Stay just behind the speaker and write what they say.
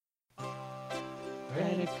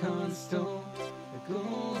Predacon stole the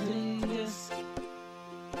golden disc.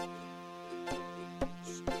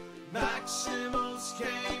 Maximals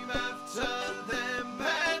came after them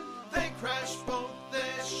and they crashed both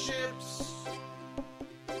their ships.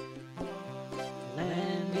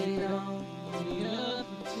 Landed on the other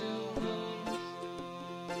two moons.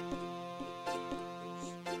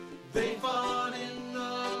 They fought in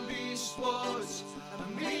the Beast Wars. I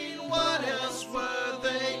mean, what else were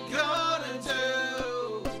they gonna do?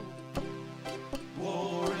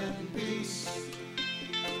 War and peace.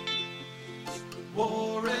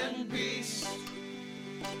 War and peace.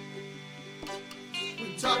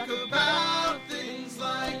 We talk about things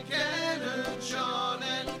like energon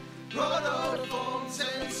and protophones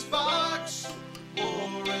and sparks.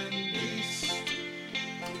 War and peace.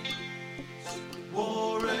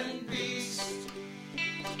 War and peace.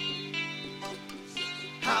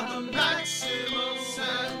 How the Maximals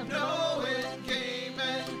have no end game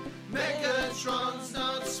and Megatron's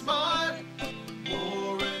not smart.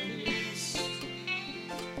 War and peace.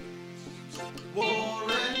 War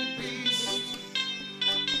and peace.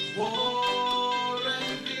 War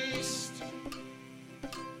and peace.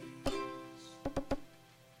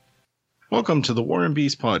 Welcome to the War and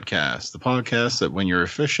Beast podcast, the podcast that when you're a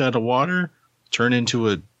fish out of water, turn into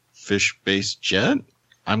a fish-based jet.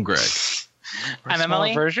 I'm Greg. I'm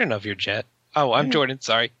Emily. Version of your jet. Oh, I'm Jordan.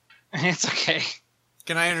 Sorry. It's okay.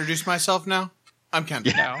 Can I introduce myself now? I'm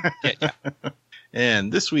Kendall. No. Yeah.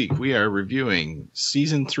 And this week we are reviewing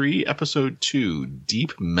Season 3, Episode 2,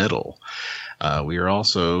 Deep Metal. We are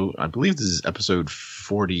also, I believe this is Episode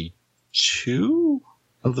 42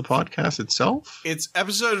 of the podcast itself. It's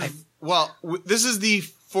episode... this is the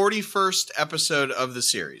 41st episode of the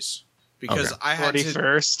series. Because Okay. I had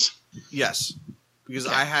 41st. Yes. Because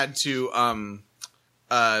I had to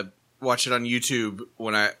watch it on YouTube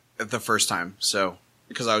the first time. So,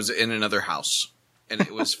 because I was in another house. And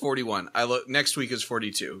it was 41. Next week is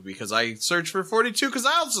 42. Because I searched for 42 because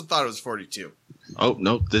I also thought it was 42. Oh,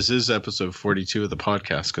 no, this is Episode 42 of the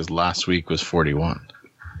podcast because last week was 41.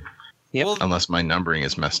 Yep. Well, Unless my numbering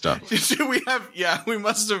is messed up. we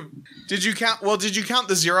must have... Did you count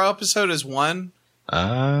the 0 episode as 1?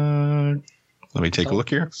 Let me take a look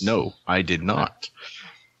here. No, I did not.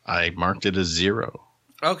 I marked it as 0.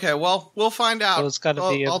 Okay, well, we'll find out. So it's got to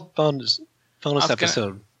be a bonus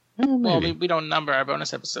episode. Well, we don't number our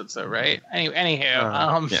bonus episodes, though, right?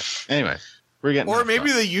 Anyhow, Yeah. Anyway, we're getting. Or off maybe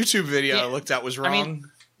topic. the YouTube video I looked at was wrong. I mean,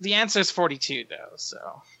 the answer is 42, though.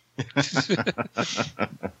 So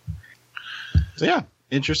So yeah,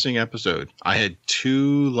 interesting episode. I had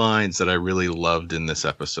 2 lines that I really loved in this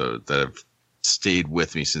episode that have stayed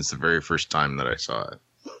with me since the very first time that I saw it.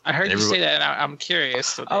 I heard you Everyone- say that, and I'm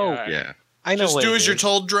curious. What they Oh, are. Yeah. I know. just what do it as you're is.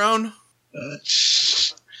 told, drone.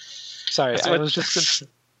 Sorry, That's I what- was just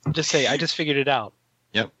going to say, I just figured it out.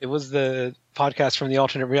 Yep. It was the podcast from the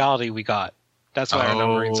alternate reality we got. That's why our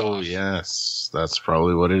numbering's Oh, off. yes. That's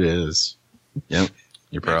probably what it is. Yep.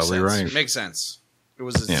 You're probably Makes sense. right. Makes sense. It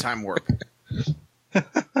was a Yeah. time warp.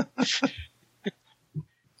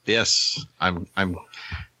 Yes. I'm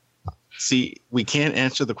See, we can't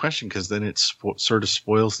answer the question because then it sort of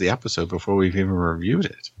spoils the episode before we've even reviewed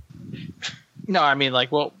it. No, I mean,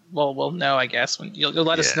 like, we'll know, I guess. When you'll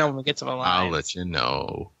let us Yeah. know when we get to the line. I'll let you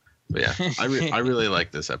know. But yeah, I really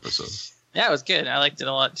like this episode. Yeah, it was good. I liked it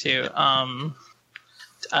a lot too. I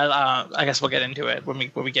guess we'll get into it when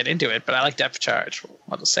we get into it. But I like Depth Charge.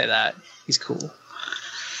 I'll just say that he's cool.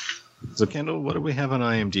 So Kendall, what do we have on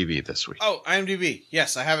IMDb this week? Oh, IMDb.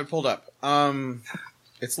 Yes, I have it pulled up.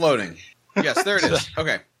 It's loading. Yes, there it is.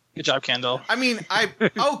 Okay. Good job, Kendall. I mean,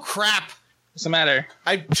 oh crap! What's the matter?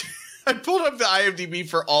 I pulled up the IMDb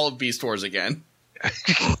for all of Beast Wars again.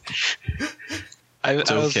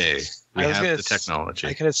 It's okay. We I was have gonna the technology.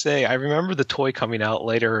 I gotta say, I remember the toy coming out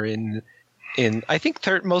later in I think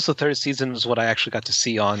most of the third season was what I actually got to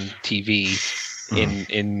see on TV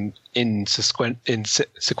in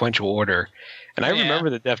sequential order, and I Yeah. remember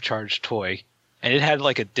the Depth Charge toy, and it had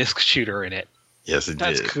like a disc shooter in it. Yes, it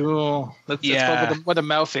That's did. cool. That's Yeah. where the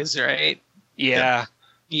mouth is, right? Yeah,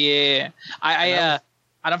 Yeah. I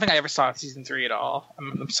don't think I ever saw season 3 at all.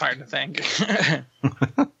 I'm starting to think.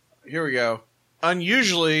 Here we go.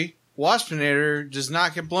 Unusually, Waspinator does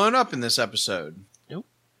not get blown up in this episode.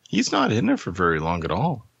 He's not in there for very long at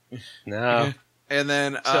all. no. And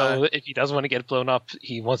then, So if he does want to get blown up,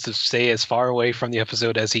 he wants to stay as far away from the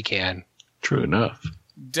episode as he can. True enough.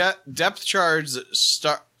 Depth Charge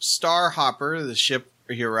Starhopper, the ship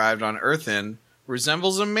he arrived on Earth in,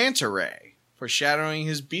 resembles a manta ray, foreshadowing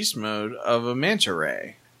his beast mode of a manta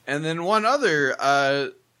ray. And then one other,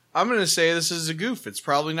 I'm going to say this is a goof. It's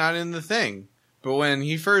probably not in the thing. But when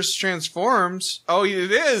he first transforms,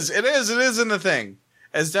 it is in the thing.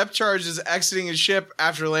 As Depth Charge is exiting his ship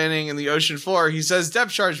after landing in the ocean floor, he says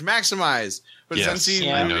Depth Charge maximize, but it's then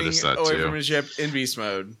seen moving away from his ship in beast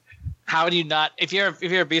mode. How would you not? If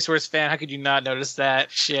you're a Beast Wars fan, how could you not notice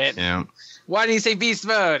that shit? Yeah. Why did he say beast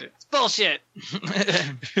mode? It's bullshit.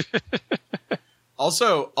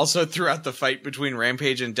 Also throughout the fight between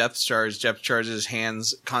Rampage and Depth Charge's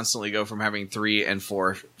hands constantly go from having 3 and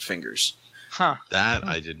 4 fingers. Huh. That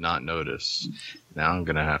I did not notice. Now I'm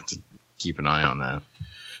gonna have to keep an eye on that.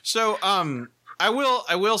 So, I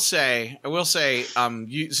will say,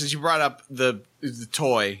 since you brought up the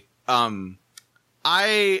toy,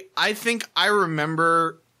 I think I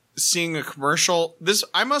remember seeing a commercial.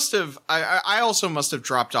 I also must have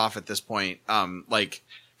dropped off at this point, like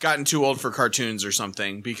gotten too old for cartoons or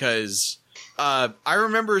something, because, I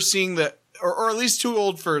remember seeing or at least too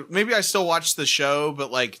old for, maybe I still watched the show,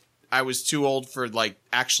 but like, I was too old for like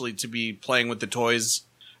actually to be playing with the toys.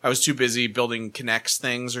 I was too busy building Kinects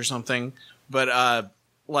things or something. But,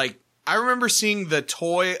 like, I remember seeing the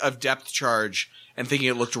toy of Depth Charge and thinking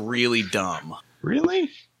it looked really dumb. Really?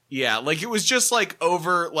 Yeah, like, it was just, like,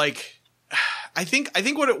 over, like, I think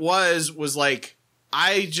what it was like,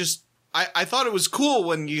 I thought it was cool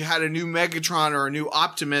when you had a new Megatron or a new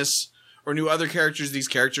Optimus or new other characters, these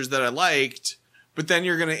characters that I liked, but then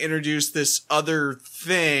you're going to introduce this other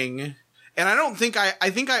thing. And I don't think I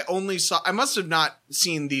think I only saw, I must have not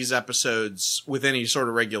seen these episodes with any sort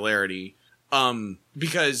of regularity.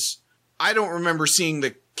 Because I don't remember seeing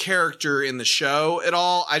the character in the show at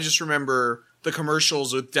all. I just remember the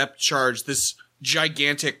commercials with Depth Charge, this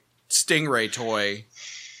gigantic Stingray toy.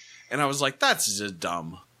 And I was like, that's just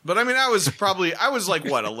dumb. But I mean, I was like,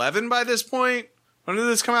 what, 11 by this point? When did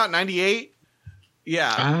this come out? 98?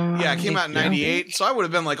 Yeah, it came out in 98, so I would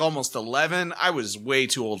have been like almost 11. I was way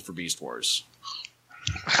too old for Beast Wars.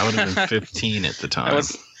 I would have been 15 at the time.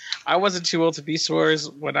 I wasn't too old to Beast Wars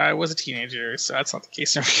when I was a teenager, so that's not the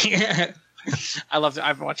case for me. I love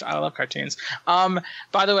cartoons.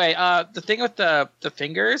 By the way, the thing with the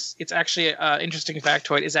fingers, it's actually an interesting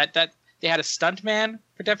factoid, is that they had a stuntman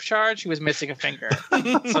for Depth Charge who was missing a finger.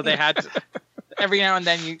 So they had every now and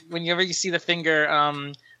then, whenever you see the finger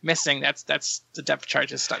missing, that's the Depth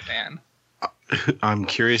Charge's stuntman. I'm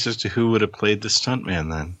curious as to who would have played the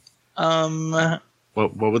stuntman then.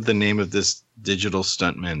 What would the name of this digital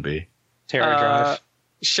stuntman be? Terror Drive.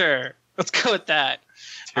 Sure, let's go with that.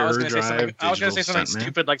 I was going to say something stuntman?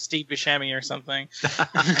 stupid like Steve Buscemi or something.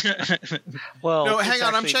 Well, No, hang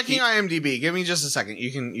on, I'm actually checking IMDb. Give me just a second.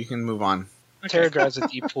 You can move on. Terror Drive's a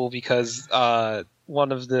deep pool because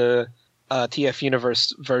one of the TF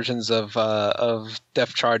Universe versions of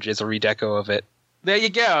Depth Charge is a redeco of it. There you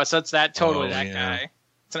go. So it's that yeah. guy.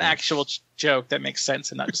 It's an actual joke that makes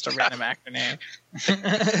sense and not just a random actor name.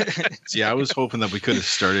 See, I was hoping that we could have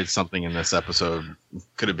started something in this episode.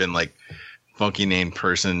 Could have been like funky named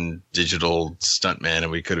person, digital stuntman,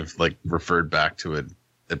 and we could have like referred back to it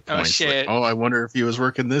at points. Shit. Like, I wonder if he was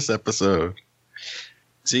working this episode.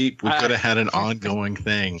 See, we could have had an ongoing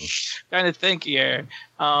thing. Trying to think here.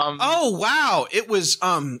 Oh wow, it was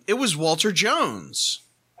Walter Jones.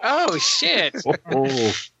 Oh shit.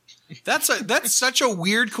 Oh, That's such a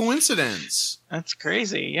weird coincidence. That's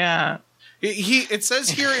crazy. Yeah. It says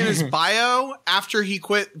here in his bio, after he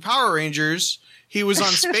quit Power Rangers, he was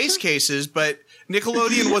on Space Cases, but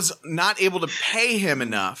Nickelodeon was not able to pay him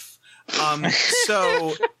enough.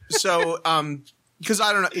 Because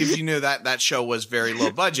I don't know if you knew that show was very low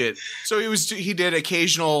budget. So he did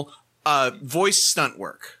occasional voice stunt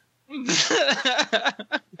work. I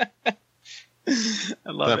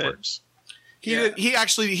love that it. works. He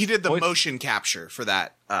did the motion capture for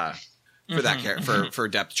that for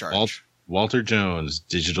Depth Charge. Walter Jones,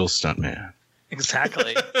 digital stuntman.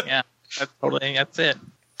 Exactly. Yeah. That's it.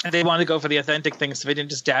 And they wanted to go for the authentic thing, so they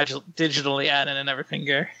didn't just digitally add in another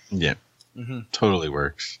finger. Yeah, totally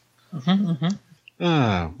works.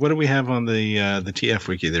 Mm-hmm. What do we have on the TF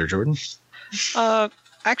Wiki there, Jordan?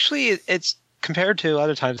 Actually, it's compared to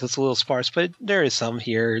other times, it's a little sparse, but there is some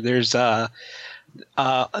here. There's under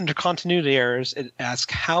continuity errors, it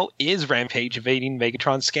asks, how is Rampage evading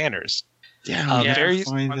Megatron scanners?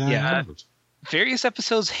 Various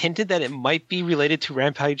episodes hinted that it might be related to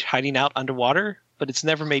Rampage hiding out underwater, but it's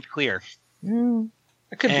never made clear.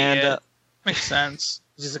 It could be it. Makes sense.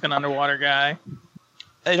 He's like an underwater guy.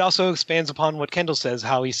 It also expands upon what Kendall says,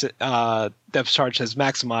 how Depth Charge has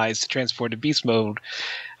maximized to transport to beast mode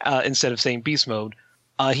instead of saying beast mode.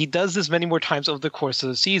 He does this many more times over the course of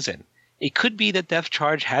the season. It could be that Depth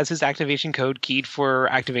Charge has his activation code keyed for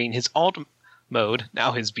activating his alt mode,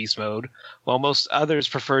 now his beast mode, while most others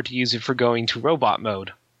prefer to use it for going to robot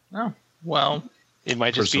mode. Oh, well, It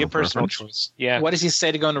might just be a Personal personal preference. choice. Yeah. what does he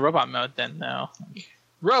say to go into robot mode then? No,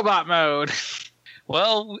 robot mode.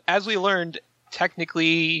 Well, as we learned,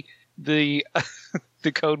 technically the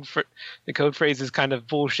the code phrase is kind of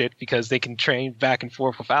bullshit because they can train back and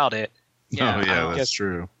forth without it. Yeah, oh yeah, I that's guess-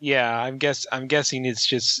 true. Yeah, I'm guessing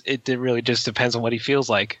it really just depends on what he feels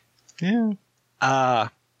like. Yeah.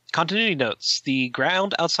 Continuity notes. The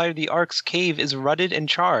ground outside of the Ark's cave is rutted and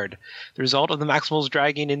charred, the result of the Maximals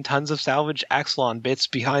dragging in tons of salvaged Axelon bits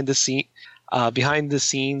behind the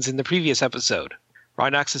scenes in the previous episode.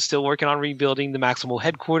 Rhinox is still working on rebuilding the Maximal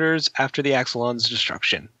headquarters after the Axelon's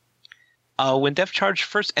destruction. When Depth Charge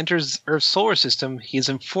first enters Earth's solar system, he is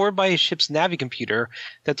informed by his ship's Navicomputer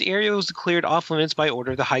that the area was declared off-limits by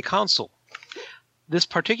order of the High Council. This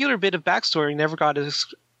particular bit of backstory never got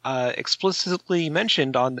explicitly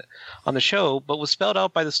mentioned on the show, but was spelled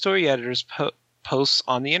out by the story editor's posts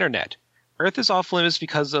on the internet. Earth is off-limits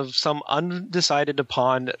because of some undecided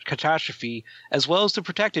upon catastrophe, as well as to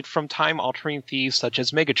protect it from time-altering thieves such as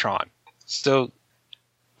Megatron. So,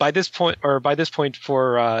 by this point,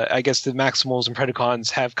 for I guess the Maximals and Predacons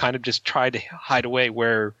have kind of just tried to hide away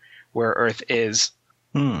where Earth is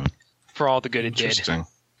for all the good it did. Interesting.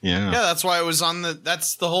 Yeah. Yeah, that's why it was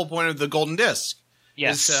that's the whole point of the golden disc.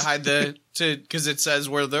 Yes, Is to hide because it says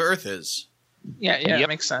where the Earth is. Yeah, Yep. that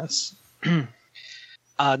makes sense.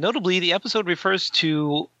 Notably, the episode refers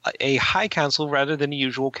to a High Council rather than the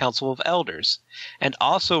usual Council of Elders, and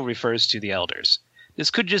also refers to the Elders.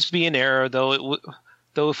 This could just be an error,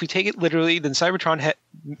 though if we take it literally, then Cybertron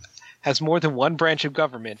has more than one branch of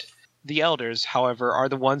government. The Elders, however, are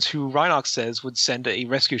the ones who Rhinox says would send a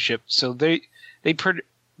rescue ship, so they'd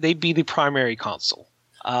be the primary council.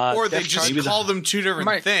 Or they Depth just Charge- call them two different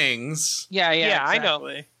Might- things. Yeah, Yeah, I know.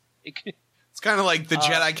 exactly. It's kind of like the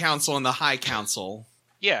Jedi Council and the High Council.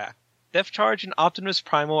 Yeah. Depth Charge and Optimus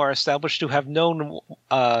Primal are established to have known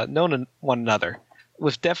one another,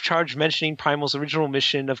 with Depth Charge mentioning Primal's original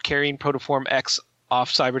mission of carrying Protoform X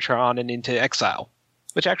off Cybertron and into exile,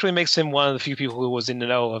 which actually makes him one of the few people who was in the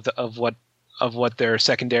know of what their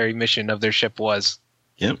secondary mission of their ship was.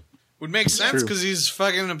 Yep. Would make sense True. because he's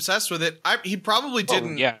fucking obsessed with it. He probably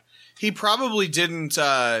didn't. Oh, yeah. He probably didn't.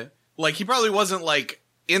 He probably wasn't like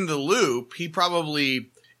in the loop. He probably,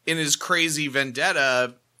 in his crazy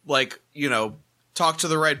vendetta, talked to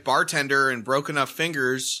the right bartender and broke enough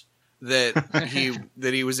fingers that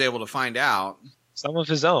he was able to find out. Some of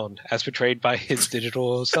his own, as portrayed by his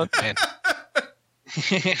digital stuntman.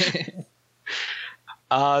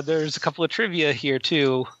 There's a couple of trivia here,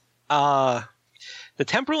 too. The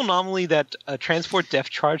temporal anomaly that transport Depth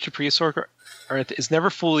Charge to prehistoric Earth is never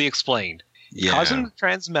fully explained. Yeah. Causing the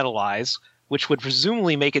transmetalize, which would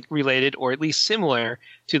presumably make it related or at least similar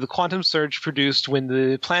to the quantum surge produced when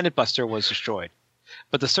the Planet Buster was destroyed.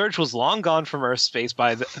 But the surge was long gone from Earth's space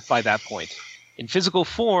by that point. In physical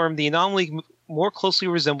form, the anomaly more closely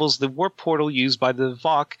resembles the warp portal used by the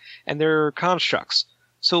Vok and their constructs.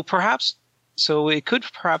 So it could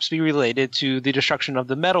perhaps be related to the destruction of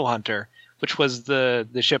the Metal Hunter, which was the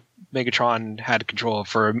ship Megatron had control of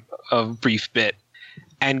for a brief bit.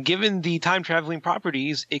 And given the time-traveling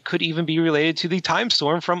properties, it could even be related to the Time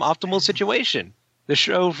Storm from Optimal Situation. The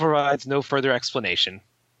show provides no further explanation.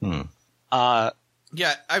 Hmm.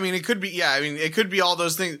 Yeah, I mean, it could be. Yeah, I mean, it could be all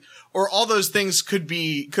those things, or all those things could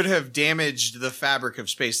have damaged the fabric of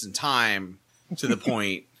space and time to the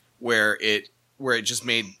point where it just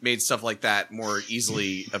made stuff like that more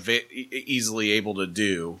easily able to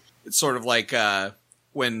do. It's sort of like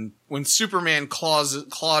when Superman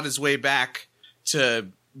clawed his way back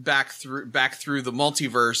through the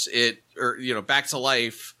multiverse, back to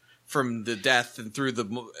life from the death and through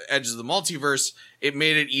the edge of the multiverse. It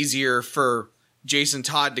made it easier for Jason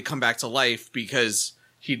Todd to come back to life because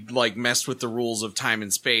he'd messed with the rules of time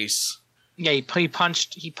and space. Yeah, he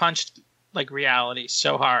punched like reality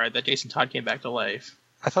so hard that Jason Todd came back to life.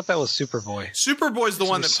 I thought that was Superboy. Superboy's the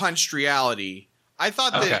one that punched reality. I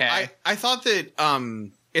thought that Okay. I thought that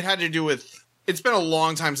it had to do with. It's been a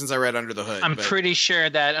long time since I read Under the Hood. I'm but- pretty sure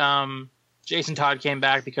that Jason Todd came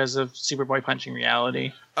back because of Superboy punching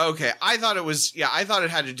reality. Okay, I thought it was. Yeah, I thought it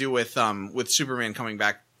had to do with Superman coming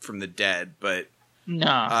back from the dead. But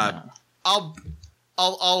No. I'll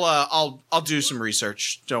do some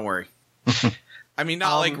research. Don't worry. I mean,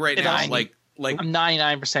 not right now. I'm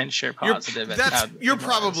 99% sure positive. You're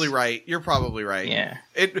probably right. You're probably right. Yeah.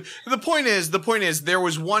 The point is there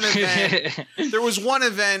was one event. There was one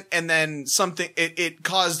event, and then something. It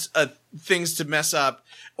caused things to mess up,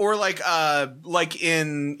 or like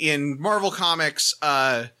in Marvel Comics,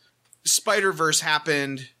 Spider-Verse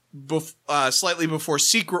happened slightly before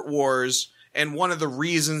Secret Wars, and one of the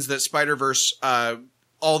reasons that Spider-Verse,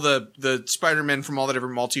 all the Spider-Men from all the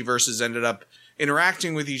different multiverses ended up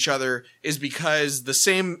interacting with each other is because the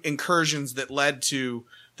same incursions that led to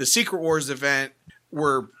the Secret Wars event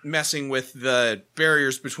were messing with the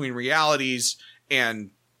barriers between realities and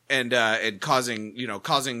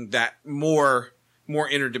causing that more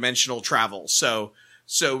interdimensional travel. So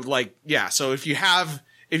if you have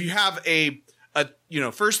a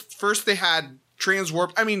first they had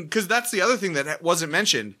transwarp. I mean, because that's the other thing that wasn't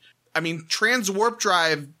mentioned. I mean, transwarp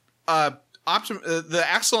drive. The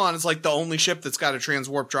Axelon is like the only ship that's got a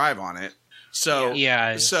transwarp drive on it. So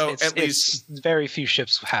at least very few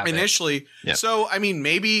ships have initially. It. Yeah. So I mean,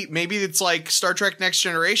 maybe it's like Star Trek Next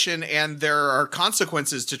Generation, and there are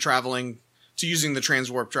consequences to using the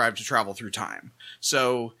transwarp drive to travel through time.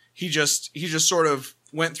 So he just sort of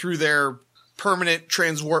went through their permanent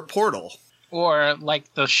transwarp portal. Or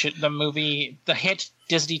like the hit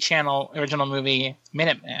Disney Channel original movie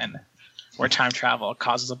Minuteman, where time travel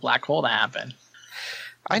causes a black hole to happen.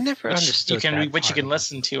 I never understood which you can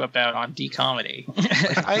listen to about on D Comedy.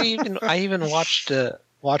 I even watched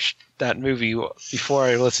that movie before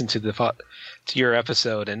I listened to your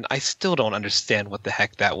episode, and I still don't understand what the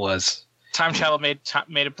heck that was. Time travel made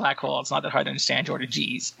a black hole. It's not that hard to understand, Jordan.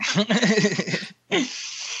 Geez.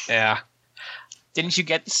 Yeah. Didn't you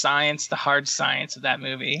get the hard science of that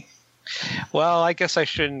movie? Well, I guess I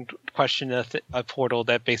shouldn't question a portal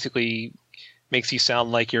that basically makes you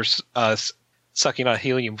sound like you're sucking on a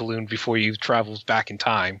helium balloon before you travel back in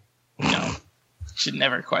time. No. Should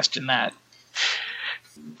never question that.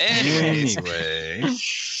 Anyway.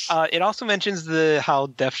 It also mentions how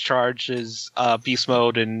Depth Charge is beast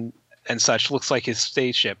mode and such looks like his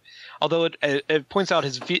spaceship. Although it points out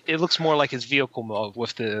it looks more like his vehicle mode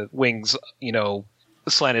with the wings,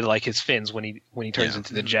 slanted like his fins when he turns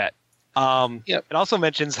into the jet. It also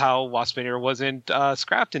mentions how Waspinator wasn't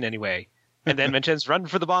scrapped in any way. And then mentions run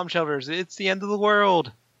for the bomb shelters. It's the end of the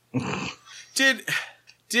world. Does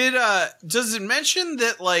it mention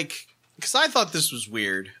that, like, because I thought this was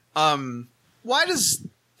weird. Why does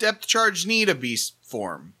Depth Charge need a beast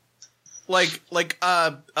form? Like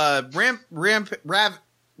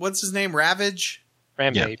what's his name? Ravage?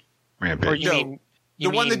 Rampage. Yeah. Rampage. Or you mean the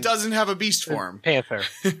one that doesn't have a beast form. Panther.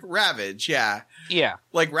 Ravage, yeah. Yeah.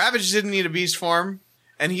 Like Ravage didn't need a beast form,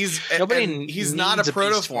 and he's not a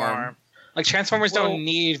protoform. Like Transformers don't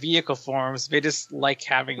need vehicle forms; they just like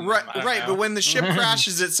having them. Right. But when the ship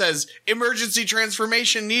crashes, it says emergency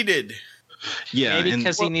transformation needed. Yeah, maybe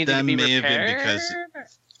because he needed to be repaired. Because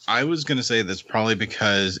I was going to say that's probably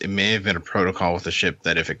because it may have been a protocol with the ship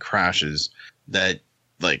that if it crashes, that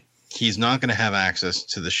like he's not going to have access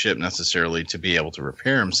to the ship necessarily to be able to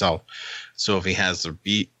repair himself. So if he has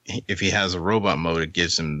a robot mode, it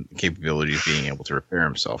gives him the capability of being able to repair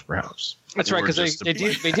himself, perhaps. That's right, because they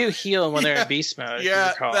do heal when they're in beast mode.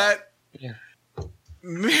 Yeah,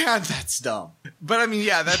 man, that's dumb. But I mean,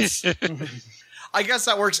 yeah, that's. I guess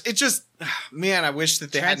that works. It just, man, I wish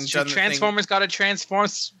that they hadn't done the Transformers got to transform,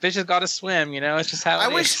 fishes got to swim. It's just how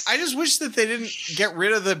it is. I just wish that they didn't get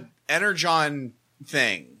rid of the Energon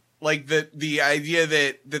thing. Like the idea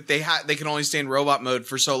that they can only stay in robot mode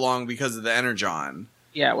for so long because of the Energon.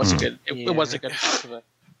 Yeah, it was good. It was a good part of it.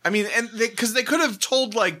 I mean, and because they could have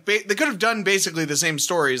told they could have done basically the same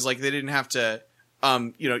stories. Like they didn't have to,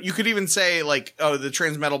 you could even say like, oh, the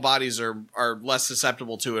transmetal bodies are less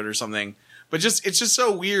susceptible to it or something. But it's just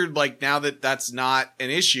so weird. Like now that's not an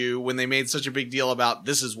issue when they made such a big deal about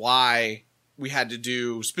this is why we had to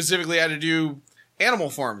do animal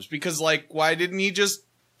forms, because like why didn't he just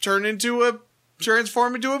transform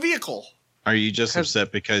into a vehicle? Are you just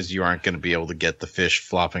upset because you aren't going to be able to get the fish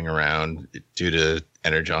flopping around due to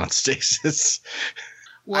energon stasis?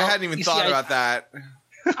 Well, I hadn't even thought about that.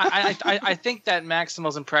 I think that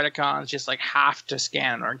Maximals and Predacons just like have to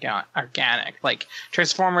scan organic. Like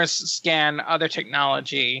Transformers scan other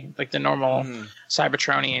technology, like the normal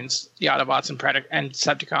Cybertronians, the Autobots and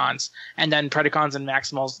Decepticons, and then Predacons and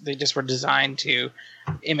Maximals, they just were designed to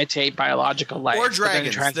imitate biological life. Or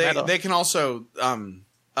dragons. They can also.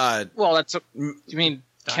 Well, that's. You mean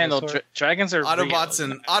Kendall? Dragons are Autobots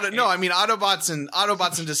real. Autobots and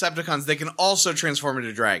Decepticons. They can also transform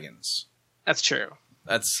into dragons. That's true.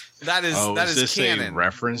 That is this canon. A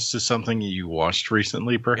reference to something you watched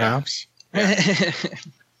recently, perhaps? Yeah.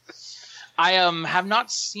 I have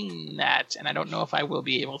not seen that, and I don't know if I will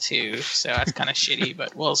be able to. So that's kind of shitty,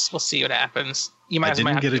 but we'll see what happens. You might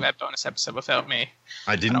have to do that bonus episode without me.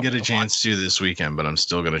 I didn't get a chance to this weekend, but I'm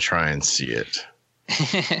still going to try and see it.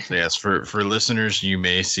 Yes, for listeners, you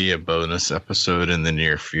may see a bonus episode in the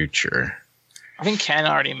near future. I think Ken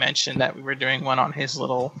already mentioned that we were doing one on his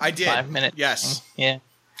little I did. 5-minute. Yes. thing. Yeah.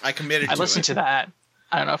 I committed I to listened it. to that.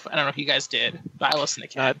 I don't know if you guys did, but I listened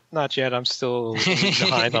to Ken. Not yet. I'm still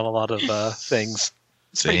behind on a lot of things.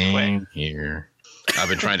 It's pretty quick. Same here. I've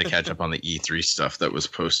been trying to catch up on the E3 stuff that was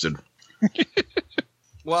posted. 'Cause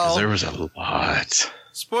Well, there was a lot.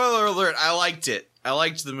 spoiler alert, I liked it. I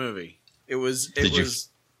liked the movie. It was Did you?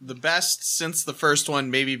 the best since the first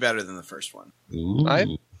one, maybe better than the first one. Ooh.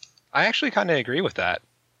 I actually kind of agree with that.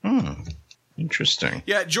 Interesting.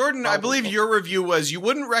 Yeah, Jordan, I believe your review was you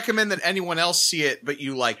wouldn't recommend that anyone else see it, but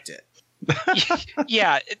you liked it.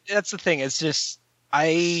 Yeah, that's the thing. It's just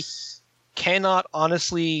I cannot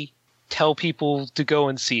honestly tell people to go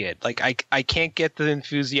and see it. Like I can't get the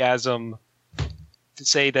enthusiasm to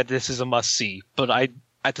say that this is a must see, but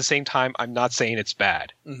at the same time I'm not saying it's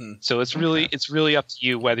bad. Mm-hmm. So it's really up to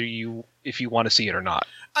you whether if you want to see it or not.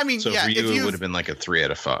 I mean, So yeah, for you, if it you would have been like a 3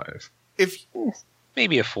 out of 5. if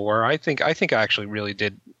Maybe a 4. I think I actually really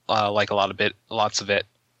did like lots of it.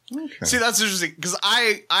 Okay. see that's interesting because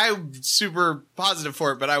I'm super positive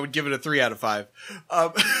for it, but I would give it a 3 out of 5.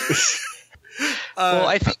 Well,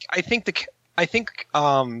 I think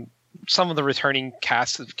some of the returning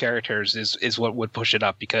cast of characters is what would push it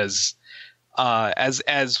up because as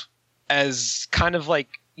kind of like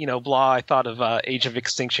blah, I thought of Age of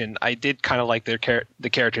Extinction. I did kind of like the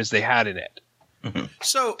characters they had in it,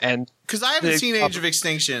 So, and because I haven't the- seen Age of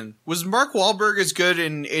Extinction, was Mark Wahlberg as good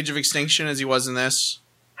in Age of Extinction as he was in this?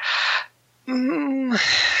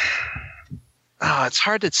 it's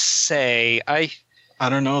hard to say. I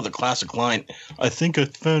don't know, the classic line, I think I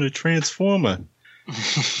found a transformer.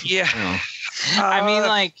 Yeah. You know, I mean,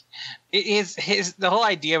 like, the whole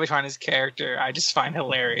idea behind his character, I just find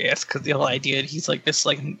hilarious because the whole idea that he's like this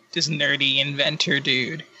nerdy inventor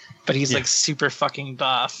dude, but he's like super fucking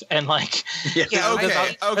buff and like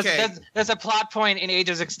there's a plot point in Age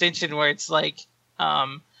of Extinction where it's like,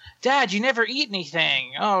 Dad, you never eat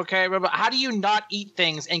anything. Oh, okay, but how do you not eat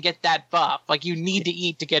things and get that buff? Like you need to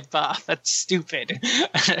eat to get buff. That's stupid.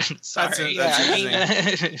 Sorry.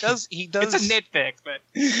 That's He does. It's a nitpick, but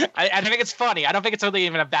I think it's funny. I don't think it's really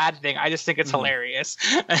even a bad thing. I just think it's hilarious.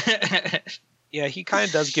 Yeah, he kind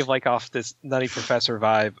of does give like off this Nutty Professor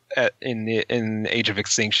vibe in Age of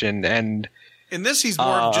Extinction, and In this, he's more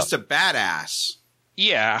of just a badass.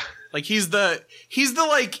 yeah, Like he's the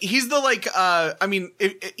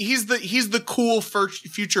cool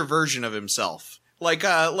future version of himself. Like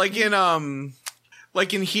in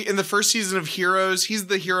the first season of Heroes, he's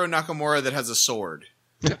the Hiro Nakamura that has a sword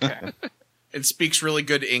Okay. and speaks really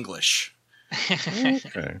good English.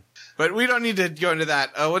 okay. But we don't need to go into that.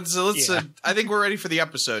 I think we're ready for the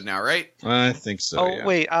episode now, right? I think so. Oh yeah.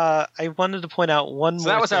 wait, I wanted to point out one So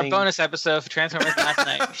more. that was our thing. bonus episode for Transformers Last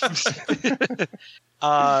Night.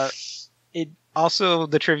 It also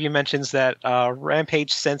the trivia mentions that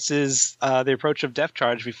Rampage senses the approach of Depth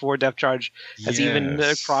Charge before Depth Charge has even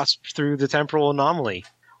Yes. crossed through the temporal anomaly.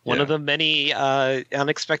 One Yeah. of the many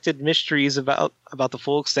unexpected mysteries about the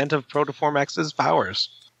full extent of Protoform X's powers.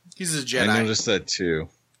 He's a I Jedi. noticed that too.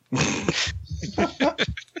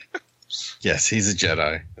 Yes, he's a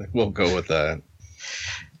Jedi. We'll go with that.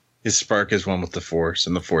 His spark is one with the Force,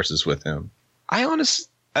 and the Force is with him. I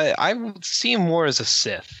would see him more as a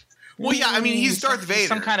Sith. Well, yeah, I mean, he's Darth Vader.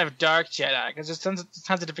 Some kind of dark Jedi, because there's tons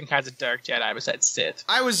of different kinds of dark Jedi besides Sith.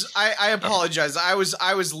 I apologize. I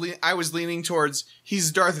was leaning towards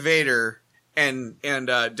he's Darth Vader and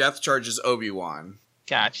Death Charge is Obi-Wan.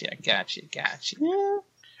 Gotcha.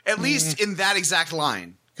 At least in that exact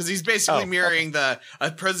line, because he's basically mirroring the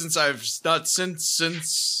presence I've not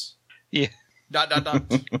since. Yeah. ...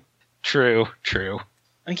 True. I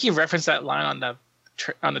think he referenced that line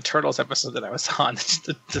on the Turtles episode that I was on.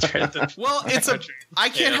 Well, I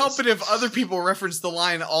can't help it if other people reference the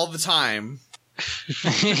line all the time.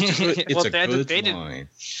 It's well, a good they did. line.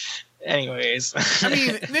 Anyways, I mean,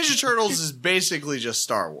 Ninja Turtles is basically just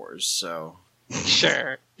Star Wars, so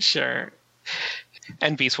sure.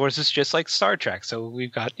 And Beast Wars is just like Star Trek, so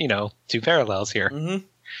we've got two parallels here.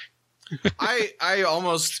 Mm-hmm. I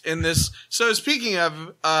almost in this. So speaking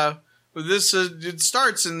of this, it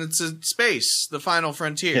starts and it's a space, the final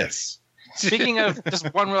frontier. Yes. Speaking of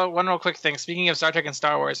just one real quick thing. Speaking of Star Trek and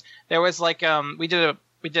Star Wars, there was like we did a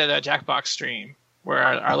Jackbox stream where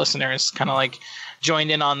our listeners kind of like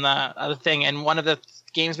joined in on the other thing, and one of the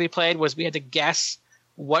games we played was we had to guess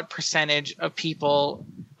what percentage of people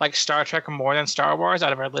like Star Trek more than Star Wars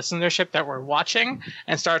out of our listenership that we're watching,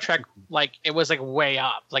 and Star Trek like it was like way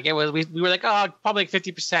up. Like it was we were like probably like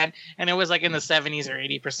 50%, and it was like in the 70s or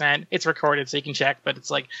 80%. It's recorded so you can check, but it's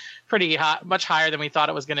like pretty hot, much higher than we thought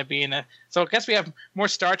it was going to be. So I guess we have more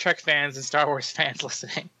Star Trek fans than Star Wars fans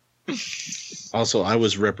listening. Also, I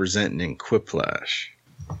was representing Quiplash.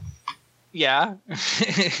 Yeah.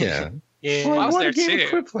 Yeah. Yeah. Well, I I was won there a game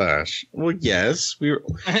too. of Quiplash. Well, yes, we all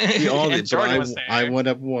And did. But Jordan was there. I went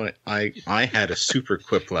up one. I had a super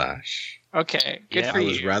Quiplash. Okay, good Yeah, for I you.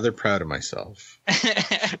 was rather proud of myself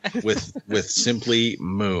with simply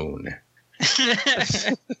Moon.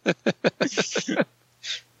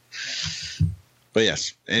 But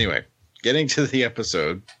yes. Anyway, getting to the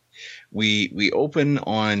episode, we open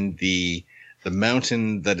on the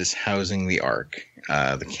mountain that is housing the Ark.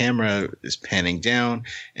 The camera is panning down,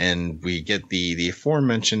 and we get the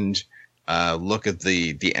aforementioned look at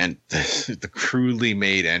the crudely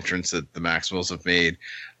made entrance that the Maxwells have made,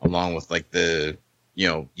 along with like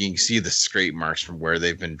you can see the scrape marks from where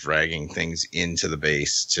they've been dragging things into the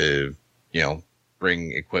base to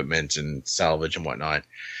bring equipment and salvage and whatnot.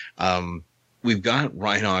 We've got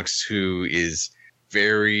Rhinox, who is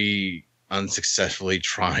very unsuccessfully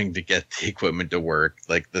trying to get the equipment to work.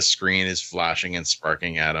 Like the screen is flashing and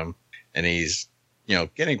sparking at him, and he's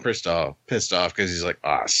getting pissed off because he's like,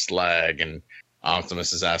 slag. And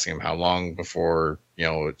Optimus is asking him how long before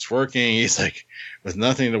it's working. He's like, with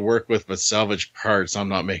nothing to work with but salvage parts, I'm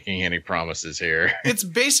not making any promises here. It's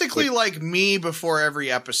basically like me before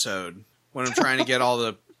every episode when I'm trying to get all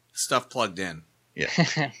the stuff plugged in.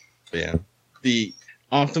 Yeah. Yeah. The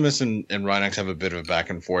Optimus and Rhinox have a bit of a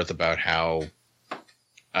back and forth about how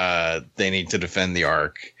they need to defend the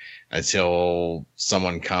Ark until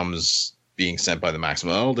someone comes being sent by the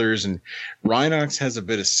Maximal Elders. And Rhinox has a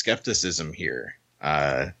bit of skepticism here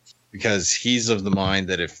because he's of the mind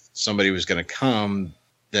that if somebody was going to come,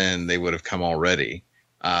 then they would have come already.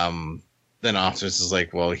 Then Optimus is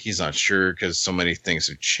like, well, he's not sure because so many things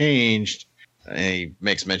have changed. And he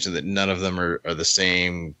makes mention that none of them are the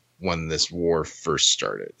same when this war first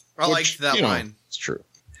started. I liked that line. It's true.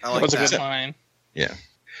 I like That was a that. good line. Yeah.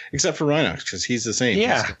 Except for Rhinox, because he's the same.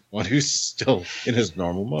 Yeah. He's the one who's still in his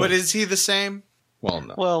normal mode. But is he the same? Well,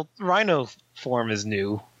 no. Well, Rhino form is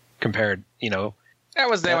new compared, That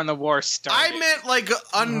was there when the war started. I meant like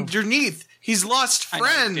underneath. He's lost I know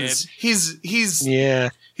you friends. did. He's Yeah.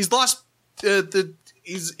 lost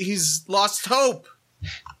he's lost hope.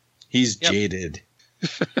 He's Yep. jaded.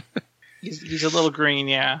 He's a little green,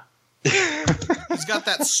 yeah. He's got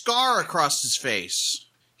that scar across his face.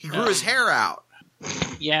 He grew his hair out.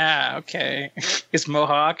 Yeah, okay. His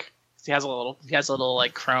mohawk. He has a little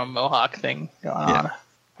like chrome mohawk thing going on. If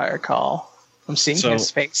I recall. I'm seeing So- his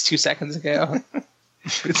face 2 seconds ago.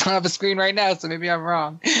 It's not on the screen right now, so maybe I'm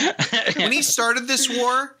wrong. When he started this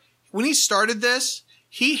war,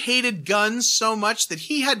 he hated guns so much that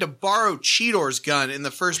he had to borrow Cheetor's gun in the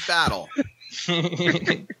first battle. True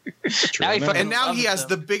Now he enough. fucking And now he loves has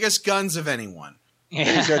them. the biggest guns of anyone.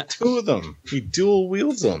 He's got 2 of them. He dual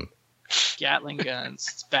wields them. Gatling guns.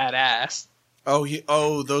 It's badass.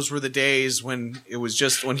 Those were the days when he was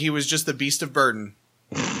just the beast of burden.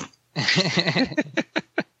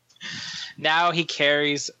 Now he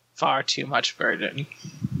carries far too much burden.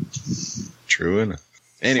 True enough.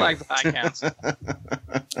 Anyway, Like the High Council.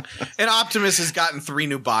 And Optimus has gotten 3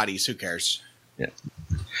 new bodies. Who cares?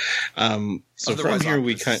 so Otherwise, from here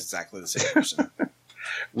we Optimus cut is exactly the same person.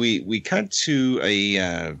 we cut to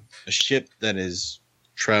a ship that is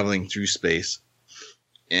traveling through space,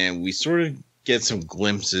 and we sort of get some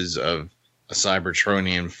glimpses of a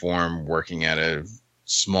Cybertronian form working at a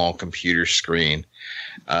small computer screen.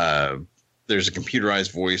 There's a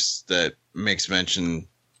computerized voice that makes mention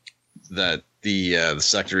that the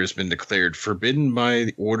sector has been declared forbidden by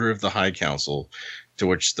the order of the High Council, to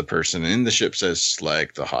which the person in the ship says,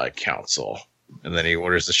 "Slag the High Council." And then he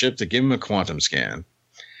orders the ship to give him a quantum scan.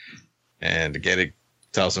 And again, it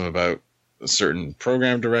tells him about a certain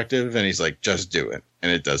program directive, and he's like, just do it.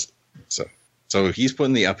 And it does. So he's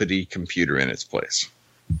putting the uppity computer in its place.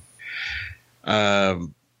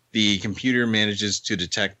 The computer manages to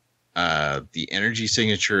detect the energy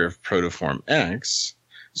signature of Protoform X.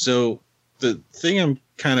 So the thing I'm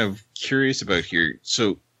kind of curious about here,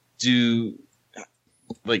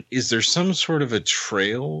 is there some sort of a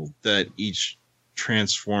trail that each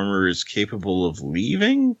transformer is capable of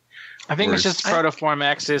leaving? I think Or it's just Protoform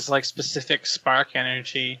X's like specific spark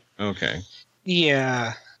energy. Okay.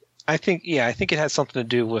 Yeah. I think it has something to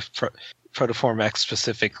do with Protoform X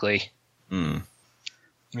specifically.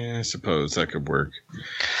 Yeah, I suppose that could work.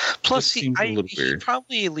 Plus, This seems a little he weird.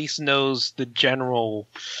 probably at least knows the general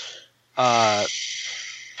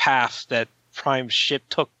path that Prime's ship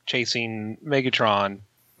took chasing Megatron.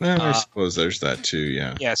 I suppose there's that too.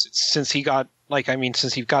 Yeah. Yes, since he got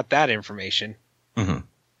that information.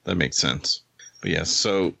 That makes sense. But yes,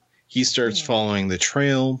 so he starts following the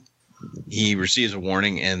trail. He receives a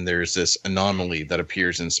warning, and there's this anomaly that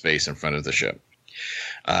appears in space in front of the ship.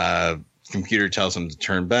 Computer tells him to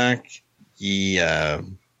turn back. He's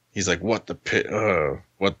like, "What the pit?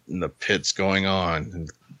 What in the pit's going on?" And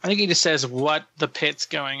I think he just says, "What the pit's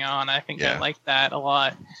going on?" I think I like that a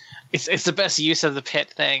lot. It's the best use of the pit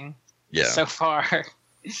thing so far.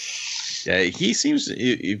 Yeah, he seems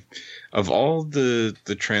of all the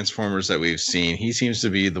Transformers that we've seen, he seems to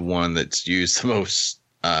be the one that's used the most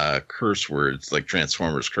curse words, like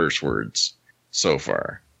Transformers curse words, so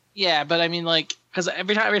far. Yeah, but I mean, like, because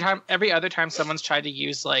every other time someone's tried to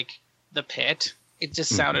use like the pit, it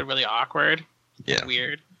just sounded really awkward,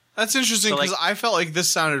 weird. That's interesting because I felt like this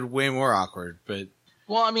sounded way more awkward, but.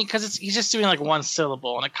 Well, I mean, because he's just doing like one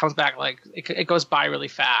syllable, and it comes back like it goes by really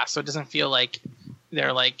fast, so it doesn't feel like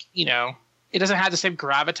they're like, you know, it doesn't have the same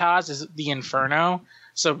gravitas as the Inferno.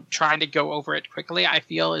 So trying to go over it quickly, I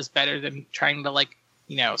feel, is better than trying to like,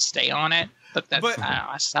 you know, stay on it. But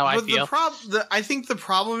that's how I feel. I think the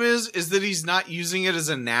problem is that he's not using it as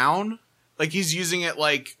a noun. Like he's using it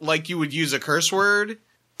like you would use a curse word,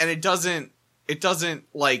 and it doesn't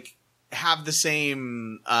like have the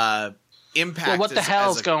same impact. Well, what the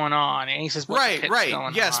hell's going on? And he says, right.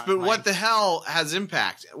 Yes, on? but what the hell has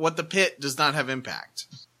impact? What the pit does not have impact.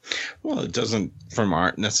 Well, it doesn't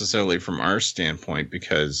necessarily from our standpoint,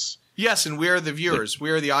 because yes, and we are the viewers, we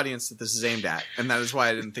are the audience that this is aimed at, and that is why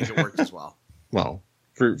I didn't think it worked as well. Well,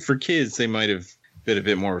 for kids, they might have been a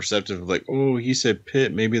bit more receptive, like, oh, he said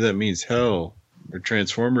pit, maybe that means hell or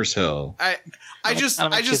Transformers hell. I just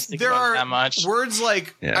there are that much. Words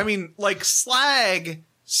like I mean, like slag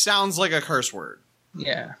sounds like a curse word.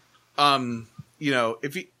 Yeah. You know,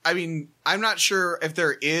 I'm not sure if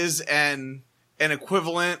there is an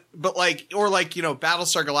equivalent, but like, or like, you know,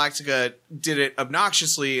 Battlestar Galactica did it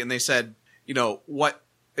obnoxiously, and they said, you know, what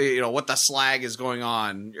the slag is going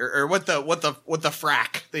on, or what the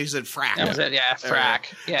frack. They said frack. That was it. Yeah, frack.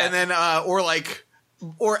 Yeah. And then,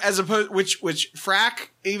 or as opposed, which frack,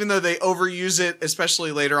 even though they overuse it,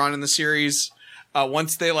 especially later on in the series,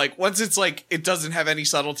 once it's like, it doesn't have any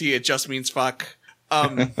subtlety, it just means fuck.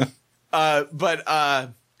 But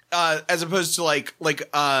as opposed to like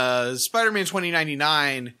Spider-Man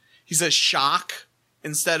 2099, he says shock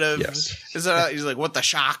instead of, he's like, what the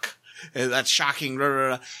shock? That's shocking. Blah,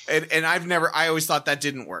 blah, blah. And I always thought that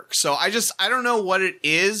didn't work. So I don't know what it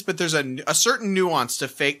is, but there's a certain nuance to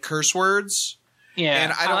fake curse words. Yeah.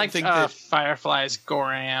 And I don't think that Firefly's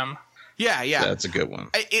Goram. Yeah. That's a good one.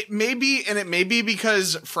 It may be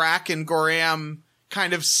because Frack and Goram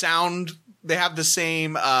kind of sound, they have the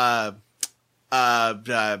same, thing.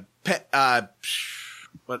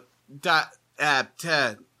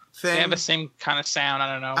 They have the same kind of sound.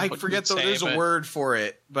 I don't know. I forget there's a word for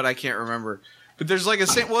it, but I can't remember. But there's like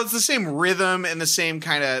it's the same rhythm and the same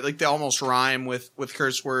kind of, like, they almost rhyme with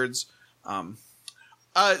curse words.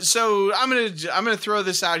 So I'm gonna throw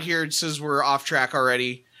this out here since we're off track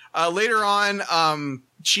already. Later on,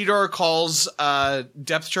 Cheetor calls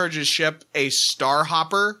Depth Charge's ship a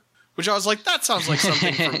Starhopper, which I was like, that sounds like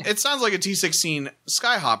something from, it sounds like a T-16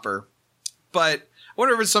 Skyhopper, but I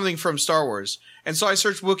wonder if it's something from Star Wars. And so I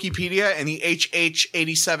searched Wikipedia, and the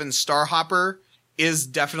HH-87 Starhopper is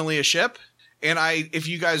definitely a ship. And if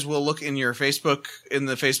you guys will look in your Facebook, in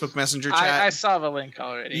the Facebook Messenger chat. I saw the link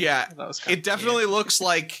already. Yeah. It definitely looks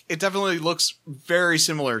very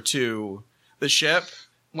similar to the ship.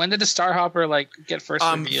 When did the Starhopper get first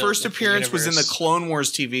revealed? First appearance was in the Clone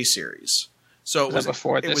Wars TV series. So it was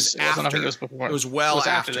before this. It was I don't after. think it was before. It was well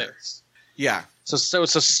after this. Yeah. So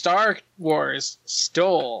Star Wars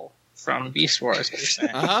stole from Beast Wars. What you're saying?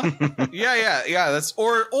 Yeah. That's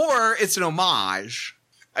or it's an homage.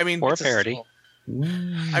 I mean, or a parody.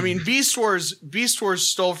 I mean, Beast Wars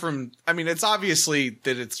stole from. I mean, it's obviously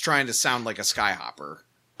that it's trying to sound like a Skyhopper,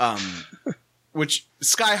 which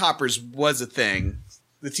Skyhoppers was a thing.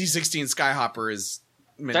 The T-16 Skyhopper is.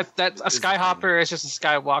 That's a Skyhopper is just a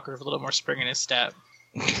Skywalker with a little more spring in his step.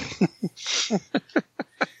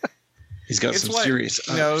 He's got some serious.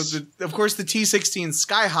 Of course, the T-16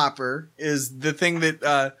 Skyhopper is the thing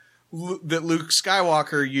that Luke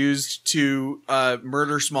Skywalker used to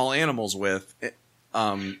murder small animals with,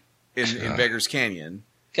 in Beggar's Canyon.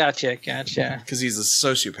 Gotcha. Because he's a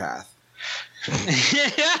sociopath.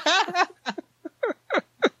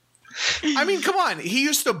 I mean, come on. He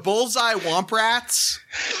used to bullseye womp rats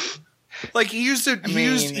Like he used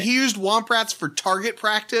he used Womp Rats for target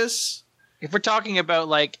practice. If we're talking about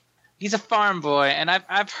like he's a farm boy, and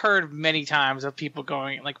I've heard many times of people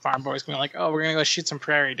going like farm boys going like, oh, we're gonna go shoot some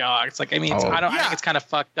prairie dogs. Like I mean, I think it's kind of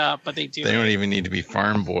fucked up, but they do. They don't even need to be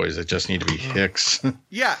farm boys; they just need to be hicks.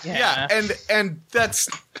 Yeah, and that's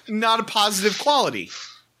not a positive quality.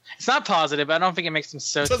 It's not positive. But I don't think it makes him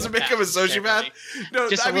sociopath. Doesn't make him a sociopath. No,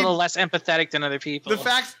 just a little less empathetic than other people. The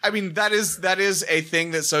fact, I mean, that is a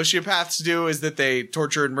thing that sociopaths do, is that they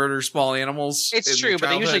torture and murder small animals. It's true, but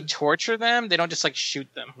they usually torture them. They don't just like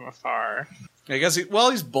shoot them from afar. I guess. He's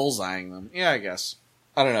bullseyeing them. Yeah, I guess.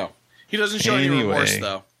 I don't know. He doesn't show any remorse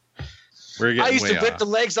though. I used to rip the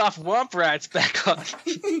legs off Womp Rats back on.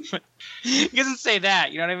 He doesn't say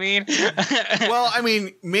that, you know what I mean? Well, I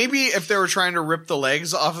mean, maybe if they were trying to rip the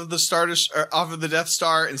legs off of the Death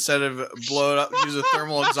Star instead of blow it up and use a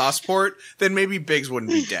thermal exhaust port, then maybe Biggs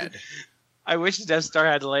wouldn't be dead. I wish the Death Star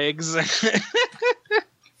had legs.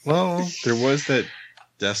 Well, there was that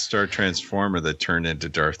Death Star transformer that turned into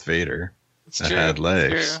Darth Vader that had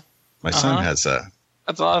legs. My son has that.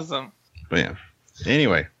 That's awesome. But yeah.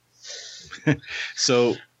 Anyway.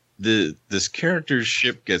 So this character's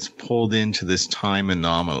ship gets pulled into this time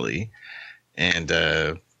anomaly, and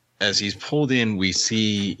as he's pulled in, we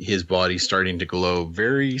see his body starting to glow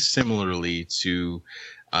very similarly to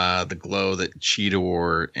the glow that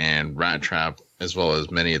Cheetor and Rat Trap, as well as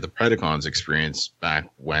many of the Predacons, experienced back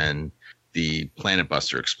when the Planet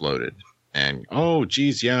Buster exploded. And oh,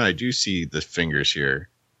 geez, yeah, I do see the fingers here.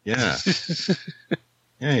 Yeah,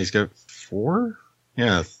 yeah, he's got 4.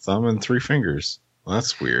 Yeah, thumb and 3 fingers. Well,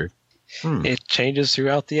 that's weird. It changes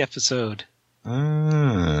throughout the episode.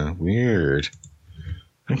 Ah, weird.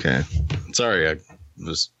 Okay. Sorry, I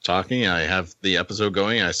was talking. I have the episode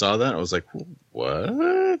going. I saw that. I was like,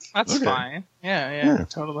 what? That's fine. Yeah,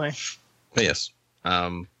 totally. But yes.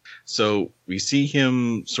 So we see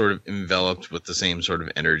him sort of enveloped with the same sort of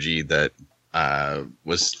energy that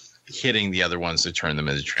was hitting the other ones to turn them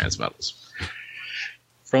into transmetals.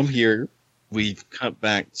 From here, we cut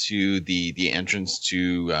back to the entrance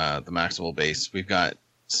to the Maximal base. We've got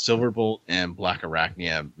Silverbolt and Black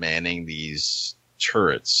Arachnia manning these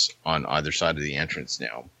turrets on either side of the entrance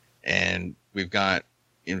now. And we've got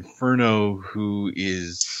Inferno, who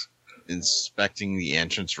is inspecting the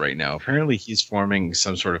entrance right now. Apparently he's forming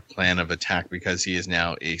some sort of plan of attack because he is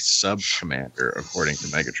now a sub-commander, according to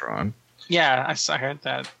Megatron. Yeah, I heard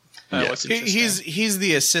that. That was interesting. He's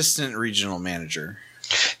the assistant regional manager.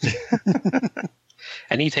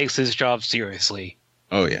 And he takes his job seriously.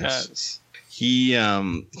 Oh yes. He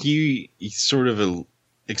sort of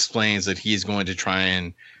explains that he's going to try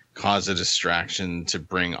and cause a distraction to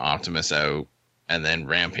bring Optimus out, and then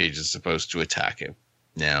Rampage is supposed to attack him.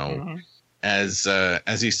 Now, as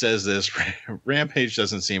he says this, Rampage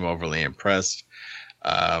doesn't seem overly impressed.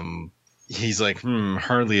 He's like,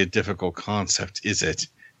 hardly a difficult concept, is it?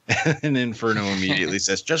 And Inferno immediately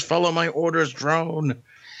says, "Just follow my orders, drone."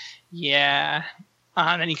 Yeah,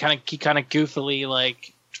 and then he kind of goofily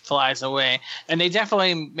like flies away. And they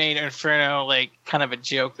definitely made Inferno like kind of a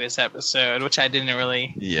joke this episode, which I didn't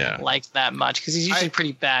really like that much because he's usually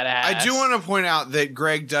pretty badass. I do want to point out that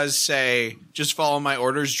Greg does say, "Just follow my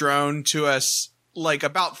orders, drone," to us like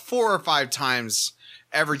about 4 or 5 times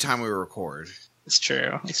every time we record. It's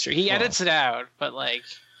true. It's true. He edits it out, but like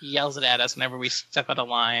he yells it at us whenever we step out of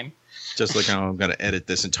line. Just like how I'm going to edit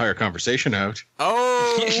this entire conversation out.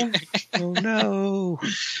 Oh, oh no!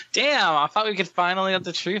 Damn! I thought we could finally let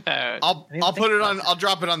the truth out. I'll put it on. I'll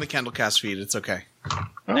drop it on the Kendallcast feed. It's okay.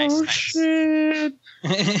 Nice. Shit!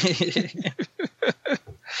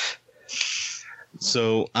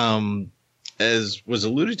 So, as was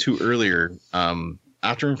alluded to earlier,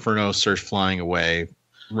 after Inferno starts flying away,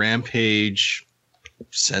 Rampage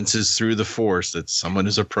senses through the Force that someone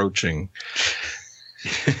is approaching.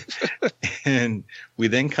 And we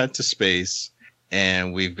then cut to space,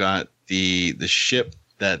 and we've got the ship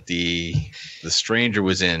that the stranger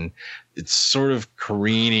was in. It's sort of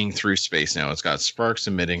careening through space now. It's got sparks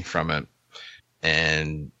emitting from it,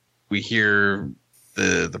 and we hear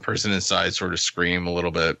the person inside sort of scream a little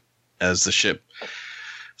bit as the ship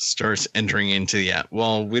starts entering into the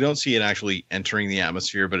well, we don't see it actually entering the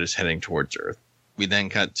atmosphere, but it's heading towards Earth. We then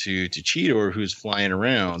cut to Cheetor, who's flying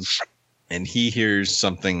around, and he hears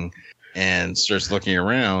something and starts looking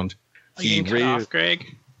around. Are you cut off, Greg?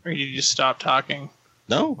 Or did you just stop talking?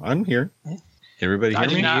 No, I'm here. Everybody hear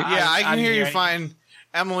me? I can hear you fine.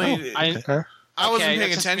 Emily, I wasn't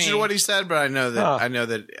paying attention to what he said, but I know that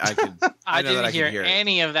I could. I didn't hear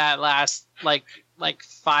any of that last like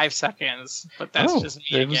 5 seconds, but that's just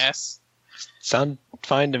me, I guess. Sound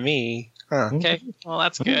fine to me. Huh. Okay, well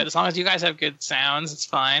that's good. As long as you guys have good sounds, it's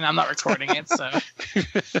fine. I'm not recording it, so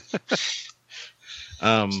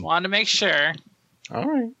just wanted to make sure. All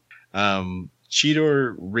right.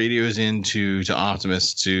 Cheetor radios into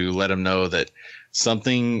Optimus to let him know that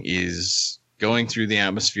something is going through the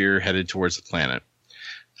atmosphere headed towards the planet.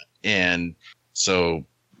 And so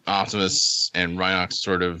Optimus and Rhinox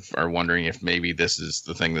sort of are wondering if maybe this is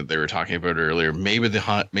the thing that they were talking about earlier. Maybe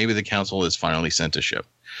the council has finally sent a ship.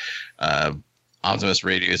 Optimus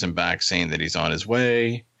radios him back saying that he's on his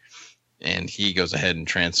way, and he goes ahead and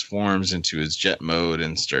transforms into his jet mode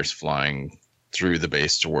and starts flying through the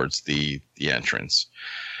base towards the entrance.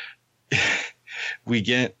 We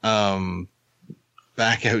get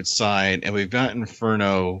back outside, and we've got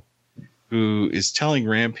Inferno, who is telling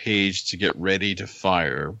Rampage to get ready to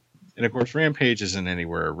fire. And of course, Rampage isn't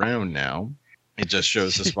anywhere around now. It just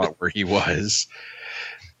shows the spot where he was.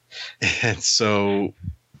 And so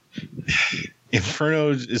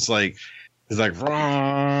Inferno is like,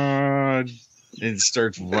 Run! And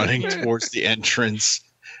starts running towards the entrance,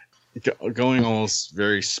 going almost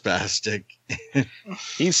very spastic.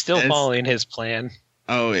 He's still following his plan.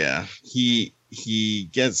 Oh yeah, he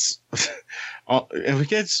gets. And we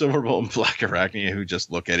get Silverbolt and Black Arachnia, who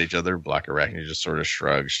just look at each other. Black Arachnia just sort of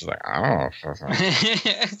shrugs. She's like, "Oh."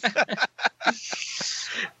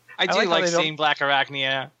 I do like seeing Black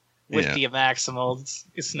Arachnia with Yeah. the Maximals.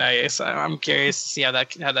 It's nice. I'm curious to see how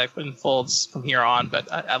that unfolds from here on. But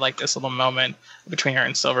I like this little moment between her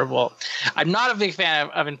and Silverbolt. I'm not a big fan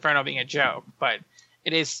of Inferno being a joke, but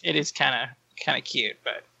it is kind of cute.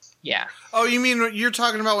 But yeah. Oh, you mean you're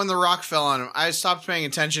talking about when the rock fell on him? I stopped paying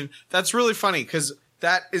attention. That's really funny because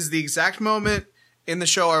that is the exact moment in the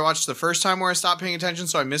show I watched the first time where I stopped paying attention,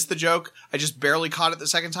 so I missed the joke. I just barely caught it the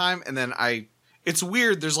second time, and then it's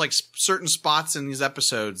weird. There's like certain spots in these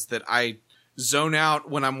episodes that I zone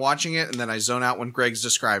out when I'm watching it, and then I zone out when Greg's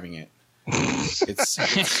describing it. It's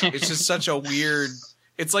just such a weird.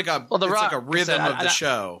 It's like a like a rhythm of the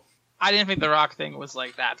show. I didn't think the Rock thing was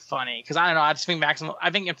like that funny because I don't know. I just think I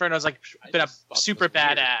think Inferno's like been a super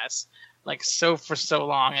badass like for so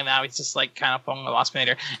long, and now he's just like kind of pulling a Lost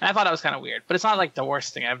Mater. And I thought that was kind of weird, but it's not like the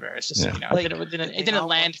worst thing ever. It's just Like, it didn't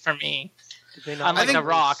land for me. Did they not Unlike the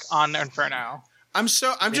Rock on Inferno. I'm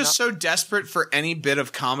just so desperate for any bit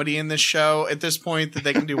of comedy in this show at this point that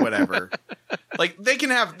they can do whatever. Like if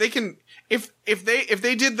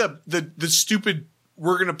they did the stupid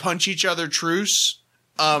we're gonna punch each other truce.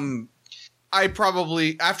 I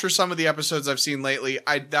probably, after some of the episodes I've seen lately,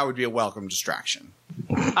 that would be a welcome distraction.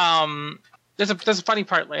 There's a funny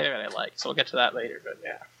part later that I like, so we'll get to that later. But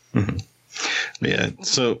yeah, Yeah.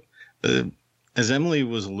 So, as Emily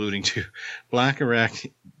was alluding to, Black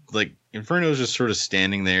Arachnia, like Inferno's just sort of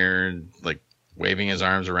standing there, like waving his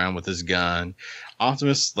arms around with his gun.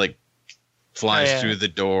 Optimus like flies through the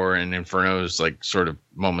door, and Inferno's like sort of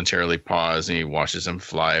momentarily paused, and he watches him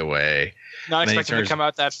fly away. not expecting him to come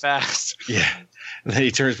out that fast. Yeah. And then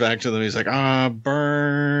he turns back to them. He's like,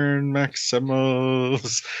 burn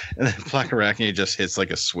Maximals. And then Black Arachnia just hits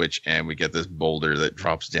like a switch, and we get this boulder that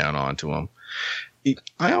drops down onto him.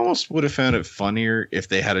 I almost would have found it funnier if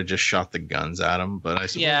they had just shot the guns at him, but I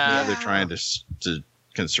suppose they're trying to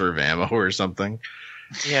conserve ammo or something.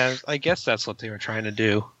 Yeah, I guess that's what they were trying to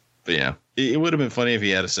do. But yeah, it would have been funny if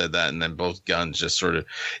he had said that, and then both guns just sort of.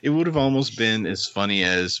 It would have almost been as funny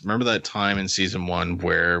as, remember that time in season 1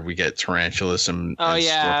 where we get Tarantulas and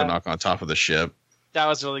Scorponok on top of the ship? That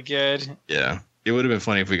was really good. Yeah, it would have been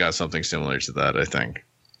funny if we got something similar to that, I think.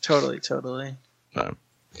 Totally.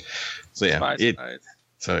 So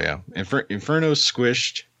yeah, Inferno's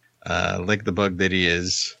squished, like the bug that he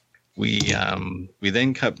is. We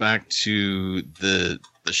then cut back to the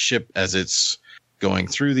ship as it's going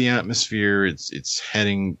through the atmosphere. It's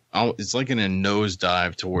heading. It's like in a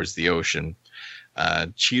nosedive towards the ocean.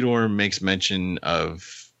 Cheetor makes mention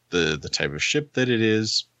of the type of ship that it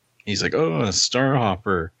is. He's like, "Oh, a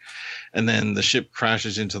Starhopper," and then the ship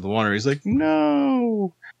crashes into the water. He's like,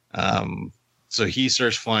 "No!" So he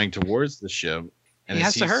starts flying towards the ship. And he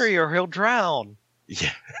has to hurry or he'll drown.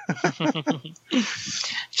 Yeah.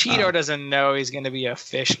 Cheetor doesn't know he's going to be a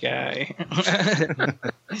fish guy.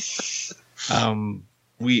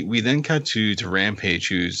 We then cut to Rampage,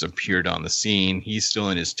 who's appeared on the scene. He's still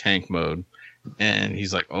in his tank mode. And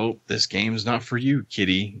he's like, "Oh, this game's not for you,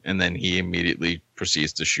 kitty." And then he immediately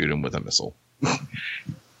proceeds to shoot him with a missile.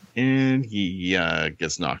 And he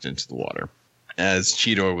gets knocked into the water, as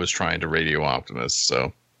Cheetor was trying to radio Optimus.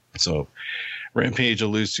 So Rampage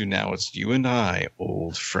alludes to, "Now it's you and I,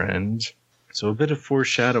 old friend." So a bit of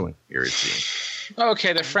foreshadowing here, it seems.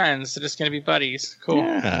 Okay, they're friends. They're just going to be buddies. Cool.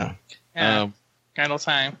 Yeah. Kind of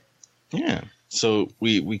time. Yeah. So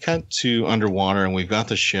we cut to underwater, and we've got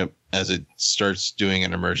the ship as it starts doing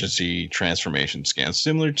an emergency transformation scan,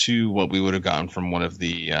 similar to what we would have gotten from one of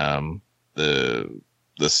the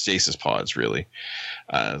stasis pods, really.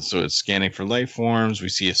 So it's scanning for life forms. We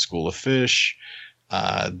see a school of fish.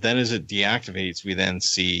 Then as it deactivates, we then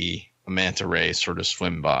see a manta ray sort of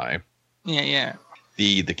swim by. Yeah.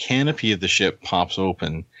 The canopy of the ship pops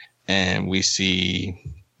open, and we see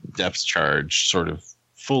Depth Charge sort of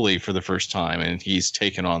fully for the first time, and he's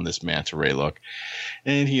taken on this manta ray look.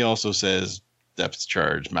 And he also says Depth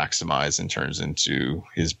Charge maximize and turns into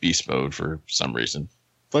his beast mode for some reason.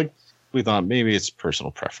 Like, we thought maybe it's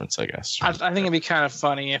personal preference, I guess. I think it'd be kind of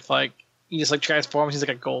funny if like he just like transforms. He's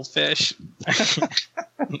like a goldfish.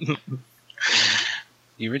 The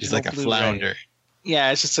original He's like a Blu-ray. flounder.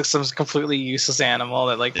 Yeah, it's just like some completely useless animal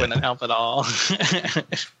that like wouldn't help at all.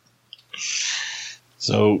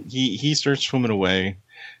 So he starts swimming away.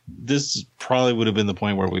 This probably would have been the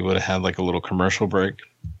point where we would have had like a little commercial break.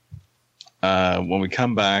 When we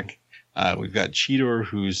come back, we've got Cheetor,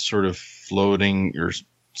 who's sort of floating or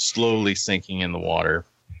slowly sinking in the water,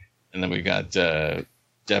 and then we've got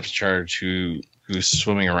Depth Charge who's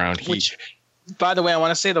swimming around. Which, by the way, I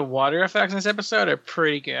want to say the water effects in this episode are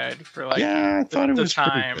pretty good for like I thought it the was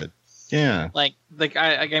time. pretty good. Yeah, Like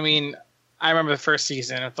I mean, I remember the first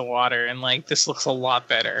season of the water, and like this looks a lot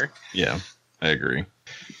better. yeah, I agree.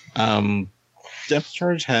 Depth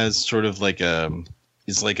Charge has sort of like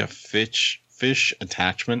is like a fish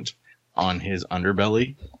attachment on his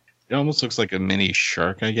underbelly. It almost looks like a mini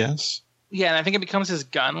shark, I guess. Yeah, and I think it becomes his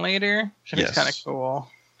gun later, which I think is kind of Yes. cool.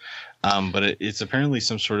 But it's apparently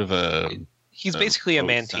some sort of a He's basically a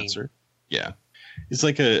remote mantine. sensor. Yeah, it's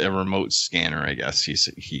like a remote scanner, I guess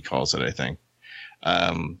he calls it. I think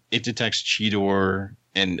it detects Cheetor,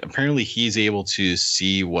 and apparently he's able to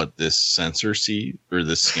see what this sensor sees or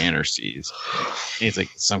this scanner sees. And he's like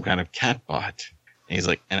some kind of cat bot. And he's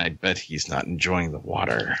like, and I bet he's not enjoying the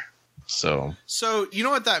water. So you know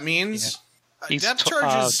what that means? He's Depth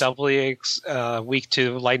Charge is doubly weak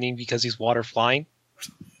to lightning because he's water flying.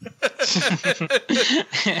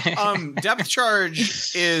 Depth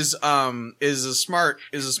Charge is a smart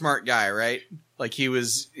guy, right? Like he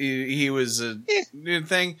was a new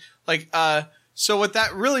thing. Like so what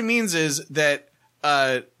that really means is that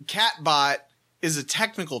catbot is a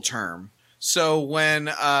technical term. So when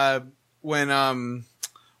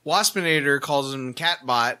Waspinator calls him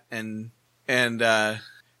catbot and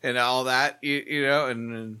all that, you know,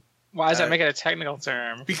 and Why does that make it a technical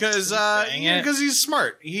term? because Dang it. because he's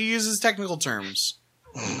smart. He uses technical terms.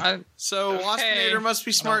 So Okay. Waspinator must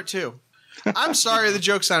be smart too. I'm sorry, the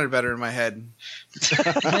joke sounded better in my head.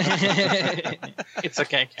 It's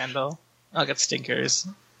okay, Kendall. I'll get stinkers.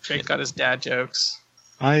 Drake got his dad jokes.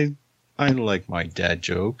 I like my dad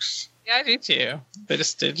jokes. Yeah, I do too. They're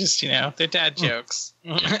just you know, they're dad jokes.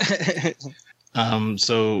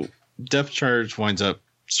 So Depth Charge winds up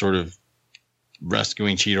sort of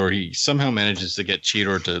rescuing Cheetor. He somehow manages to get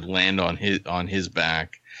Cheetor to land on his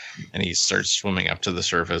back, and he starts swimming up to the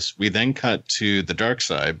surface. We then cut to the dark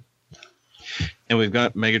side, and we've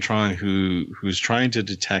got Megatron who's trying to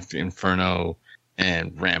detect Inferno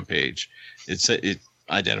and Rampage. It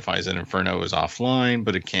identifies that Inferno is offline,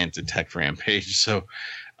 but it can't detect Rampage. So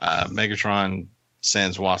Megatron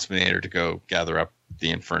sends Waspinator to go gather up the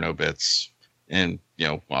Inferno bits. And, you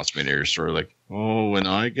know, Waspinator is sort of like, oh, when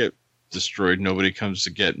I get destroyed, nobody comes to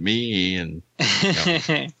get me. And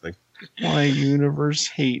like, my universe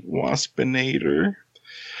hate Waspinator.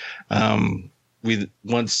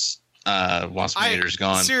 Once Waspinator's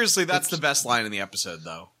gone. Seriously, that's the best line in the episode,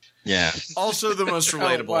 though. Yeah. Also, the most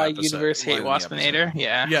relatable. Why episode, universe hate line in the episode. Waspinator?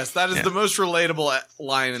 Yeah. Yes, that is Yeah. the most relatable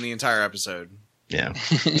line in the entire episode. Yeah.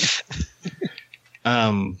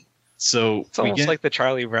 So It's almost like the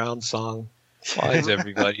Charlie Brown song. Why is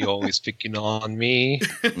everybody always picking on me?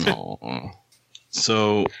 Aw.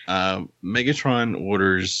 So Megatron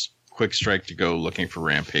orders Quick Strike to go looking for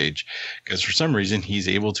Rampage because for some reason he's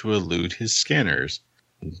able to elude his scanners,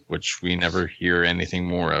 which we never hear anything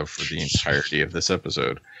more of for the entirety of this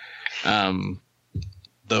episode.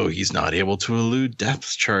 Though he's not able to elude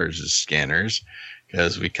Depth Charge's scanners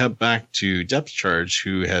because we cut back to Depth Charge,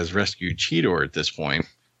 who has rescued Cheetor at this point,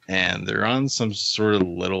 and they're on some sort of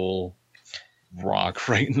little rock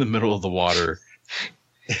right in the middle of the water.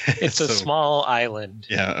 It's a small island.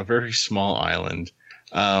 Yeah, a very small island.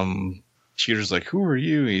 Cheetor's like, who are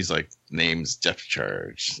you? He's like, name's Depth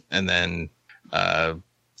Charge. And then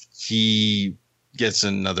he gets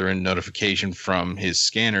another notification from his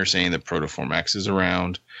scanner saying that Protoform X is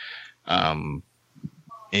around.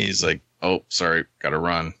 He's like, oh, sorry, gotta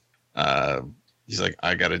run. He's like,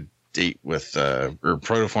 I gotta date with or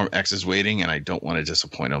Protoform X is waiting, and I don't want to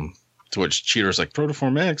disappoint him. To which Cheetor's like,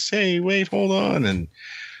 Protoform X, hey, wait, hold on. And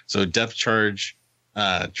so Depth Charge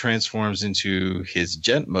transforms into his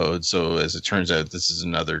jet mode. So as it turns out, this is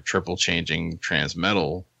another triple changing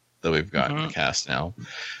Transmetal that we've got in the cast now.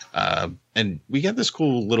 And we get this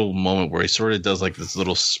cool little moment where he sort of does like this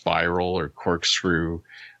little spiral or corkscrew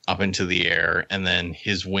up into the air, and then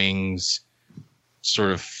his wings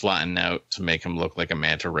sort of flatten out to make him look like a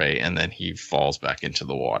manta ray, and then he falls back into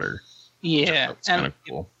the water. Yeah, It's kind of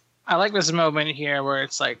cool. I like this moment here where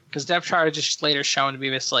it's like, because Depth Charge is later shown to be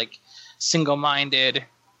this like single-minded,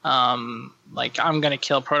 like I'm gonna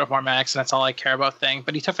kill Protoform X and that's all I care about thing.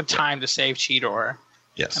 But he took the time to save Cheetor,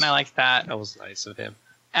 Yes. and I like that. That was nice of him.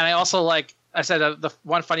 And I also like, I said the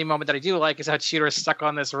one funny moment that I do like is how Cheetor is stuck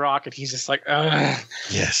on this rock and he's just like, ugh,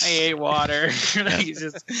 Yes. I hate water. he's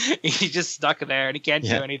just stuck there and he can't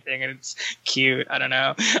do anything, and it's cute. I don't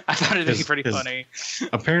know. I thought it'd be pretty funny.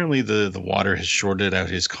 Apparently the water has shorted out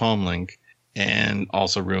his comm link and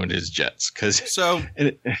also ruined his jets.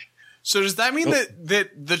 So does that mean that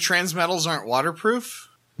the Transmetals aren't waterproof?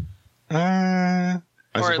 I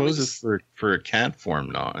Or at suppose least- it's for a cat form,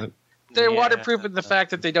 not. They're Yeah. waterproof in the fact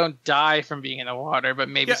that they don't die from being in the water, but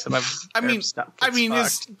maybe Yeah, some of their stuff gets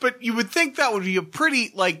fucked. but you would think that would be a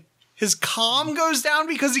pretty, like, his comm goes down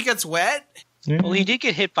because he gets wet? Well, he did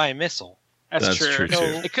get hit by a missile. That's true. too.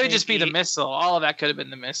 It could just be the missile. All of that could have been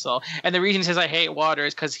the missile. And the reason he says I hate water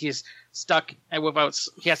is because he's stuck and without.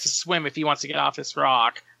 He has to swim if he wants to get off this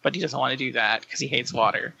rock, but he doesn't want to do that because he hates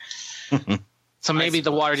water. So maybe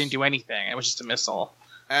the water didn't do anything. It was just a missile.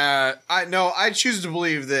 I choose to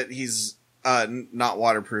believe that he's not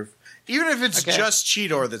waterproof. Even if it's just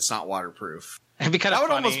Cheetor that's not waterproof. It'd be kind That of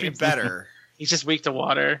would funny. almost be better. He's just weak to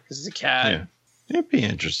water because he's a cat. Yeah. It'd be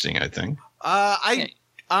interesting, I think.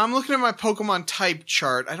 I'm looking at my Pokemon type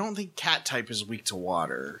chart. I don't think cat type is weak to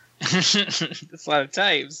water. It's a lot of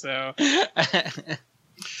types, so.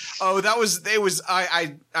 Oh,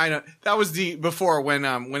 I know. That was the before when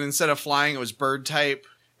instead of flying it was bird type.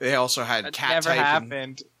 They also had That cat never type.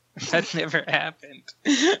 happened. That never happened.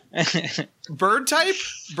 Bird type?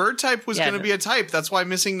 Bird type was Yeah, going to be a type. That's why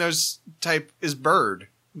Missing Nose type is bird.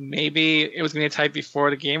 Maybe it was going to be a type before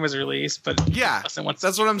the game was released, but Yeah, it wasn't once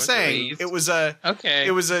that's what I'm it was saying. released. It was a. Okay.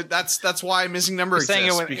 It was a. That's why Missing Number You're saying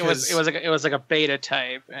exists. it was like a beta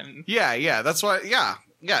type, and Yeah. That's why. Yeah.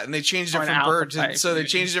 And they changed it Or an from alpha bird to. type, So they maybe.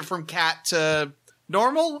 changed it from cat to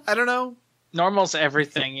normal. I don't know. normal's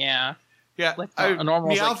everything. Yeah, Yeah. like a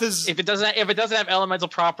normal. Meowth is. If it doesn't have elemental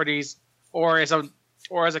properties, or as a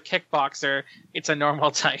kickboxer, it's a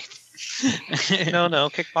normal type. No,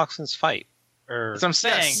 kickboxing's fight. Or So I'm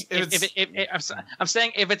saying, Yes, I'm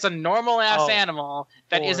saying if it's a normal ass Oh. animal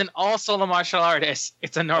that Or- isn't also a martial artist,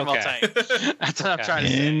 it's a normal Okay. type. That's what I'm Okay. trying to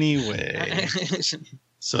say. Anyway.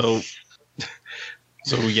 So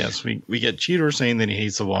yes, we get Cheetor saying that he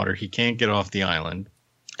hates the water. He can't get off the island,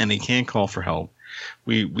 and he can't call for help.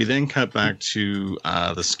 We then cut back to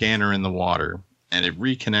the scanner in the water, and it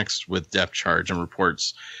reconnects with Depth Charge and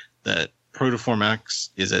reports that Protoform X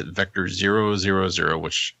is at vector 000,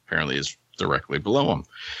 which apparently is directly below him. And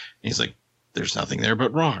he's like, "There's nothing there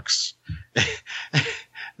but rocks."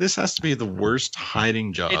 This has to be the worst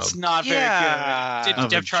hiding job. It's not very Yeah. good. Of a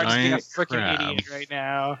Depth Charge is being a giant freaking crab. idiot right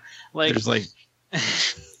now. Like, There's like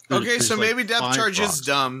Okay, there's so like maybe Depth 5 Charge rocks. is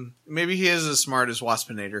dumb. Maybe he is as smart as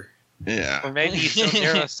Waspinator. Yeah. Or maybe he's so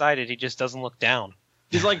narrow-sighted he just doesn't look down.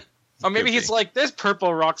 he's like, or maybe Could he's be. like, there's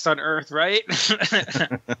purple rocks on Earth, right?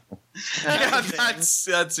 Yeah,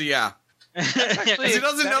 that's yeah. Because he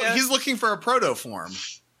doesn't know. He's looking for a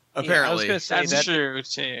protoform. I was Apparently, going to say That's that true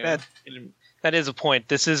too. that is a point.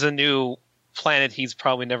 This is a new planet he's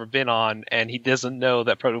probably never been on, and he doesn't know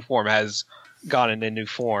that Protoform has gone in a new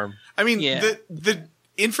form. I mean, Yeah. the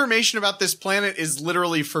information about this planet is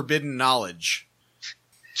literally forbidden knowledge.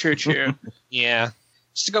 True. Yeah.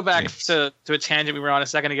 Just to go back Yes. to a tangent we were on a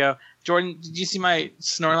second ago, Jordan, did you see my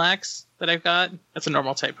Snorlax that I've got? That's a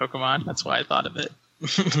normal type Pokemon. That's why I thought of it.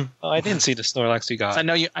 Oh, I didn't see the Snorlax you got. I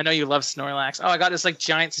know you love Snorlax. Oh, I got this like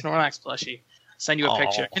giant Snorlax plushie. Send you a Aw.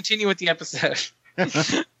 picture. Continue with the episode.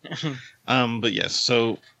 But yes,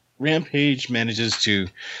 so Rampage manages to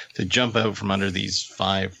jump out from under these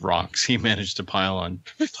 5 rocks he managed to pile on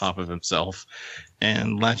top of himself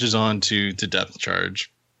and latches on to Depth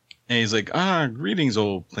Charge. And he's like, greetings,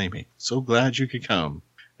 old playmate. So glad you could come.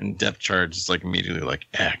 And Depth Charge is like immediately like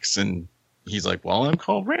X. And he's like, well, I'm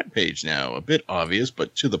called Rampage now. A bit obvious,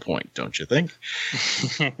 but to the point, don't you think?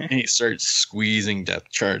 And he starts squeezing Depth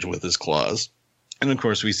Charge with his claws. And of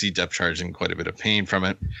course, we see Depth Charge in quite a bit of pain from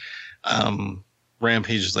it.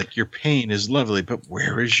 Rampage is like, your pain is lovely, but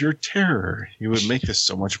where is your terror? You would make this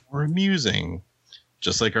so much more amusing.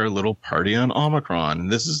 Just like our little party on Omicron.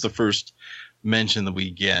 And this is the first mention that we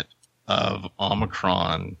get of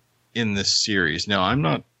Omicron in this series. Now,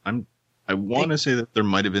 I want to say that there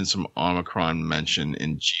might have been some Omicron mention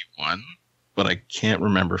in G1, but I can't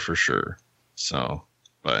remember for sure. So,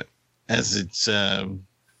 but as it's,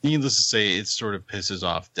 needless to say, it sort of pisses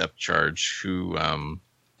off Depth Charge, who,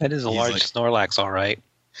 That is a He's large like- Snorlax, all right.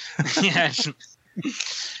 Yeah.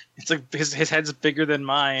 It's like his head's bigger than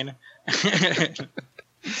mine.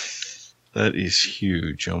 that is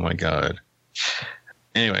huge. Oh my God.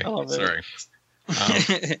 Anyway, I love it.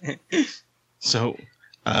 sorry. So,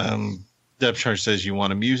 Depth Charge says, you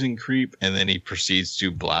want amusing, creep? And then he proceeds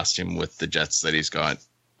to blast him with the jets that he's got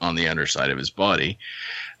on the underside of his body.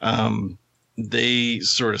 They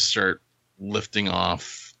sort of start lifting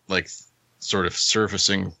off, like sort of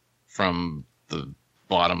surfacing from the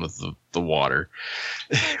bottom of the water.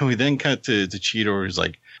 We then cut to Cheetor, who's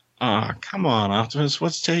like, come on, Optimus,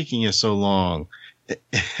 what's taking you so long?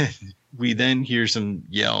 We then hear some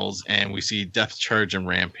yells, and we see Depth Charge and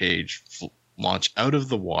Rampage launch out of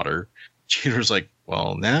the water. Cheetor's like,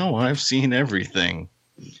 well, now I've seen everything.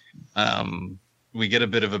 We get a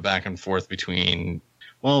bit of a back and forth between,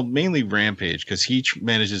 well, mainly Rampage, because he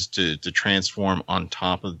manages to transform on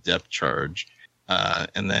top of Depth Charge,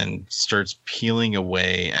 and then starts peeling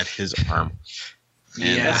away at his arm.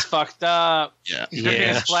 And, That's fucked up. yeah, He's ripping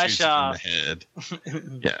his flesh shoots him off. in the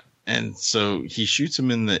head. Yeah, and so he shoots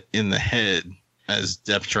him in the head as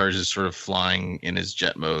Depth Charge is sort of flying in his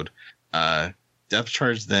jet mode. Depth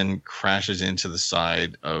Charge then crashes into the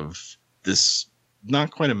side of this,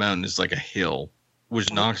 not quite a mountain, it's like a hill,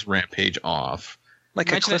 which knocks Rampage off. Like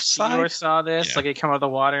a Imagine if cliffside? Cheetor saw this, Yeah. like it come out of the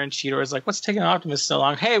water, and Cheetor was like, "What's taking Optimus so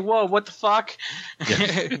long? Hey, whoa, what the fuck?"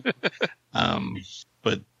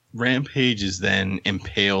 But Rampage is then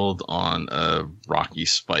impaled on a rocky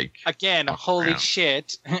spike. Again, Off the holy ground.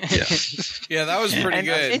 shit! Yeah. Yeah, that was pretty And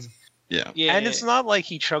good. it's- Yeah. Yeah, And it's not like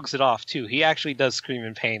he shrugs it off too. He actually does scream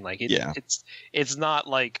in pain. Like Yeah. it's not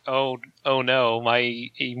like oh no, my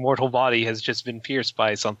immortal body has just been pierced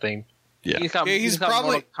by something. Yeah. He's got, Yeah, he's he's got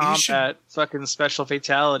probably- Mortal he should- Kombat fucking special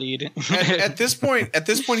fatality. At this point,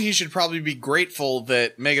 he should probably be grateful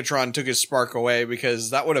that Megatron took his spark away, because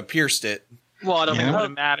that would have pierced it. Well, I don't think Yeah. it would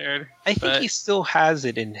have mattered. I think But- he still has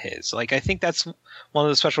it in his. Like I think that's one of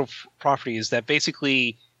the special properties that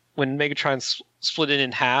basically when Megatron split it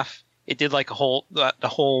in half, it did like the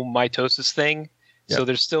whole mitosis thing. Yeah. So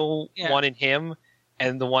there's still Yeah. one in him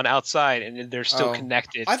and the one outside, and they're still Oh.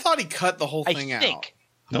 connected. I thought he cut the whole I thing out. think.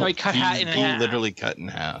 No, he cut in he half. literally cut in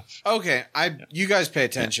half. Okay, you guys pay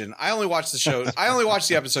attention. I only watched the show. I only watched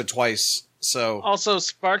the episode twice, so Also,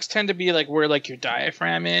 sparks tend to be like where like your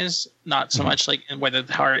diaphragm is, not so much like where the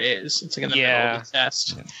heart is. It's like in the middle of the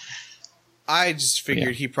chest. I just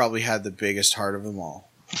figured he probably had the biggest heart of them all.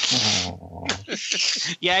 Oh.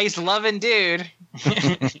 Yeah, he's a loving dude.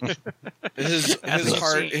 His That's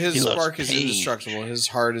heart, what his he loves spark is pain. indestructible. His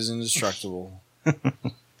heart is indestructible.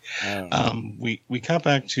 I don't know. We cut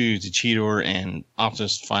back to Cheetor, and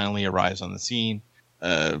Optimus finally arrives on the scene.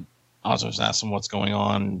 Optimus asks him what's going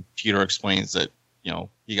on. Cheetor explains that,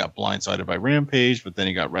 he got blindsided by Rampage, but then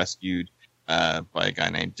he got rescued by a guy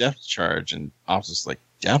named Depth Charge, and Optimus is like,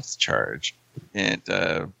 Depth Charge? And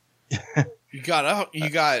You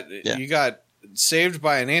got saved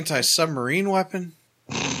by an anti-submarine weapon.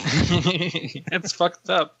 It's fucked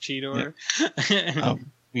up, Cheetor.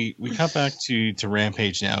 we cut back to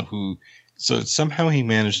Rampage now, so somehow he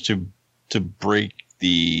managed to break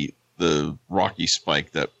the rocky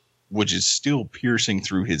spike which is still piercing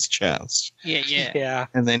through his chest, yeah. Yeah.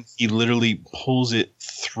 and then he literally pulls it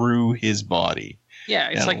through his body. Yeah,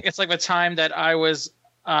 it's like the time that I was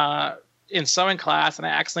in sewing class and I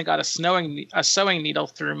accidentally got a sewing needle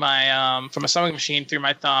through my from a sewing machine through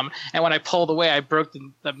my thumb, and when I pulled away, I broke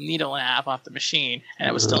the needle in half off the machine, and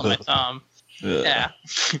it was still in my thumb. Ugh. Yeah,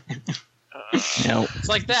 Now, it's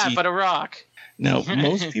like that, See- but a rock. now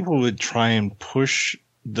most people would try and push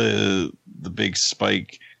the big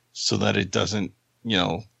spike so that it doesn't,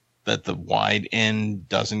 that the wide end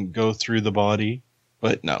doesn't go through the body,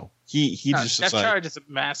 but no. He just Depth decided, Charge is a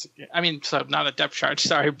masochist. I mean, so not a Depth Charge.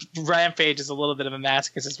 Sorry, Rampage is a little bit of a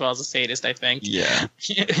masochist as well as a sadist, I think. yeah.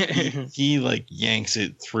 He like yanks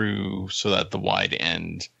it through so that the wide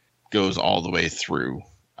end goes all the way through.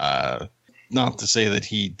 Not to say that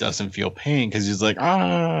he doesn't feel pain, because he's like,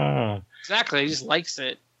 Exactly, he just likes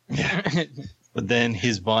it. but then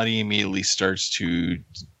his body immediately starts to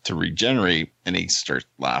regenerate, and he starts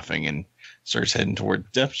laughing and starts heading toward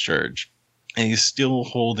Depth Charge. and he's still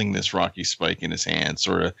holding this rocky spike in his hand,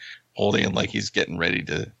 sort of holding it like he's getting ready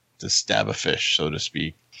to stab a fish, so to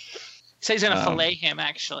speak. So he's gonna fillet him,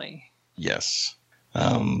 actually. Yes.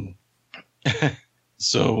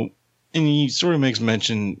 So, and he sort of makes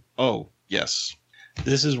mention, oh, yes,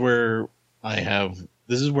 this is where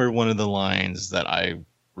one of the lines that I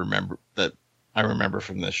remember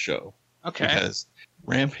from this show. Okay. Because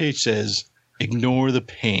Rampage says, ignore the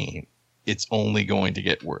pain. It's only going to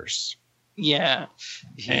get worse. Yeah.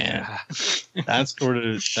 And that sort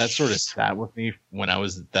of sat with me when I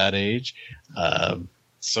was at that age.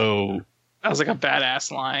 So that was like a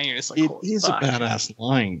badass line. You're just like, it is a badass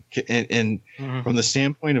line. And Mhm. from the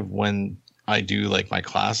standpoint of when I do like my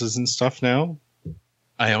classes and stuff now,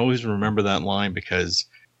 I always remember that line because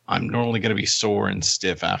I'm normally going to be sore and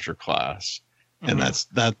stiff after class. And Mhm.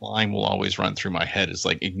 that line will always run through my head. It's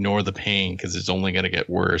like, ignore the pain because it's only going to get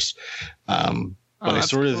worse. But I that's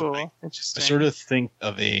sort cool. of, Interesting. I sort of think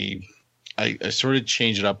of I sort of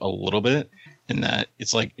change it up a little bit in that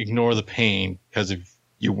it's like, ignore the pain because if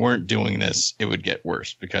you weren't doing this, it would get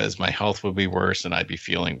worse because my health would be worse and I'd be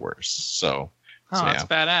feeling worse. So that's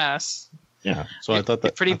badass. yeah. So I thought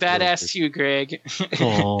that Pretty badass too, Greg.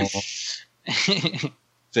 Oh.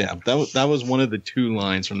 So yeah, that was one of the two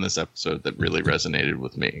lines from this episode that really resonated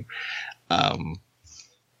with me.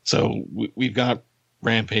 So we've got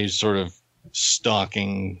Rampage sort of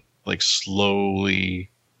stalking, like slowly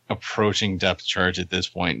approaching Depth Charge at this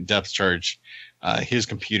point. Depth Charge, his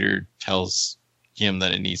computer tells him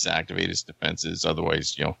that it needs to activate his defenses,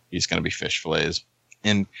 otherwise, he's going to be fish fillets.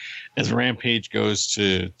 And as Rampage goes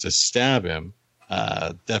to stab him,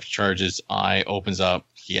 Depth Charge's eye opens up.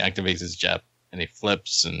 He activates his jet, and he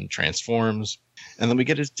flips and transforms. And then we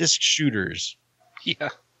get his disc shooters. Yeah.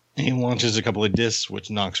 And he launches a couple of discs, which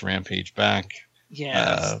knocks Rampage back.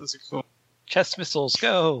 Yeah, those are cool. Chest missiles,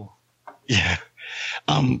 go. Yeah.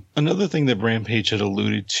 Another thing that Rampage had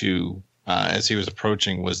alluded to as he was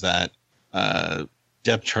approaching was that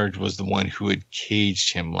Depth Charge was the one who had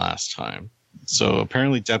caged him last time. So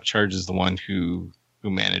apparently Depth Charge is the one who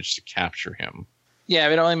managed to capture him. Yeah,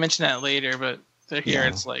 we'd only mention that later, but here Yeah.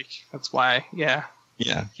 it's like, that's why, yeah.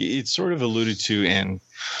 Yeah, it's sort of alluded to, and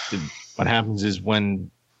what happens is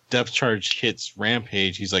when Depth Charge hits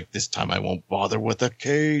Rampage, he's like, this time I won't bother with a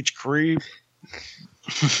cage, creep.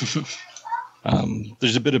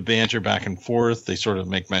 There's a bit of banter back and forth. They sort of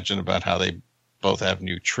make mention about how they both have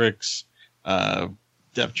new tricks.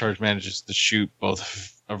 Depth Charge manages to shoot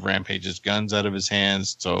both of Rampage's guns out of his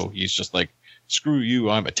hands, so he's just like, screw you,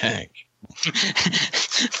 I'm a tank.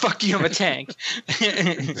 Fuck you, I'm a tank.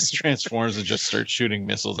 Just transforms and just starts shooting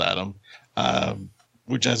missiles at him.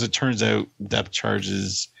 Which, as it turns out, Depth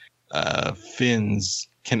Charge's fins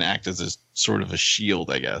can act as a sort of a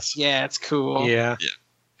shield, I guess. Yeah, it's cool. Yeah.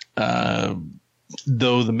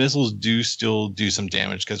 Though the missiles do still do some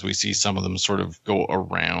damage because we see some of them sort of go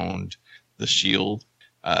around the shield.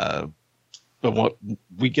 But what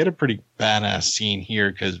we get a pretty badass scene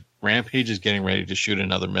here because Rampage is getting ready to shoot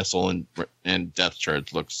another missile, and Depth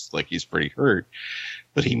Charge looks like he's pretty hurt.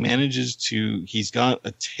 But he manages to. He's got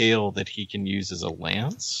a tail that he can use as a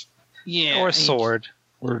lance, Yeah. Or a sword.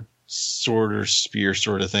 or spear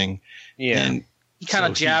sort of thing. Yeah. And He kind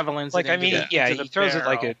of so javelins Like, it I into mean, the- yeah, into he the throws it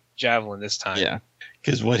like barrel. a javelin this time. yeah,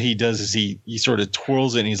 because what he does is he sort of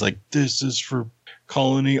twirls it, and he's like, "This is for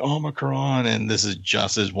Colony Omicron," and this is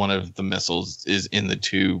just as one of the missiles is in the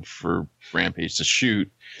tube for Rampage to shoot.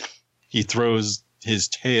 He throws his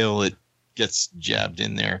tail, it gets jabbed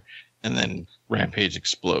in there, and then Rampage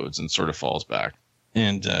explodes and sort of falls back.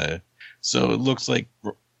 And so it looks like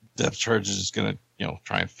Depth Charge is going to,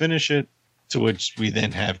 try and finish it, to which we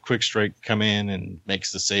then have Quick Strike come in and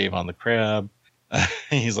makes the save on the crab.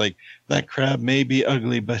 He's like, that crab may be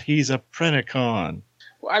ugly, but he's a Predacon.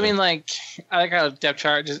 Well, I mean, like, I like how Depth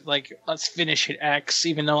Charge is like, let's finish it X,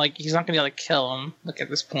 even though, like, he's not going to be able to kill him. Look at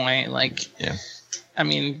this point. Like, Yeah. I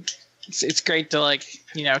mean, it's great to, like,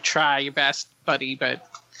 try your best, buddy, but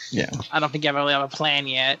Yeah. I don't think you really have a plan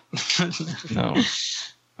yet. No.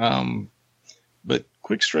 But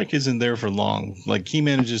Quick Strike isn't there for long. Like, he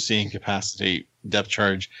manages to incapacitate Depth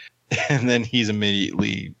Charge, and then he's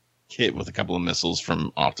immediately hit with a couple of missiles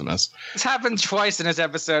from Optimus. This happened twice in this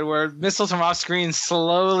episode where missiles from off screen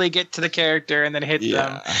slowly get to the character and then hit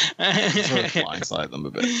them. Sort of blindside them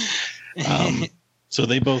a bit. So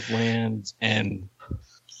they both land and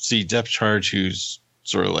see Depth Charge, who's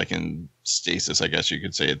sort of like in stasis, I guess you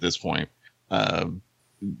could say at this point.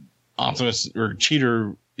 Optimus or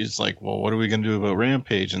Cheater is like, well, what are we going to do about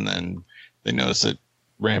Rampage? And then they notice that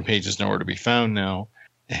Rampage is nowhere to be found now.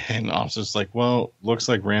 And Optimus is like, well, looks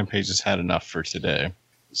like Rampage has had enough for today.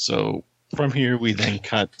 So From here, we then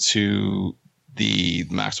cut to the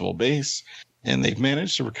Maximal base, and they've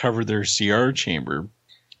managed to recover their CR chamber,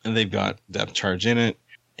 and they've got depth charge in it.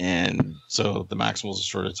 And so the Maximals are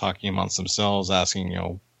sort of talking amongst themselves,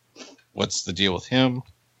 asking, what's the deal with him?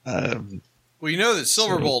 Well, you know that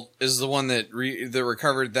Silverbolt is the one that that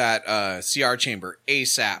recovered that CR chamber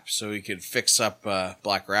ASAP, so he could fix up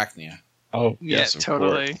Black Arachnia. Oh, Yeah, yes, of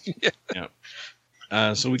totally.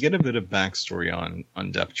 course. So we get a bit of backstory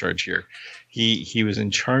on Depth Charge here. He was in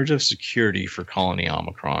charge of security for Colony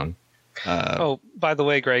Omicron. Oh, by the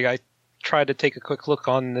way, Greg, I tried to take a quick look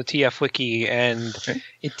on the TF Wiki, and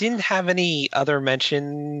it didn't have any other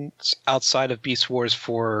mentions outside of Beast Wars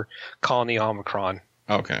for Colony Omicron.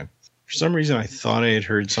 Okay. For some reason, I thought I had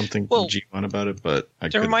heard something from Well, G1 about it, but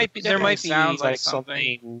There might be sounds like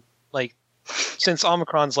something like, since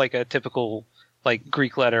Omicron's like a typical like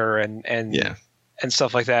Greek letter and Yeah. and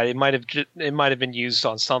stuff like that. It might have been used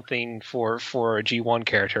on something for a G1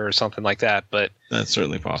 character or something like that. But That's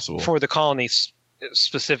certainly possible. for the colonies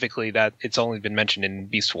specifically, that it's only been mentioned in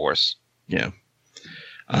Beast Wars. Yeah.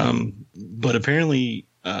 But apparently,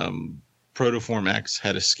 Protoform X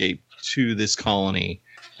had escaped to this colony,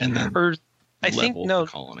 and then Or I think leveled no,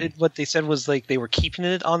 the colony. what they said was like they were keeping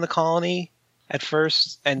it on the colony at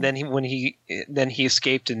first, and then when he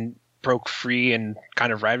escaped and broke free and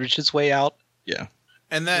kind of ravaged his way out. Yeah.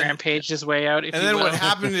 And then Rampaged his way out. If And you then will. what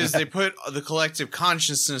happened is they put the collective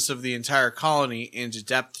consciousness of the entire colony into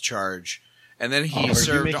depth charge, and then he Are you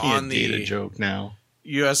served making on a data the joke now?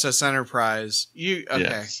 USS Enterprise.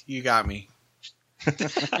 Yes. You got me.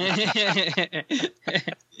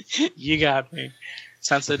 You got me.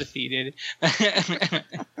 Sounds so defeated.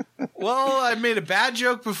 Well, I made a bad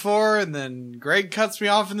joke before, and then Greg cuts me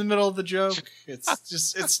off in the middle of the joke.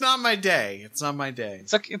 It's not my day. It's not my day.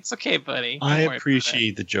 It's okay, buddy. Don't I worry about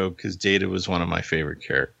appreciate the joke because Data was one of my favorite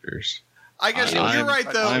characters. I guess I'm- you're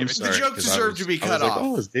right, though. I'm The sorry, joke 'cause I deserved was- to be I was cut like, off.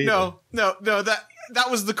 oh, it's Data. No, that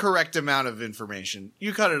was the correct amount of information.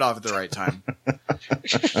 You cut it off at the right time.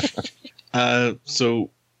 So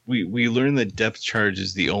we learned that Depth Charge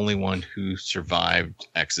is the only one who survived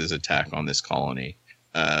X's attack on this colony.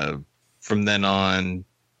 From then on,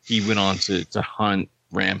 he went on to hunt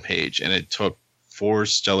Rampage, and it took 4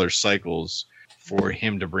 stellar cycles for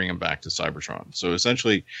him to bring him back to Cybertron. So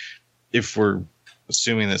essentially, if we're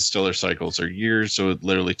assuming that stellar cycles are years, so it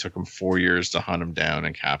literally took him 4 years to hunt him down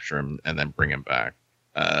and capture him and then bring him back.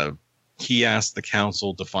 He asked the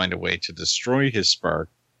council to find a way to destroy his spark,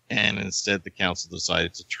 and instead the council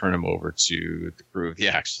decided to turn him over to the crew of the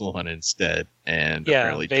Axelon instead. And Yeah,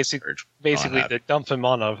 apparently basically that. they dump him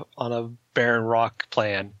on a barren rock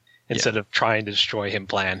plan instead of trying to destroy him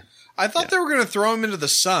plan. I thought they were going to throw him into the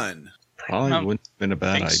sun. Probably wouldn't have been a I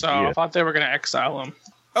bad think idea. so. I thought they were going to exile him.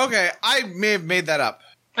 Okay, I may have made that up.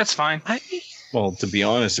 That's fine. Well, to be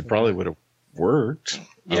honest, it probably would have worked.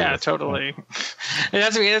 Yeah, totally. It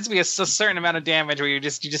has to be a certain amount of damage where you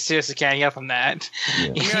just seriously can't help him that. Yeah. I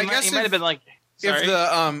mean, I guess he might have been like, sorry. If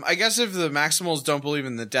the I guess if the Maximals don't believe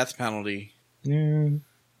in the death penalty, Yeah,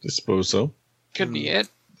 I suppose so. Could be it.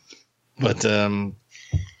 But I don't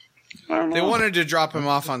they know. wanted to drop him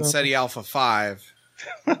off on SETI Alpha 5.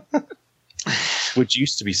 Which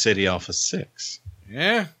used to be City Alpha 6.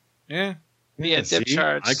 Yeah. Yeah, Dip see?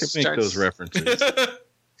 Charge I could make starts- those references.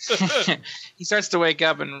 He starts to wake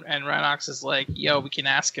up, and Rhinox is like, "Yo, we can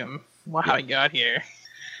ask him how he got here."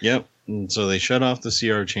 Yep. And so they shut off the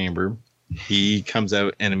CR chamber. He comes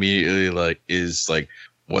out and immediately is like,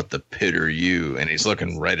 "What the pit are you?" And he's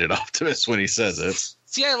looking right at Optimus when he says it.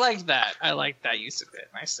 See, I like that. I like that use of it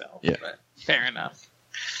myself. Yeah. But fair enough.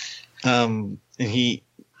 And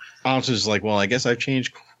Optimus is like, "Well, I guess I've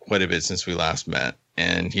changed quite a bit since we last met."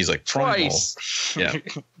 And he's like, "Primal." Twice. Yeah.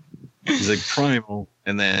 He's like, "Primal."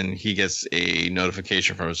 And then he gets a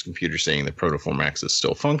notification from his computer saying the Protoform X is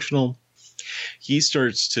still functional. He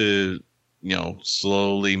starts to,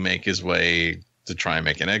 slowly make his way to try and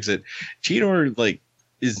make an exit. Cheetor,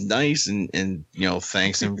 is nice and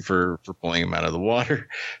thanks him for pulling him out of the water,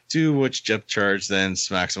 to which Depth Charge then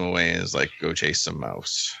smacks him away and is like, "Go chase some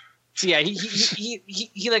mouse." So yeah,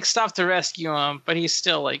 he like stopped to rescue him, but he's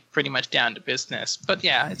still like pretty much down to business. But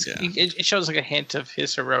yeah, it shows like a hint of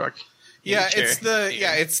his heroic. Yeah, nature.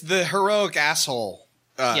 it's the heroic asshole.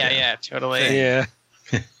 Yeah, totally. Yeah.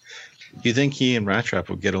 You think he and Rat Trap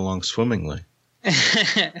would get along swimmingly? Or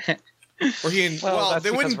Well, that's they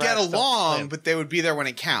because wouldn't get rats don't along, swim. but they would be there when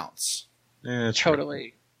it counts. Yeah, that's right.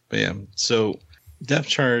 Totally. But yeah, so Depth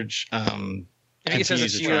Charge And he says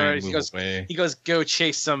continues to to try Cheetor, and move away. he goes, "Go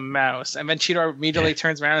chase some mouse," and then Cheetor immediately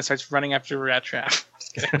turns around and starts running after Rat Trap.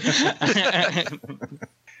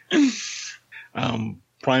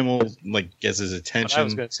 Primal like gets his What I was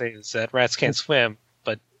attention. going to say is that rats can't swim,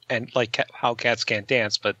 and how cats can't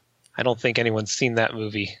dance, but I don't think anyone's seen that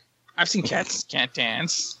movie. I've seen cats can't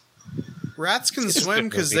dance. Rats can It's a swim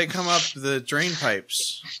good because movie. they come up the drain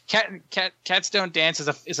pipes. Cats Don't Dance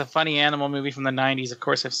is a funny animal movie from the 90s. Of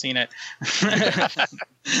course, I've seen it.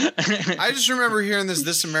 I just remember hearing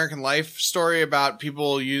this American Life story about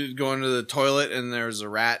people going to the toilet and there's a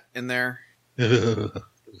rat in there. That'd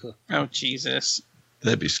Oh Jesus!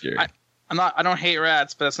 be scary. I don't hate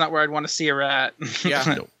rats, but that's not where I'd want to see a rat.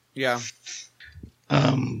 Yeah, Nope. yeah.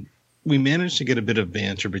 We managed to get a bit of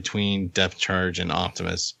banter between Depth Charge and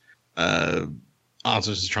Optimus.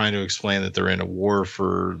 Optimus is trying to explain that they're in a war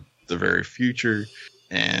for the very future,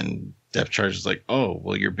 and Depth Charge is like, "Oh,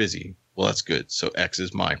 well, you're busy. Well, that's good. So X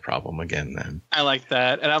is my problem again then." I like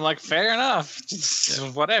that, and I'm like, fair enough.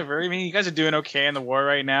 Just whatever. I mean, you guys are doing okay in the war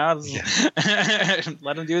right now. Yeah.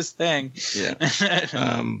 Let him do his thing. Yeah.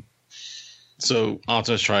 So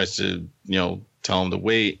Optimus tries to, tell him to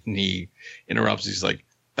wait, and he interrupts. He's like,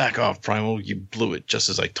 "Back off, Primal. You blew it just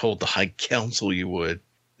as I told the High Council you would."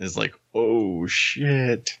 And it's like, oh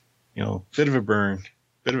shit. Bit of a burn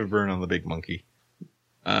on the big monkey.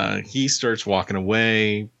 He starts walking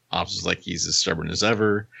away. Optimus is like, he's as stubborn as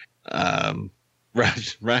ever.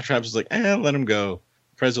 Rat Trap is like, let him go.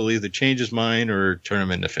 Prez will either change his mind or turn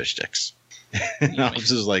him into fish sticks. And Optimus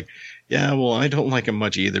is like, yeah, well, I don't like him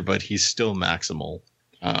much either, but he's still maximal.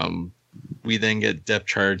 We then get Depth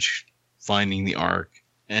Charge finding the Ark.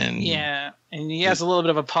 And Yeah, and he has a little bit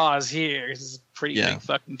of a pause here. This is a pretty Yeah. big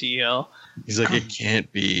fucking deal. he's like, it can't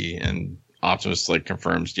be. And Optimus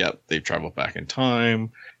confirms, yep, they've traveled back in time.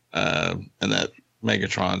 And that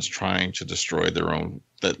Megatron's trying to destroy their own,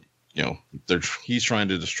 he's trying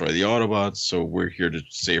to destroy the Autobots, so we're here to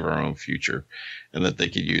save our own future, and that they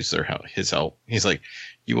could use his help. He's like,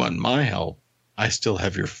 you want my help? I still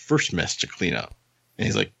have your first mess to clean up. And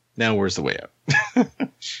he's like, now where's the way out?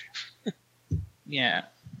 Yeah.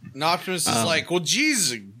 And Optimus is like, well,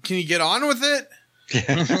 geez, can you get on with it?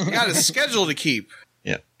 Yeah. You got a schedule to keep.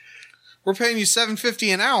 Yeah. We're paying you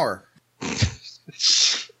 $7.50 an hour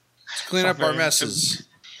to clean up our messes.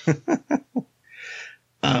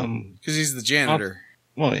 Because he's the janitor.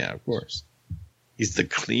 Well, yeah, of course. He's the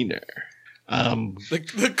cleaner.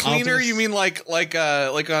 The cleaner? Optimus- You mean like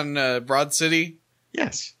on Broad City?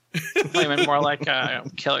 Yes. I meant more like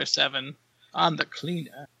Killer 7 on the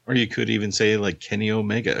cleaner. Or you could even say like Kenny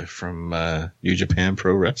Omega from New Japan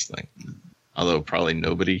Pro Wrestling. Although probably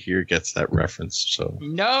nobody here gets that reference. So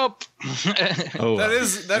Nope. oh, That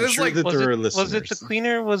is I'm like- sure that Was there are it listeners. the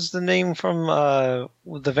Cleaner? Was the name from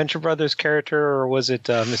the Venture Brothers character, or was it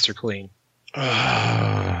Mr. Clean?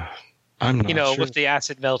 I'm not sure. With the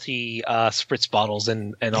acid melty spritz bottles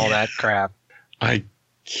and all that crap. I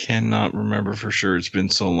cannot remember for sure. It's been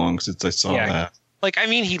so long since I saw Yeah. that. Like, I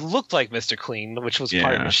mean, he looked like Mr. Clean, which was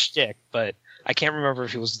part of Yeah. his shtick, but I can't remember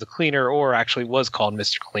if he was the Cleaner or actually was called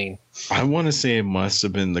Mr. Clean. I want to say it must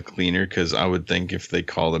have been the cleaner, because I would think if they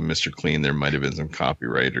called him Mr. Clean, there might have been some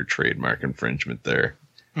copyright or trademark infringement there.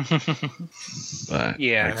 But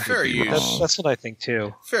Yeah. I could Fair be use. wrong. That's what I think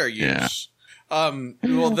too. fair use. Yeah. Well,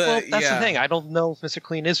 Well, that's yeah. the thing. I don't know if Mr.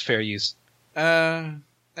 Clean is fair use.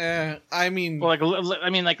 I mean, Well,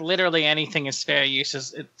 like literally anything is fair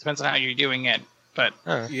use. It depends on how you're doing it. But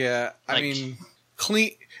yeah. I like- mean,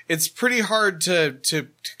 clean. It's pretty hard to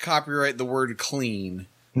copyright the word clean.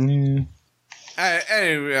 Mm.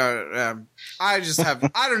 Anyway, I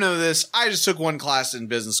don't know this. I just took one class in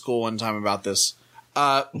business school one time about this.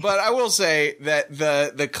 But I will say that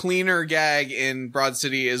the cleaner gag in Broad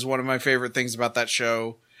City is one of my favorite things about that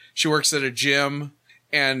show. She works at a gym,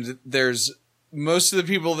 and there's most of the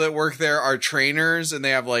people that work there are trainers, and they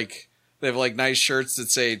have nice shirts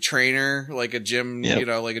that say trainer, like a gym, Yep.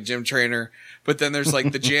 like a gym trainer. But then there's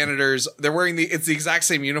like the janitors. They're wearing it's the exact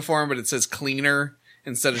same uniform, but it says cleaner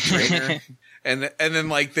instead of trainer. And then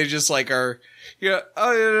like they just like are,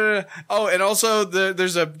 oh, and also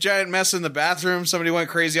there's a giant mess in the bathroom. Somebody went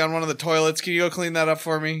crazy on one of the toilets. Can you go clean that up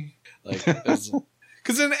for me? Like,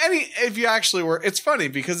 because if you actually were, it's funny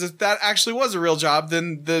because if that actually was a real job,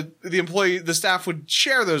 then the staff would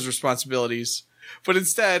share those responsibilities. But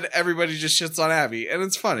instead, everybody just shits on Abby, and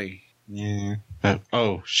it's funny. Yeah.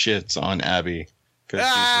 Shit's on Abby. 'Cause she's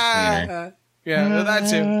the cleaner. Yeah, well, that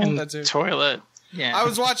too. in That too. toilet. Yeah. I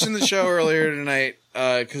was watching the show earlier tonight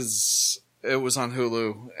because it was on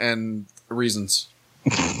Hulu and reasons.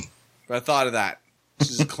 But I thought of that.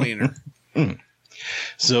 She's a cleaner.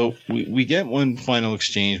 So we get one final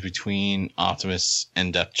exchange between Optimus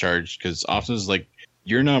and Depth Charge, because Optimus is like,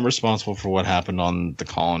 you're not responsible for what happened on the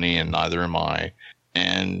colony, and neither am I.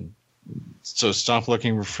 And So stop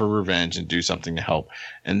looking for revenge and do something to help.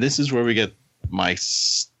 And this is where we get my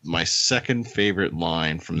second favorite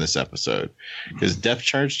line from this episode, because Depth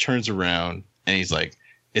Charge turns around and he's like,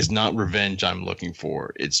 "It's not revenge I'm looking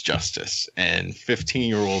for, it's justice." And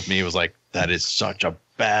 15-year-old me was like, that is such a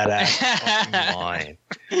badass fucking line.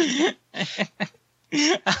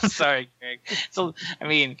 I'm sorry, Greg. So I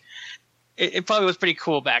mean, it probably was pretty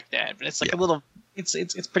cool back then, but it's like a little. It's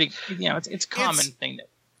pretty. It's a common thing that.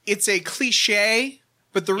 It's a cliche,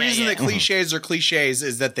 but the reason that cliches are cliches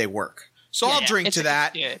is that they work. So I'll drink to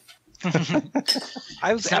that.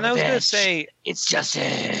 I was going to say, it's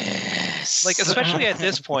justice. like, especially at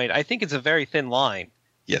this point, I think it's a very thin line.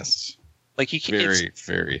 Yes. Like very,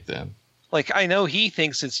 very thin. Like, I know he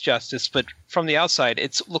thinks it's justice, but from the outside,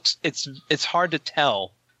 it's hard to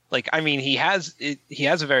tell. Like, I mean, he has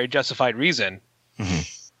a very justified reason. Mm-hmm.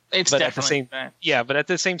 It's but definitely but at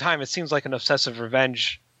the same time, it seems like an obsessive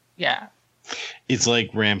revenge. Yeah. It's like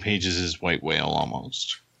Rampage is his white whale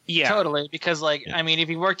almost. Yeah, totally. Because, I mean, if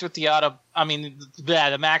he worked with the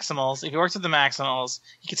Maximals, if he works with the Maximals,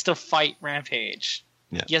 he could still fight Rampage.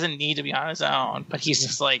 Yeah. He doesn't need to be on his own, but he's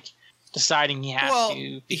just like deciding he has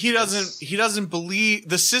to. He doesn't believe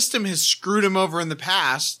the system has screwed him over in the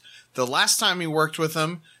past. The last time he worked with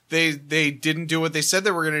them, they didn't do what they said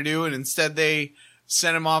they were going to do, and instead they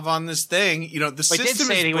sent him off on this thing. The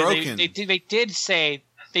system is broken. They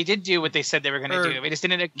did do what they said they were going to do. He just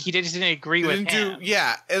didn't agree with him.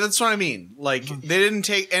 Yeah, and that's what I mean. Like, they didn't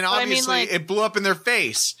take, and obviously it blew up in their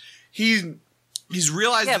face. He's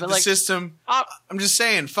realized that the system. I'm just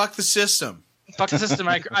saying, fuck the system. Fuck the system.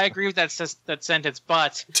 I agree with that sentence,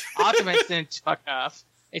 but Optimus didn't fuck off.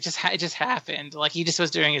 It just happened. Like, he just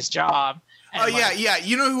was doing his job. Oh, yeah.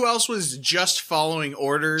 You know who else was just following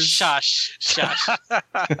orders? Shush.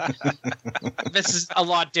 This is a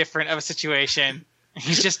lot different of a situation.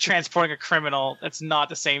 He's just transporting a criminal. That's not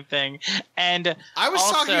the same thing. And I was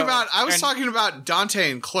talking about Dante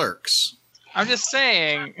and Clerks. I'm just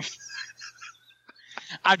saying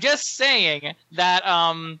that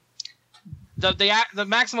the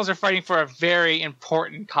Maximals are fighting for a very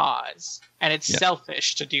important cause, and it's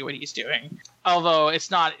selfish to do what he's doing. Although it's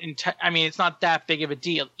not, it's not that big of a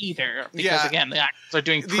deal either, because again, the Maximals are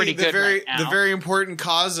doing pretty good right now. The very important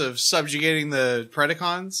cause of subjugating the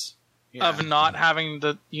Predacons, of not having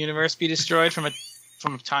the universe be destroyed from a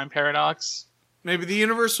time paradox. Maybe the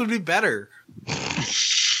universe would be better.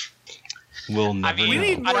 We'll never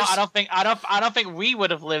know. I don't think we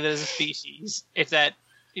would have lived as a species if that.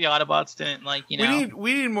 The Autobots didn't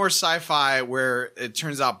We need more sci-fi where it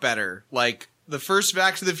turns out better. Like the first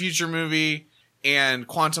Back to the Future movie and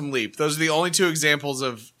Quantum Leap. Those are the only two examples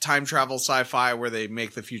of time travel sci-fi where they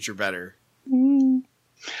make the future better.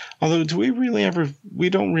 Although, we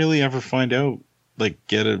don't really ever find out,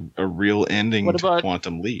 get a real ending to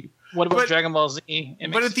Quantum Leap. What about Dragon Ball Z?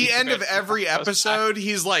 But at the end of every episode,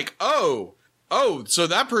 he's like, oh, so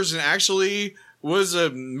that person actually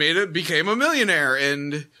became a millionaire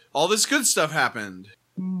and all this good stuff happened.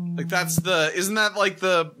 Like isn't that like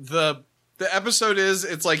the episode is,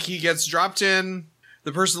 it's like he gets dropped in,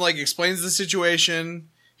 the person explains the situation,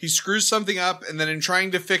 he screws something up, and then in trying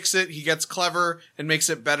to fix it, he gets clever and makes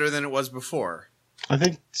it better than it was before. I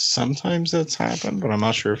think sometimes that's happened, but I'm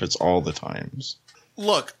not sure if it's all the times.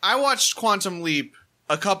 Look, I watched Quantum Leap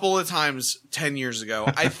a couple of times 10 years ago.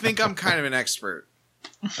 I think I'm kind of an expert.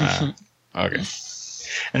 Okay.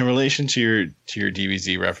 In relation to your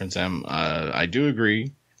DBZ reference, I do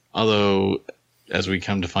agree. Although, as we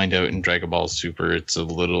come to find out in Dragon Ball Super, it's a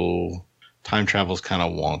little time travel's kind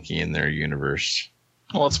of wonky in their universe.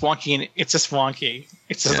 Well, it's wonky, and it's just wonky.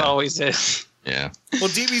 It just always is. Yeah. Well,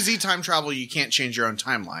 DBZ time travel, you can't change your own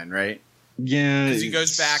timeline, right? Yeah, because he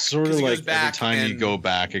goes back. Sort of like every time you go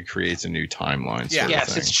back, it creates a new timeline. Yeah,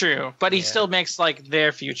 yes, it's true. But he still makes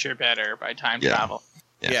their future better by time travel.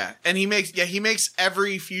 Yeah, and he makes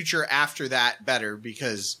every future after that better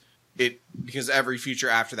because every future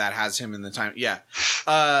after that has him in the time. Yeah,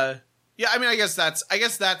 I mean, I guess that's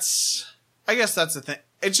the thing.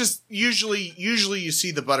 It's just usually you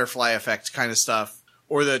see the butterfly effect kind of stuff,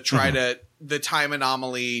 or the the time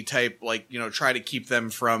anomaly type, try to keep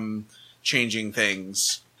them from changing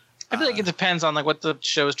things. I feel like it depends on what the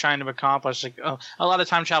show is trying to accomplish. A lot of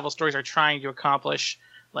time travel stories are trying to accomplish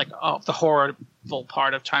the horrible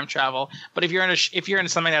part of time travel. But if you're in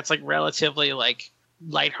something that's relatively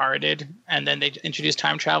lighthearted, and then they introduce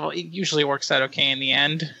time travel, it usually works out okay in the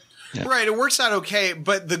end. Yeah. Right, it works out okay,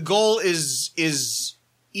 but the goal is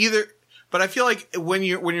either. But I feel like when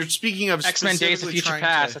you're speaking of X-Men Days of Future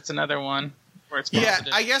Past, that's another one where it's positive.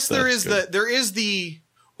 Yeah, I guess there is the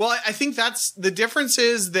Well, I think that's the difference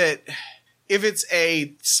is that if it's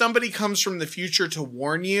somebody comes from the future to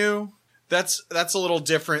warn you, that's a little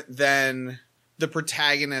different than the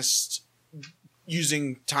protagonist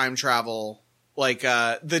using time travel. Like,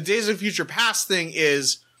 the Days of Future Past thing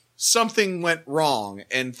is something went wrong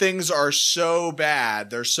and things are so bad.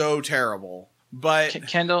 They're so terrible. But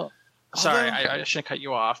Kendall, sorry, I shouldn't cut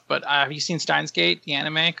you off, but have you seen Steins Gate, the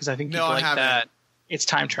anime? Because I think people like that. It's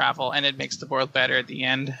time travel and it makes the world better at the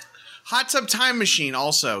end. Hot Tub Time Machine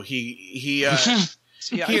also. He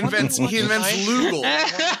invents Lugal.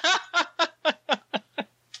 I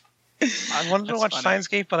wanted to watch Steins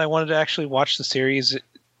Gate, but I wanted to actually watch the series,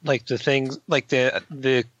 like the things, like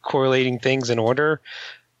the correlating things in order,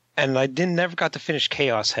 and I never got to finish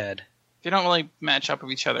Chaos Head. They don't really match up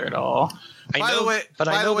with each other at all. I know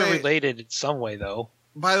they're related in some way, though.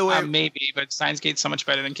 By the way, maybe, but Steins Gate's so much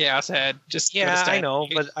better than Chaos Head. I know,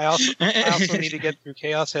 but I also need to get through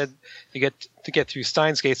Chaos Head to get through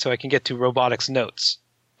Steins Gate so I can get to Robotics Notes.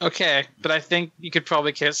 Okay, but I think you could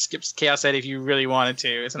probably skip Chaos Head if you really wanted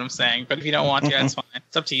to, is what I'm saying. But if you don't want to, that's fine.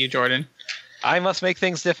 It's up to you, Jordan. I must make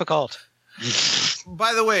things difficult.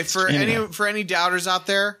 By the way, for any doubters out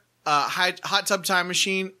there, Hot Tub Time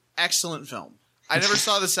Machine, excellent film. I never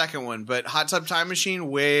saw the second one, but Hot Tub Time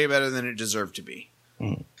Machine, way better than it deserved to be.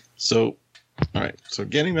 So, all right. So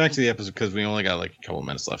getting back to the episode, because we only got like a couple of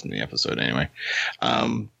minutes left in the episode anyway.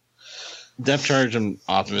 Depth Charge and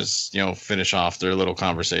Optimus, finish off their little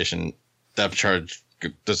conversation. Depth Charge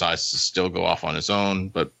decides to still go off on his own,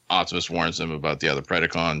 but Optimus warns him about the other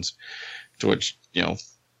Predacons, to which,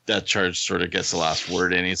 Depth Charge sort of gets the last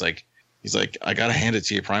word in. He's like, I gotta hand it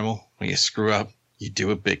to you, Primal. When you screw up, you do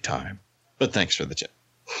it big time. But thanks for the tip.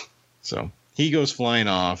 So he goes flying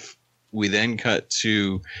off. We then cut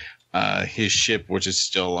to his ship, which is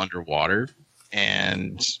still underwater,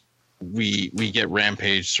 and we get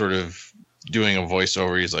Rampage sort of doing a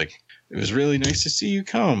voiceover. He's like, "It was really nice to see you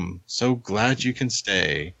come. So glad you can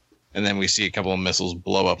stay." And then we see a couple of missiles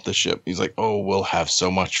blow up the ship. He's like, "Oh, we'll have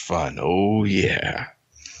so much fun. Oh, yeah."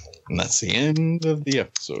 And that's the end of the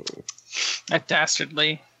episode. That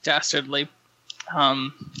dastardly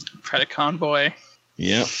Predacon boy.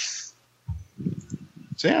 Yep.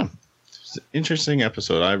 So, yeah. It's an interesting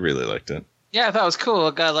episode. I really liked it. Yeah, I thought it was cool.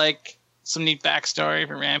 It got like some neat backstory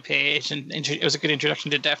for Rampage, and it was a good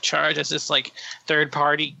introduction to Depth Charge as this like third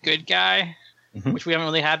party good guy, which we haven't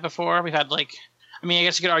really had before. We've had I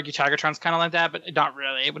guess you could argue Tigertron's kind of like that, but not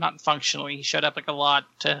really. But not functionally. He showed up like a lot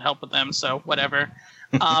to help with them, so whatever.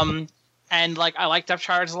 And I like Depth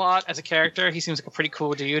Charge a lot as a character. He seems like a pretty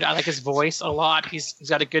cool dude. I like his voice a lot. He's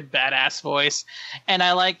got a good badass voice, and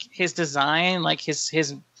I like his design. Like his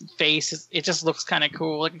face, it just looks kind of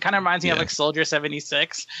cool. Like it kind of reminds me of Soldier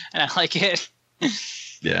 76, and I like it.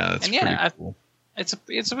 Yeah, that's pretty cool.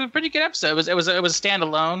 It's a pretty good episode. It was a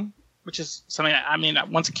standalone, which is something.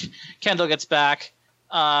 Once Kendall gets back,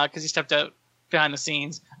 because he stepped out behind the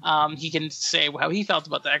scenes, he can say how he felt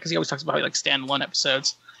about that, because he always talks about how he likes standalone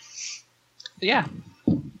episodes. Yeah.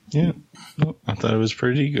 Yeah. Well, I thought it was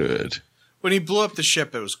pretty good. When he blew up the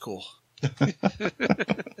ship, it was cool.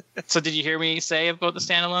 So did you hear me say about the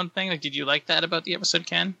standalone thing? Did you like that about the episode,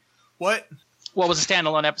 Ken? What? Well, it was a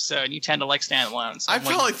standalone episode. You tend to like standalones. So I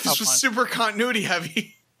felt like this was super continuity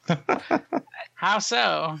heavy. How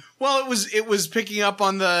so? Well, it was picking up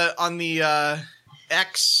on the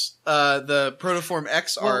X, the Protoform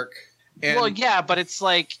X arc. And yeah, but it's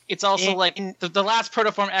also the last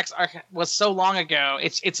Protoform X arc was so long ago.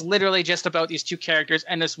 It's literally just about these two characters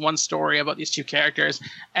and this one story about these two characters,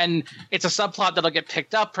 and it's a subplot that'll get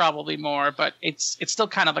picked up probably more, but it's still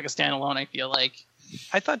kind of like a standalone. I feel like.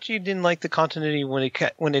 I thought you didn't like the continuity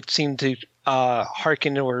when it seemed to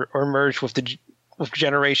harken or merge with with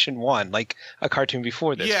Generation 1, like a cartoon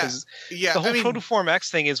before this. Yeah. The whole Protoform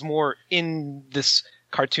X thing is more in this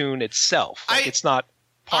cartoon itself. It's not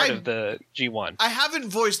part of the G1. I haven't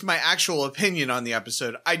voiced my actual opinion on the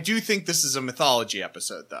episode. I do think this is a mythology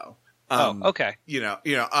episode, though. Okay.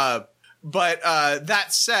 But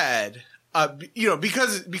that said,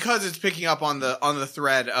 because it's picking up on the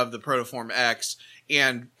thread of the Protoform X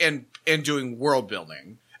and doing world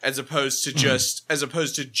building as opposed to just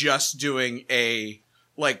doing a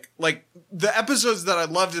like the episodes that I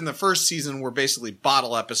loved in the first season were basically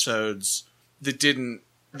bottle episodes that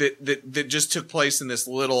just took place in this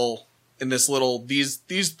little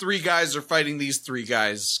these three guys are fighting these three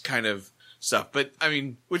guys kind of stuff. But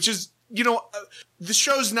which is the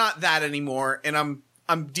show's not that anymore, and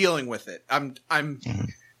I'm dealing with it. I'm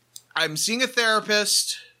seeing a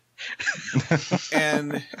therapist,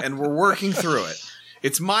 and we're working through it.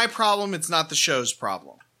 It's my problem. It's not the show's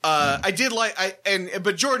problem. I did like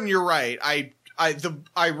but Jordan, you're right.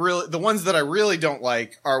 The ones that I really don't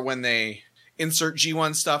like are when they insert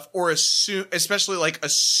G1 stuff or assume G1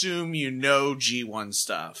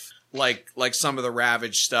 stuff. Like some of the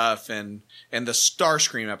Ravage stuff and the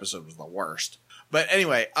Starscream episode was the worst. But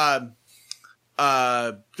anyway, I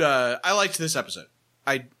liked this episode.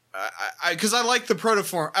 Because I like the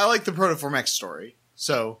Protoform. I like the Protoform X story.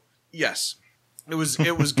 So yes, it was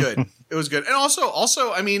good. It was good. And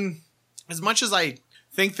also, I mean, as much as I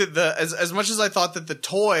think that as much as I thought that the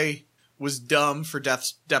toy was dumb for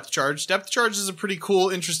Depth Charge is a pretty cool,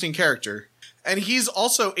 interesting character. And he's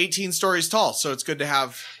also 18 stories tall, so it's good to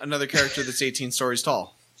have another character that's 18 stories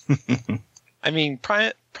tall. I mean,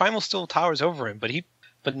 Primal still towers over him,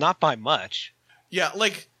 but not by much. Yeah,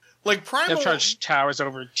 like Primal. Depth Charge towers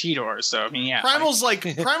over Cheetor, so I mean, yeah. Primal's like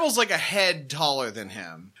a head taller than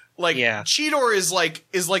him. Like Yeah. Cheetor is like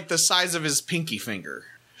the size of his pinky finger.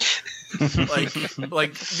 like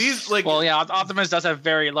these like. Well, yeah, Optimus does have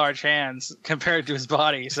very large hands compared to his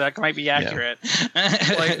body, so that might be accurate.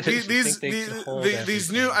 Like think they can hold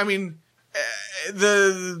these new, I mean,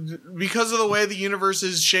 because of the way the universe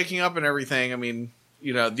is shaking up and everything. I mean,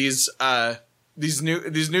 you know, these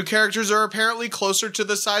new characters are apparently closer to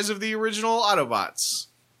the size of the original Autobots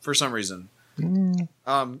for some reason.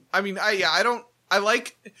 I mean, I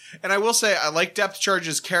will say I like Depth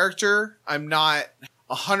Charge's character. I'm not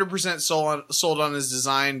 100% sold on his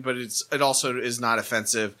design, but it also is not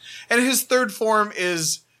offensive. And his third form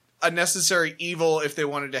is a necessary evil if they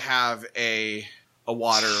wanted to have a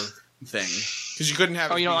water thing, because you couldn't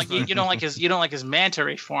have. Oh, you don't like his manta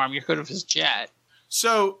ray form. You're good with his jet.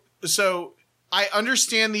 So I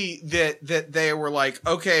understand that they were like,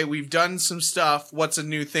 okay, we've done some stuff. What's a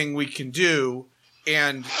new thing we can do?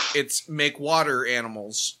 And it's make water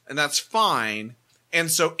animals, and that's fine. And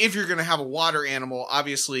so if you're going to have a water animal,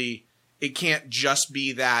 obviously it can't just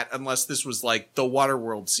be that unless this was like the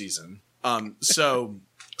Waterworld season. So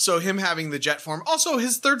him having the jet form, also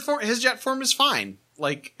his jet form is fine.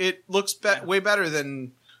 Like it looks way better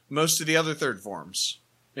than most of the other third forms.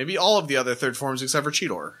 Maybe all of the other third forms except for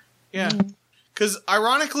Cheetor. Yeah. Cause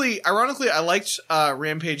ironically, I liked,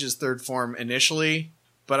 Rampage's third form initially,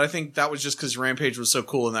 but I think that was just cause Rampage was so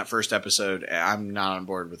cool in that first episode. I'm not on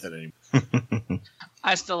board with it anymore.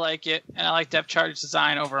 I still like it, and I like Depth Charge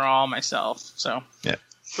design overall myself. So Yeah.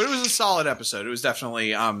 But it was a solid episode. It was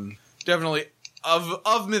definitely of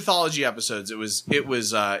mythology episodes. It was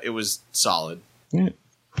solid. Yeah.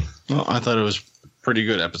 Well, I thought it was a pretty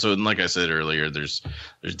good episode, and like I said earlier, there's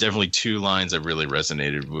definitely two lines that really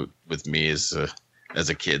resonated with me as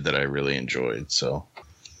a kid that I really enjoyed. So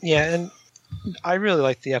Yeah, and I really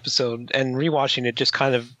liked the episode, and rewatching it just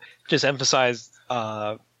kind of emphasized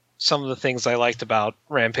some of the things I liked about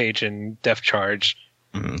Rampage and Depth Charge,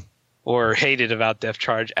 or hated about Depth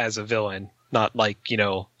Charge as a villain, not like,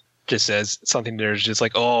 just as something there's just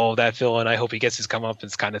like, oh, that villain, I hope he gets his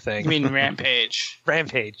comeuppance kind of thing. I mean Rampage.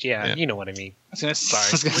 Rampage, yeah, you know what I mean.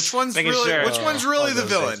 Sorry. Which one's Making really sure. which one's really the those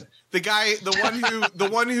villain? things. The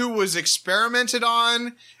one who was experimented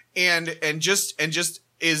on and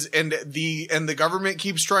the government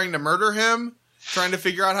keeps trying to murder him, trying to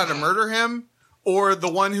figure out how to murder him, or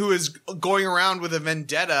the one who is going around with a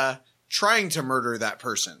vendetta trying to murder that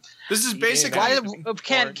person. This is basically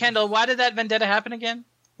Kendall, why did that vendetta happen again?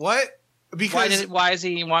 what? Because Why does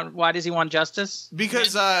he want justice?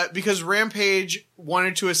 because Rampage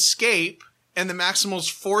wanted to escape and the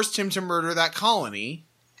Maximals forced him to murder that colony.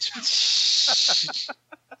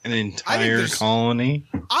 an entire colony.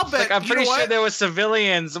 I'll bet. I'm pretty you know sure what? there was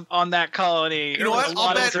civilians on that colony. You know what?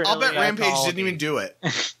 I'll bet Rampage colony. didn't even do it.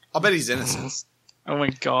 I'll bet he's innocent. Oh my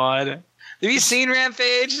god. Have you seen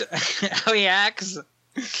Rampage? How he acts?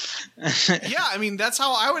 Yeah, I mean that's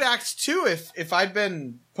how I would act too if I'd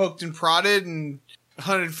been poked and prodded and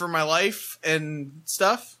hunted for my life and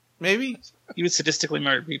stuff. Maybe. He would sadistically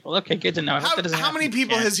murder people. Okay, good to know. I hope that doesn't How many happen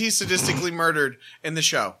people again. has he sadistically murdered in the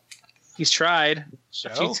show? He's tried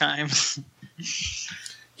a few times.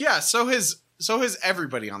 Yeah, so has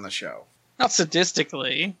everybody on the show. Not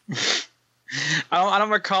sadistically. I don't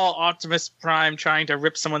recall Optimus Prime trying to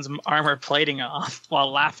rip someone's armor plating off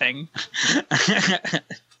while laughing. I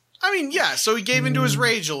mean, yeah, so he gave into his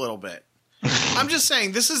rage a little bit. I'm just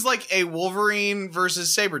saying, this is like a Wolverine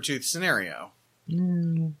versus Sabretooth scenario.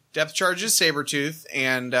 Depth Charge is Sabretooth,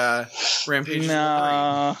 and Rampage is Wolverine.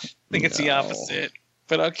 No, I think it's the opposite.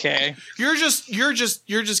 But okay. You're just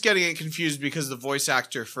getting it confused because the voice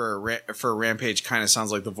actor for Rampage kind of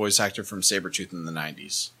sounds like the voice actor from Sabretooth in the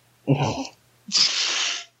 90s.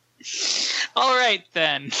 All right,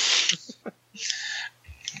 then.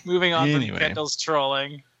 Moving on Anyway. from Kendall's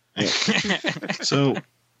trolling. So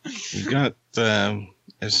we've got. I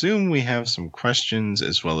assume we have some questions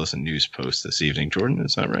as well as a news post this evening. Jordan,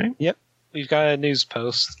 is that right? Yep. We've got a news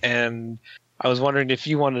post, and I was wondering if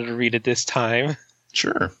you wanted to read it this time.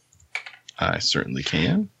 Sure. I certainly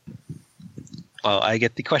can. Well, I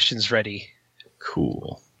get the questions ready.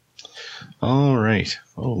 Cool. All right.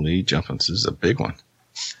 Holy jumping. This is a big one.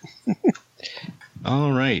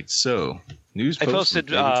 All right. So, news I post. posted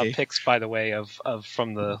pics, by the way, of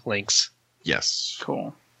from the links. Yes.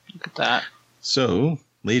 Cool. Look at that. So,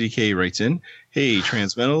 Lady K writes in, "Hey,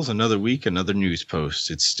 Transmetals, another week, another news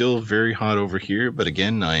post. It's still very hot over here, but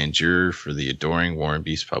again, I endure for the adoring War and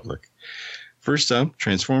Beast public. First up,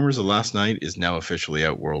 Transformers The Last Night is now officially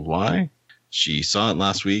out worldwide. She saw it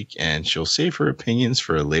last week, and she'll save her opinions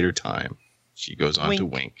for a later time." She goes on to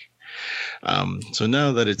wink. So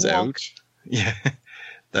now that it's out, yeah,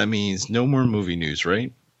 that means no more movie news,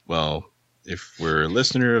 right? Well, if we're a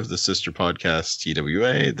listener of the sister podcast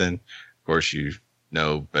TWA, then of course you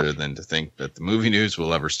know better than to think that the movie news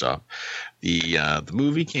will ever stop. The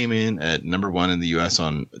movie came in at #1 in the U.S.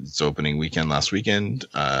 on its opening weekend last weekend,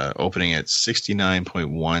 opening at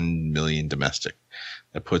 69.1 million domestic.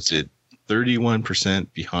 That puts it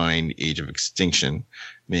 31% behind Age of Extinction,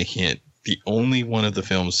 making it the only one of the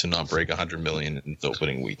films to not break 100 million in its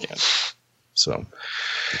opening weekend. So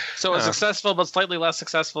it's successful, but slightly less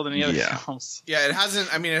successful than the other films. Yeah, it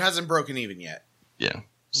hasn't broken even yet. Yeah.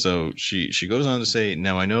 So she goes on to say,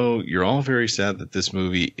 "Now I know you're all very sad that this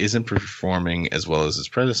movie isn't performing as well as its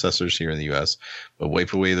predecessors here in the US, but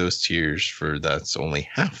wipe away those tears, for that's only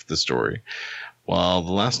half the story. While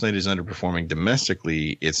The Last Night is underperforming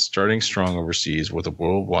domestically, it's starting strong overseas with a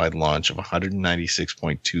worldwide launch of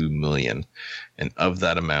 196.2 million. And of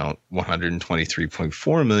that amount,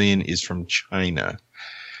 123.4 million is from China."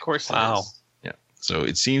 Of course. Wow. Yeah. So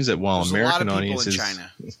it seems that while There's American a lot of people audiences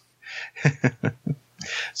in China.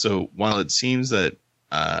 So while it seems that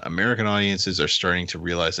American audiences are starting to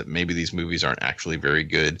realize that maybe these movies aren't actually very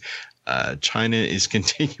good, China is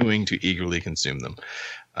continuing to eagerly consume them.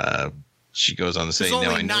 She goes on to say, There's "Now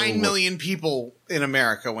I only know 9 million people in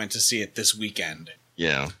America went to see it this weekend.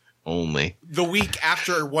 Yeah, only The week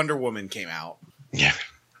after Wonder Woman came out. yeah."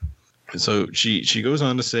 So she goes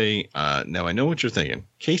on to say, "Now I know what you're thinking,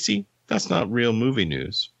 Casey. That's not real movie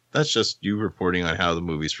news. That's just you reporting on how the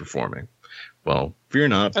movie's performing. Well, fear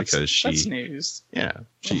not, because that's news. Yeah,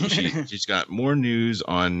 she's got more news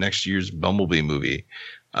on next year's Bumblebee movie.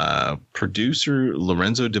 Producer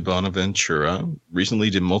Lorenzo de Bonaventura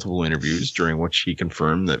recently did multiple interviews during which he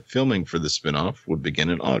confirmed that filming for the spinoff would begin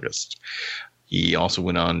in August. He also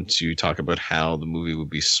went on to talk about how the movie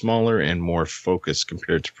would be smaller and more focused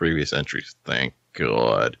compared to previous entries. Thank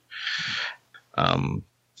God.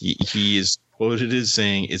 He is quoted as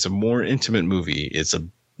saying, "It's a more intimate movie. It's a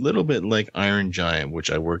little bit like Iron Giant, which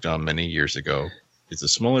I worked on many years ago. It's a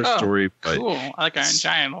smaller story, but cool. I like Iron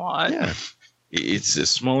Giant a lot. Yeah, it's a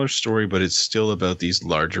smaller story, but it's still about these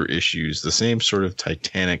larger issues. The same sort of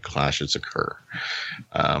titanic clashes occur."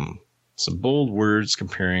 Some bold words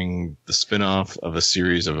comparing the spin-off of a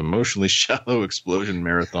series of emotionally shallow explosion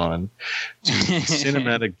marathon to the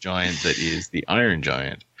cinematic giant that is the Iron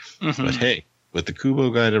Giant. Mm-hmm. But hey, with the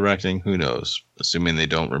Kubo guy directing, who knows? Assuming they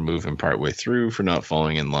don't remove him partway through for not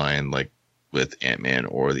falling in line like with Ant-Man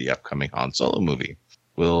or the upcoming Han Solo movie.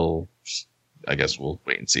 I guess we'll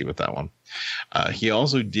wait and see with that one. He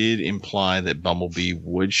also did imply that Bumblebee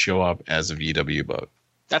would show up as a VW bug.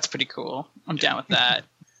 That's pretty cool. I'm down with that.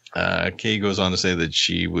 Kay goes on to say that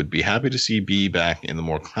she would be happy to see B back in the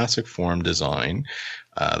more classic form design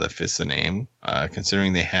that fits the name,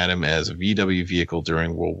 considering they had him as a VW vehicle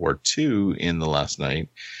during World War II in The Last Night.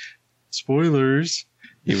 Spoilers!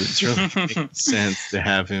 It would certainly make sense to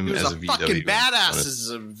have him He was as a a VW. fucking badass as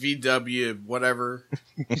a VW, whatever.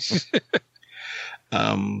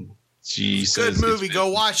 She It's a says good movie. Go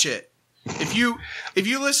watch it. If you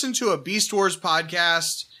listen to a Beast Wars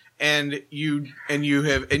podcast and you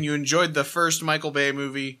enjoyed the first Michael Bay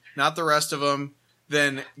movie, not the rest of them,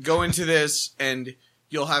 then go into this and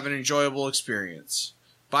you'll have an enjoyable experience.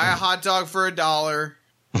 Buy a hot dog for $1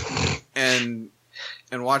 and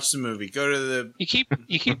watch the movie. Go to the. You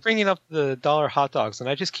keep bringing up the dollar hot dogs, and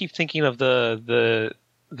I just keep thinking of the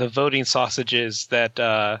voting sausages that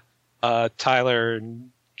Tyler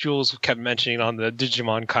and Jules kept mentioning on the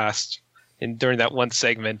Digimon cast during that one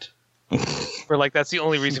segment. Where like that's the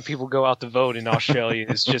only reason people go out to vote in Australia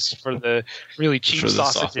is just for the really cheap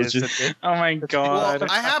sausages. Oh my god!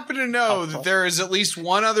 Well, I happen to know that there is at least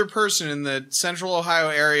one other person in the Central Ohio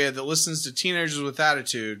area that listens to Teenagers with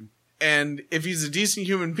Attitude, and if he's a decent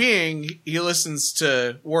human being, he listens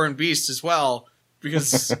to War and Beast as well.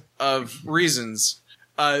 because of reasons.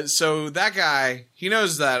 So that guy, he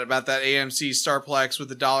knows that about that AMC Starplex with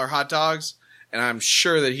the $1 hot dogs, and I'm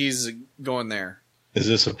sure that he's going there. Is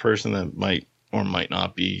this a person that might or might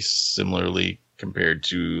not be similarly compared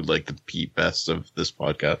to like the Pete Best of this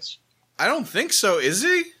podcast? I don't think so. Is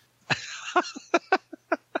he?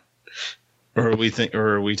 Or are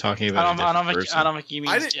we talking about a different person? I don't think he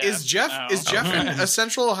means Jeff. Is Jeff No. is Jeff a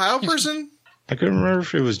Central Ohio person? I couldn't remember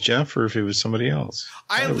if it was Jeff or if it was somebody else.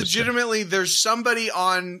 I thought it was Jeff. legitimately,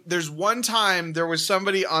 there's one time there was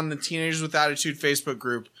somebody on the Teenagers with Attitude Facebook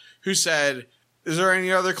group who said, is there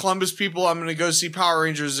any other Columbus people? I'm going to go see Power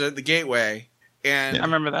Rangers at the Gateway. And I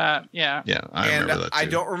remember that. Yeah. Yeah, I remember that too. I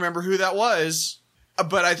don't remember who that was,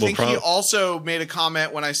 but I think he also made a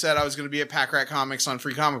comment when I said I was going to be at Pack Rat Comics on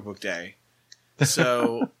Free Comic Book Day.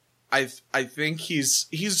 So I think he's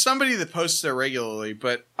somebody that posts there regularly,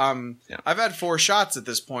 but I've had 4 shots at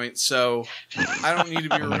this point, so I don't need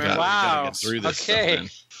to be remembered. God, Wow. we gotta get through this Okay.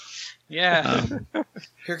 stuff, Yeah. man.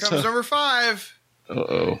 Here comes number 5.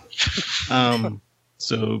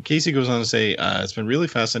 So Casey goes on to say, it's been really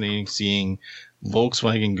fascinating seeing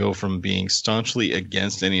Volkswagen go from being staunchly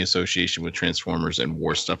against any association with Transformers and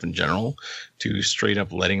war stuff in general to straight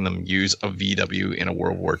up letting them use a VW in a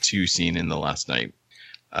World War II scene in The Last Night.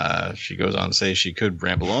 She goes on to say she could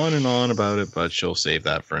ramble on and on about it, but she'll save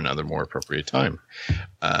that for another more appropriate time.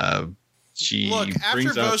 Look, after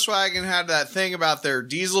Volkswagen had that thing about their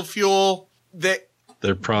diesel fuel, that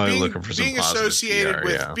they're probably looking for some being positive associated PR,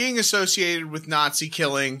 with yeah. being associated with Nazi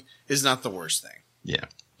killing is not the worst thing. Yeah,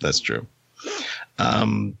 that's true.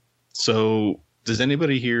 So does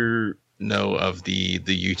anybody here know of the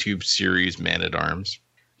YouTube series Man at Arms?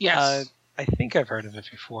 Yes. I think I've heard of it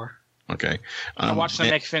before. Okay. I watched them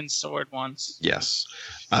make Finn's sword once. Yes.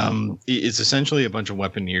 It's essentially a bunch of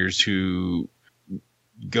weaponeers who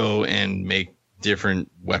go and make different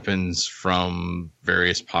weapons from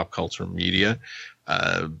various pop culture media.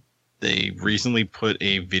 They recently put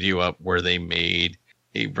a video up where they made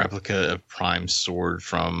a replica of Prime's sword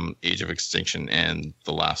from Age of Extinction and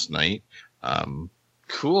The Last Night.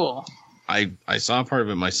 Cool. I saw part of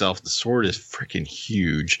it myself. The sword is freaking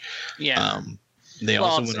huge. Yeah. They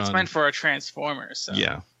also went it's on, meant for a Transformer. So.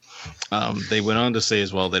 yeah. They went on to say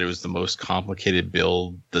as well that it was the most complicated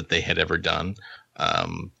build that they had ever done.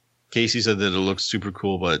 Casey said that it looked super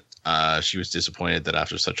cool, but she was disappointed that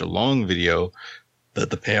after such a long video that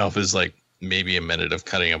the payoff is like maybe a minute of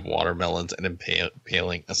cutting up watermelons and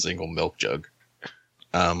impaling a single milk jug.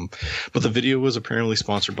 But the video was apparently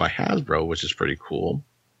sponsored by Hasbro, which is pretty cool.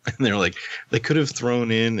 And they're like, they could have thrown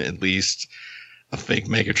in at least a fake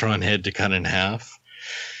Megatron head to cut in half.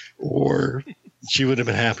 Or she would have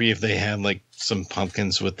been happy if they had like some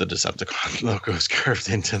pumpkins with the Decepticon logos carved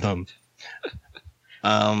into them.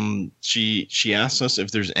 She asked us if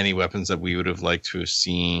there's any weapons that we would have liked to have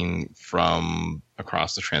seen from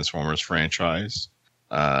across the Transformers franchise.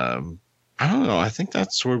 I don't know. I think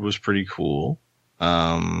that sword was pretty cool.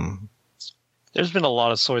 There's been a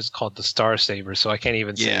lot of swords called the Star Saber, so I can't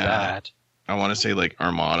even say Yeah. that. I want to say like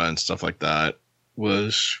Armada and stuff like that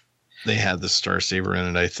they had the Star Saber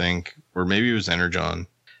in it, I think, or maybe it was Energon.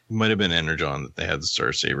 It might have been Energon that they had the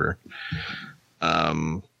Star Saber.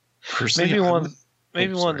 Personally,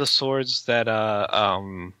 Maybe one of the swords that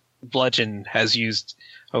Bludgeon has used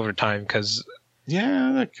over time, because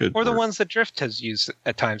yeah, that could, or the work. ones that Drift has used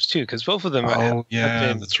at times too, because both of them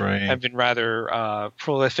that's right. have been rather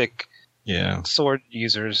prolific Yeah. sword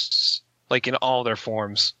users, like in all their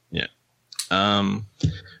forms. Yeah.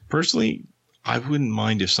 Personally, I wouldn't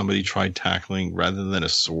mind if somebody tried tackling rather than a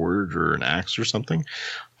sword or an axe or something.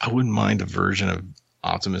 I wouldn't mind a version of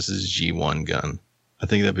Optimus's G1 gun. I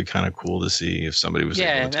think that'd be kind of cool to see if somebody was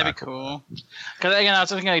able to that'd be tackle. cool. Because again, I was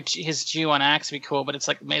thinking like his G1 axe would be cool, but it's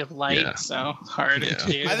like made of light, Yeah. so hard Yeah.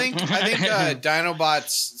 to do. I think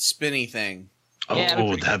Dinobot's spinny thing. Oh, Yeah, that'd be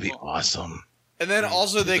pretty that'd be cool. awesome. And then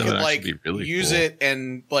also they That could would like actually be really use cool. it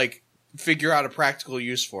and like figure out a practical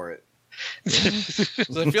use for it.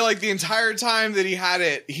 So I feel like the entire time that he had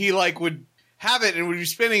it, he like would have it and would be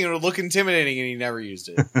spinning and it would look intimidating and he never used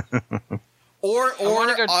it. Or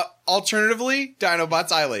wanna go- alternatively,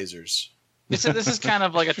 Dinobot's eye lasers. This is kind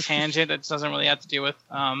of like a tangent that doesn't really have to do with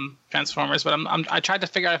Transformers, but I tried to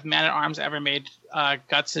figure out if Man at Arms ever made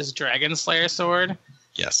Guts' Dragon Slayer sword,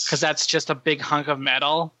 Yes. because that's just a big hunk of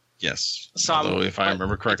metal. Yes. So, Although, if I but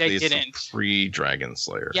remember correctly, they it's didn't. the pre-Dragon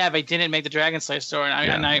Slayer. Yeah, they didn't make the Dragon Slayer sword,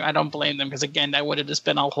 and Yeah. I don't blame them, because again, that would have just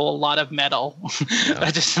been a whole lot of metal.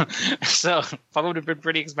 Yeah. So probably would have been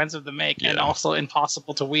pretty expensive to make and Yeah. also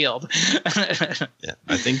impossible to wield. Yeah.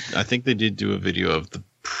 I think they did do a video of the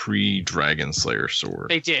pre-Dragon Slayer sword.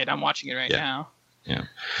 They did. I'm watching it right Yeah. now. Yeah.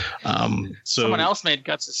 So Someone else made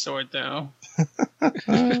Guts' sword, though.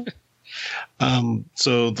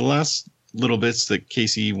 So the last little bits that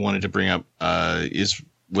Casey wanted to bring up is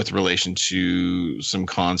with relation to some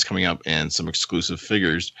cons coming up and some exclusive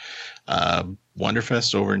figures.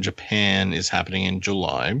 Wonderfest over in Japan is happening in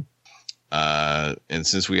July. And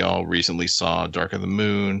since we all recently saw Dark of the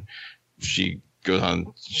Moon, she goes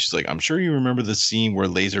on, she's like, I'm sure you remember the scene where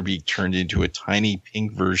Laserbeak turned into a tiny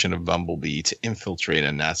pink version of Bumblebee to infiltrate a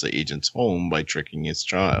NASA agent's home by tricking his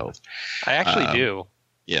child. I actually do.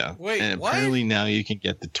 Yeah. Wait, and what? apparently now you can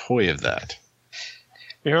get the toy of that.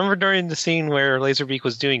 Remember during the scene where Laserbeak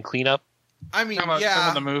was doing cleanup? I mean, Talking yeah.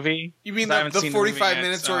 about the movie. You mean 'Cause I haven't the seen 45 movie yet,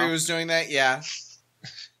 minutes so. where he was doing that? Yeah.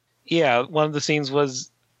 Yeah, one of the scenes was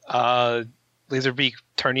Laserbeak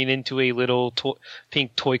turning into a little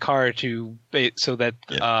pink toy car so that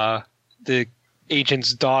the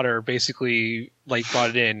agent's daughter basically like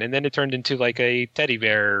brought it in, and then it turned into like a teddy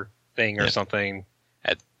bear thing or something.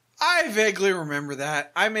 I vaguely remember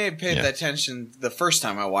that. I may have paid that attention the first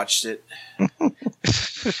time I watched it.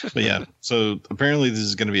 But yeah, so apparently this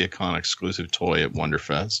is going to be a con exclusive toy at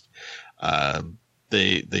Wonderfest.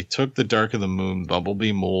 They took the Dark of the Moon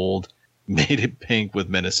Bumblebee mold, made it pink with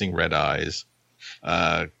menacing red eyes.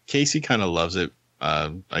 Casey kind of loves it.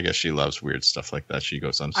 I guess she loves weird stuff like that. She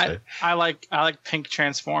goes on to say, I like pink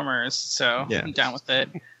Transformers, so I'm down with it.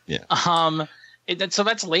 Yeah. So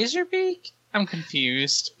that's Laserbeak? I'm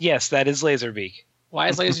confused. Yes, that is Laserbeak. Why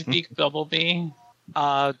is Laserbeak Bumblebee?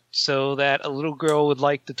 So that a little girl would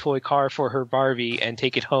like the toy car for her Barbie and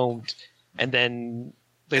take it home, and then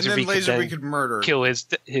Laserbeak could murder. kill his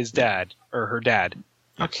dad or her dad.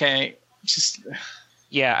 Okay, just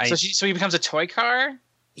Yeah. so he becomes a toy car.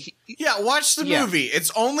 Yeah, watch the movie.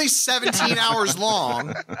 It's only 17 hours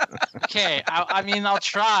long. Okay, I mean I'll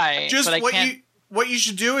try. Just but I can't. what you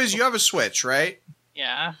should do is you have a Switch, right?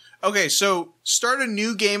 Yeah. Okay, so start a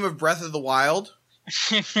new game of Breath of the Wild,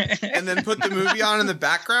 and then put the movie on in the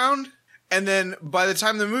background, and then by the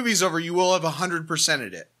time the movie's over, you will have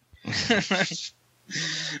 100%ed it.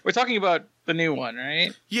 We're talking about the new one,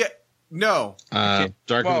 right? Yeah. No. Dark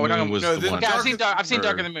Well, of the Moon was no, the this- one. Yeah, Dark I've seen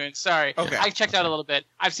Dark of the Moon. Sorry. Okay. I checked out a little bit.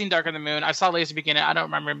 I've seen Dark of the Moon. I saw Laserbeak in it. I don't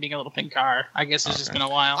remember him being a little pink car. I guess it's just been a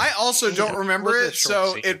while. I also don't remember Was a it, short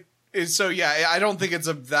so scene. I don't think it's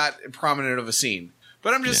that prominent of a scene.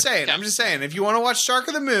 But I'm just saying, Okay. if you want to watch Dark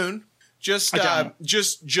of the Moon, just start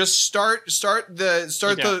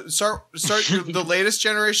the latest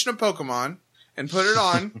generation of Pokemon and put it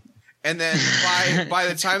on, and then by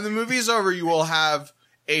the time the movie is over, you will have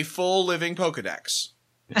a full living Pokedex,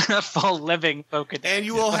 A full living Pokedex. and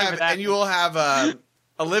you will have a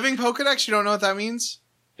living Pokedex. You don't know what that means?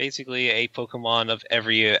 Basically, a Pokemon of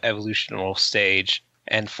every evolutional stage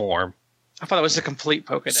and form. I thought it was a complete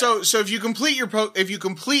Pokedex. So if you complete your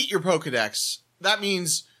Pokedex, that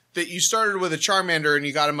means that you started with a Charmander and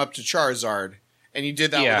you got him up to Charizard, and you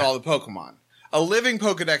did that with all the Pokemon. A living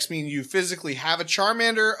Pokedex means you physically have a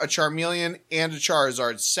Charmander, a Charmeleon, and a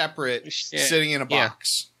Charizard separate, sitting in a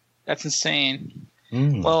box. That's insane.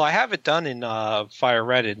 Well, I have it done in Fire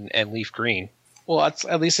Red and Leaf Green, Well,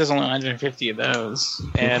 at least there's only 150 of those.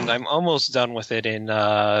 and I'm almost done with it in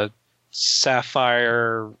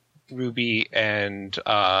Sapphire, Ruby, and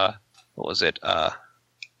what was it?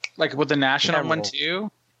 Like with the national one Emerald.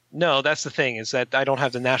 too. No, that's the thing, is that I don't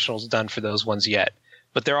have the nationals done for those ones yet.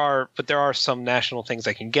 But there are some national things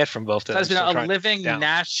I can get from both of them. That's been so I'm a trying to living get down.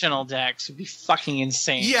 national dex would be fucking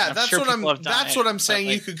insane. Yeah, I'm that's sure what I'm. people have done That's it, what I'm but, saying.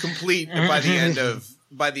 like, You could complete by the end of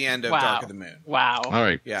Wow. Dark of the Moon. Wow. All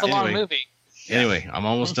right. Yeah. It's a long Anyway. movie. Anyway, I'm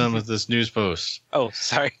almost done with this news post. Oh,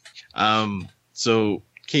 sorry. So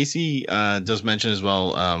Casey does mention as well,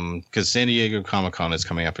 because San Diego Comic-Con is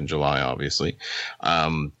coming up in July, obviously.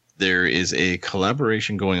 There is a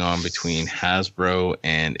collaboration going on between Hasbro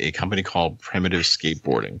and a company called Primitive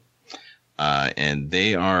Skateboarding. And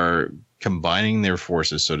they are combining their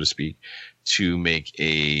forces, so to speak, to make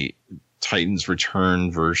a Titan's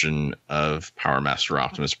Return version of Power Master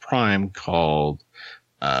Optimus Prime called...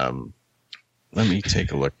 let me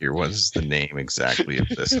take a look here. What is the name exactly of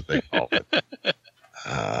this that they call it?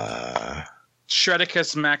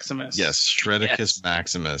 Shredicus Maximus. Yes, Shredicus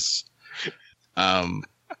Maximus.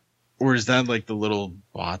 Or is that like the little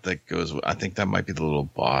bot that goes? I think that might be the little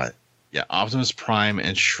bot. Yeah, Optimus Prime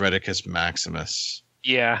and Shredicus Maximus.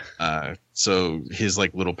 Yeah. So his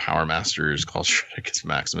like little Power Master is called Shredicus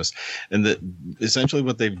Maximus, and essentially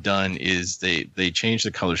what they've done is they changed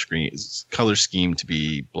the color scheme to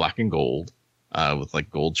be black and gold, with like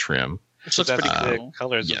gold trim. Which looks That's pretty the cool.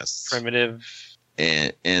 colors Yes. of Primitive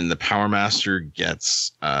and the Power Master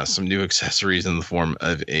gets some new accessories in the form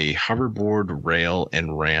of a hoverboard, rail,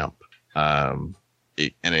 and ramp.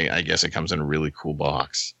 I guess it comes in a really cool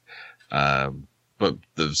box. But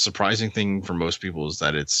the surprising thing for most people is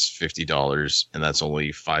that it's $50, and that's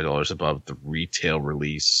only $5 above the retail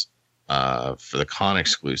release for the con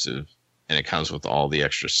exclusive. And it comes with all the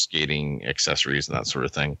extra skating accessories and that sort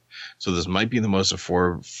of thing. So this might be the most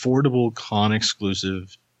affordable con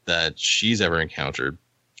exclusive that she's ever encountered.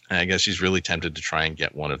 And I guess she's really tempted to try and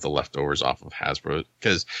get one of the leftovers off of Hasbro,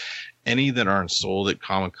 because any that aren't sold at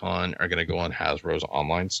Comic-Con are going to go on Hasbro's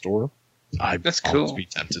online store. That's I'd cool. almost be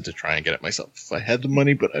tempted to try and get it myself if I had the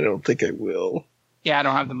money, but I don't think I will. Yeah, I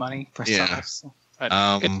don't have the money for Yeah. stuff. So.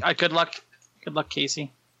 But good luck. Good luck,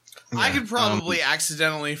 Casey. I Yeah, could probably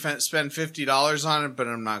accidentally spend $50 on it, but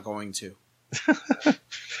I'm not going to.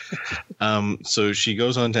 So she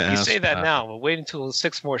goes on to You ask. say that now, but wait until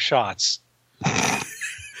 6 more shots.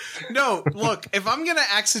 No, look, if I'm gonna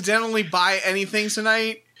accidentally buy anything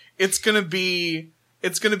tonight, it's gonna be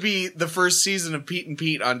the first season of Pete and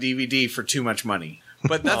Pete on DVD for too much money.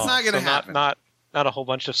 But that's not gonna happen. Not a whole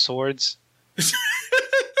bunch of swords.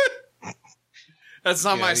 That's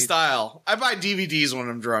not Yeah, my you- style. I buy DVDs when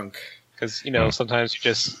I'm drunk. Because, sometimes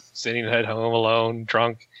you're just sitting at home alone,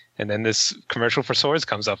 drunk, and then this commercial for swords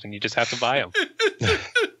comes up and you just have to buy them.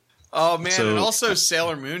 Oh man, So- and also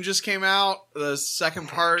Sailor Moon just came out. The second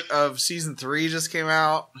part of season 3 just came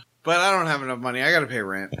out. But I don't have enough money. I gotta pay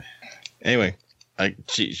rent. Anyway,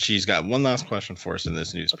 she's got one last question for us in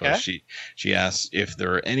this news Okay. post. She asks if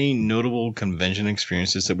there are any notable convention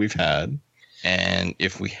experiences that we've had, and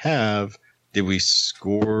if we have, did we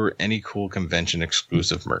score any cool convention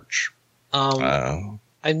exclusive merch? I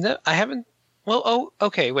haven't. Well,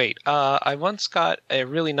 okay, wait. I once got a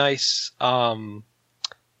really nice ground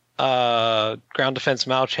defense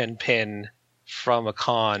Malchen pin from a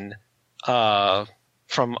con,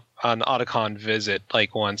 from an Otacon visit,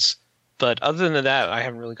 like once. But other than that, I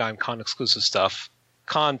haven't really gotten con exclusive stuff.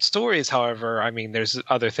 Con stories, however, I mean, there's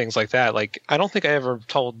other things like that. Like, I don't think I ever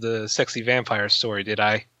told the sexy vampire story, did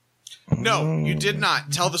I? No, you did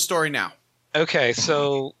not. Tell the story now. Okay,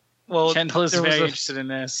 so Kendall is there was very a- interested in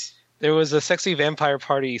this. There was a sexy vampire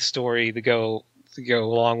party story to go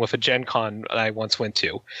along with a Gen Con I once went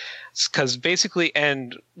to, because basically,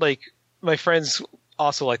 and like my friends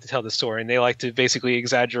also like to tell the story, and they like to basically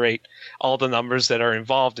exaggerate all the numbers that are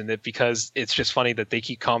involved in it because it's just funny that they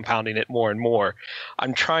keep compounding it more and more.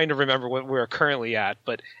 I'm trying to remember what we're currently at,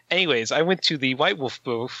 but anyways, I went to the White Wolf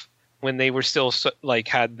booth when they were still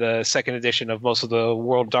had the second edition of most of the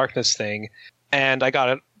World Darkness thing, and I got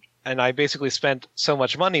it. And I basically spent so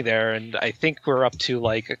much money there, and I think we're up to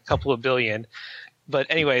like a couple of billion. But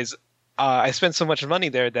anyways, I spent so much money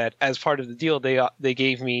there that as part of the deal, they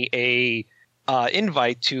gave me a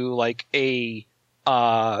invite to like a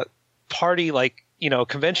party, like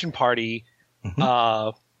convention party,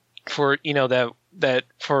 for that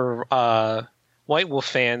for White Wolf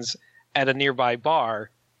fans at a nearby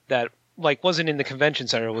bar that like wasn't in the convention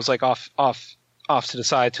center. It was like off to the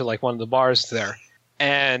side to like one of the bars there.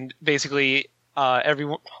 And basically,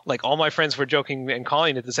 everyone, like all my friends were joking and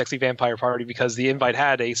calling it the sexy vampire party because the invite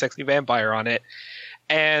had a sexy vampire on it.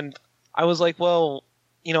 And I was like, well,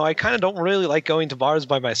 I kind of don't really like going to bars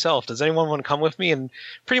by myself. Does anyone want to come with me? And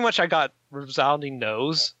pretty much I got resounding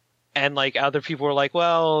no's. And like other people were like,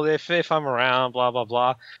 well, if I'm around, blah, blah,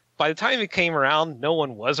 blah. By the time it came around, no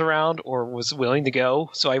one was around or was willing to go.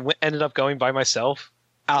 So I ended up going by myself.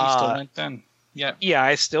 You still went then. Yeah. Yeah,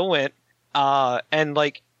 I still went. And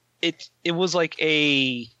like it was like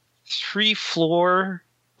a 3 floors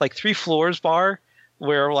bar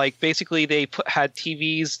where like basically they had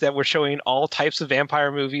TVs that were showing all types of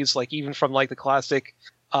vampire movies, like even from like the classic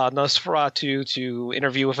Nosferatu to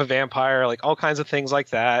Interview with a Vampire, like all kinds of things like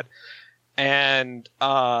that. And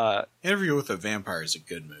Interview with a Vampire is a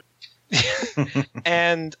good movie.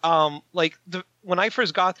 and when I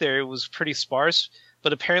first got there, it was pretty sparse,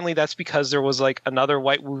 but apparently that's because there was like another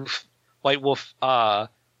White Wolf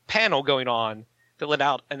panel going on that let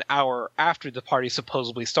out an hour after the party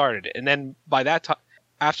supposedly started. And then by that time,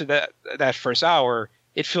 after that first hour,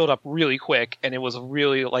 it filled up really quick, and it was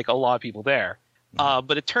really like a lot of people there.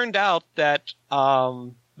 But it turned out that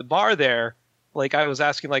the bar there, like I was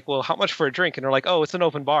asking, like, well, how much for a drink? And they're like, oh, it's an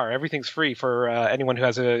open bar. Everything's free for anyone who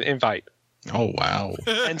has an invite. Oh, wow.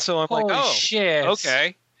 And so I'm like, Holy oh, shit.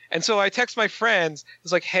 okay. And so I text my friends.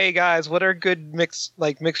 It's like, hey guys, what are good mixed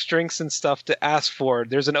drinks and stuff to ask for?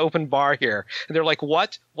 There's an open bar here. And they're like,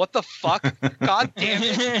 what? What the fuck? God damn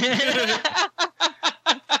it.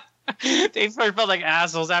 They felt like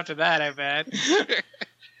assholes after that, I bet.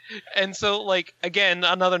 And so, like, again,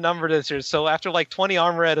 another number this year. So after like 20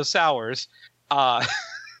 Amaretto sours, I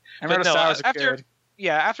remember no, sours are after- good.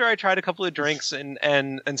 yeah, after I tried a couple of drinks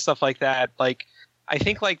and stuff like that, like, I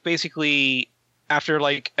think like basically after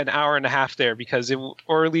like an hour and a half there, because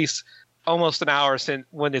or at least almost an hour since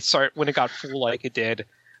when it got full like it did,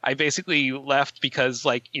 I basically left because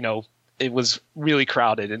like, you know, it was really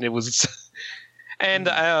crowded and it was, and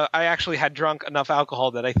I actually had drunk enough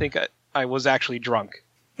alcohol that I think I was actually drunk.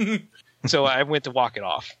 So I went to walk it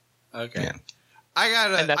off. Okay. Yeah.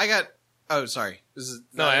 I got. Oh, sorry.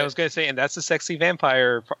 No, I was going to say, and that's the sexy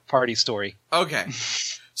vampire party story. Okay.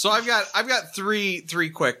 So I've got three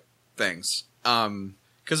quick things.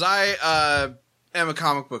 Because I am a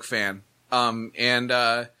comic book fan. And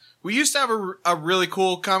we used to have a really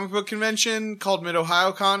cool comic book convention called Mid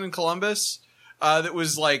Ohio Con in Columbus. That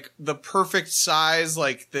was like the perfect size.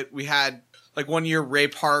 Like that we had. Like one year Ray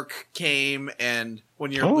Park came, and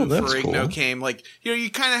one year Lou that's Ferrigno cool. came. Like, you know, you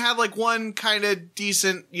kind of had like one kind of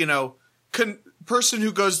decent, you know, person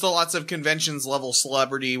who goes to lots of conventions level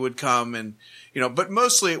celebrity would come, and you know, but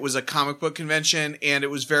mostly it was a comic book convention, and it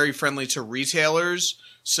was very friendly to retailers.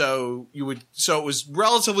 So it was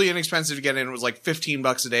relatively inexpensive to get in. It was like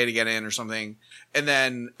 $15 a day to get in or something, and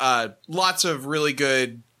then lots of really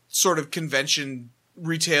good sort of convention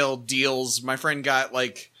retail deals. My friend got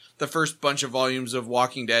like the first bunch of volumes of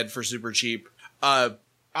Walking Dead for super cheap. I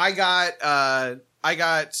got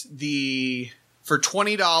for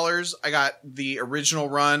 $20, I got the original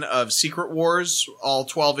run of Secret Wars, all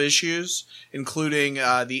 12 issues, including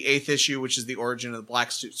the 8th issue, which is the origin of the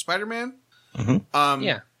Black Suit Spider-Man. Mm-hmm.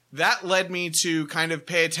 Yeah. That led me to kind of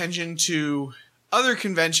pay attention to other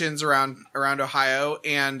conventions around Ohio,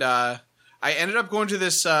 and I ended up going to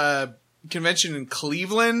this convention in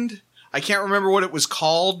Cleveland. I can't remember what it was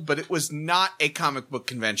called, but it was not a comic book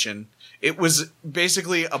convention. It was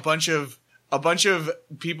basically a bunch of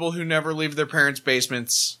people who never leave their parents'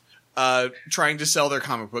 basements, trying to sell their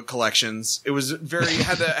comic book collections. It was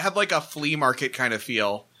had like a flea market kind of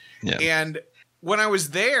feel. Yeah. And when I was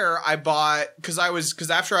there, I bought, because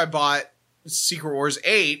after I bought Secret Wars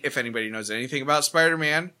 8, if anybody knows anything about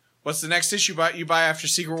Spider-Man, what's the next issue you buy after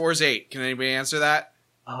Secret Wars 8? Can anybody answer that?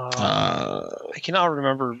 I cannot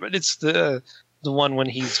remember, but it's the one when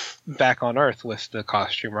he's back on Earth with the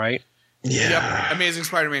costume, right? Yeah. Yep. Amazing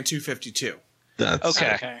Spider-Man 252. That's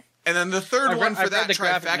Okay. And then the third one for that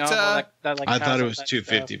trifecta, I thought it was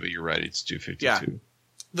 250, but you're right. It's 252. Yeah.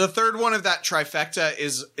 the third one of that trifecta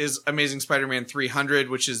is Amazing Spider-Man 300,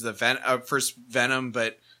 which is the first Venom,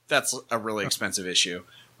 but that's a really expensive issue.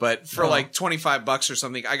 But for like $25 or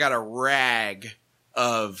something, I got a rag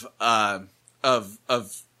of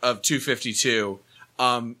 252.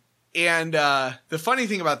 And the funny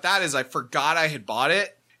thing about that is I forgot I had bought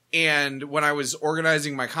it. And when I was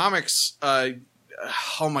organizing my comics, oh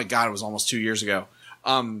my God, it was almost 2 years ago.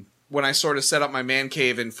 When I sort of set up my man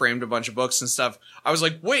cave and framed a bunch of books and stuff, I was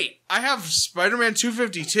like, wait, I have Spider-Man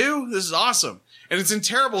 252? This is awesome. And it's in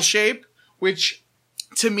terrible shape, which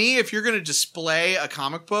to me, if you're going to display a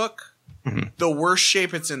comic book, the worse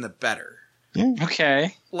shape it's in, the better.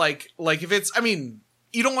 Okay. Like if it's, I mean,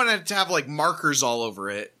 you don't want it to have like markers all over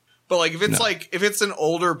it. But like if it's if it's an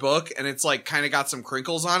older book and it's like kind of got some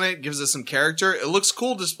crinkles on it, gives it some character, it looks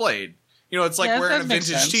cool displayed. You know, it's like wearing a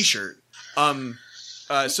vintage t-shirt.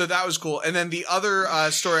 So that was cool. And then the other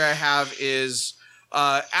story I have is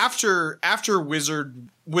after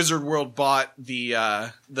Wizard World bought the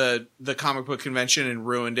comic book convention and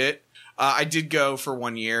ruined it, I did go for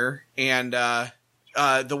 1 year, and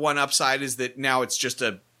the one upside is that now it's just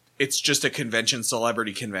a convention,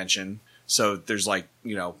 celebrity convention. So there's like,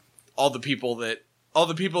 you know, all the people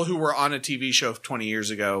who were on a TV show 20 years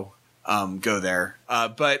ago go there.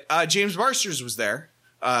 But James Marsters was there.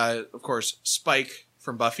 Of course, Spike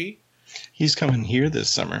from Buffy. He's coming here this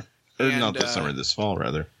summer. Or And, not this summer, this fall,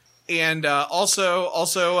 rather. And also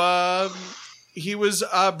he was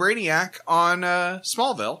Brainiac on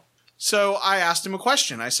Smallville. So I asked him a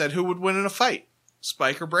question. I said, who would win in a fight,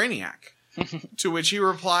 Spike or Brainiac? To which he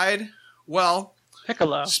replied, well,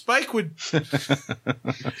 Piccolo. Spike would. to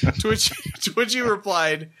which he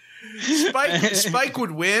replied, Spike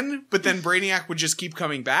would win, but then Brainiac would just keep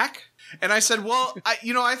coming back. And I said, well,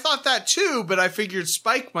 I thought that too, but I figured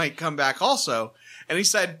Spike might come back also. And he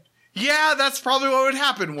said, yeah, that's probably what would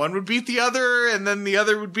happen. One would beat the other, and then the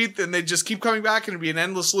other would beat, and they'd just keep coming back, and it'd be an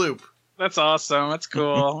endless loop. That's awesome. That's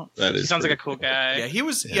cool. That is he sounds like a pretty cool guy. Yeah, he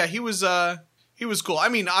was. Yeah, he was cool. I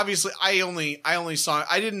mean, obviously, I only saw.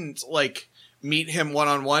 I didn't like meet him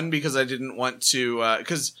one-on-one because I didn't want to.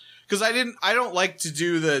 Because I don't like to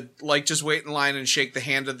do the just wait in line and shake the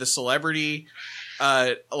hand of the celebrity.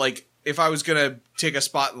 like if I was gonna take a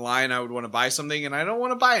spot in line, I would want to buy something, and I don't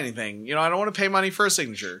want to buy anything. You know, I don't want to pay money for a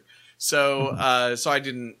signature. So, so I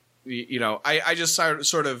didn't. You know, I just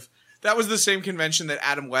sort of. That was the same convention that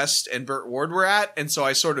Adam West and Burt Ward were at, and so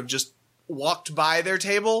I sort of just walked by their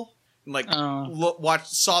table and like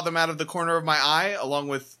saw them out of the corner of my eye, along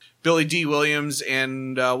with Billy D. Williams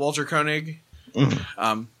and Walter Koenig.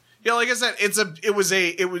 Yeah, like I said,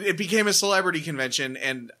 it became a celebrity convention,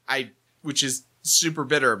 and which is super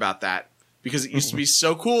bitter about that, because it used to be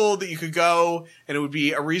so cool that you could go and it would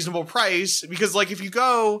be a reasonable price, because like if you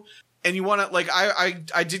go and you want to, like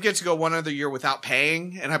I did get to go one other year without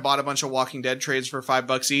paying, and I bought a bunch of Walking Dead trades for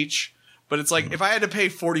 $5 each, but it's like if I had to pay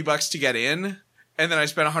 $40 to get in and then I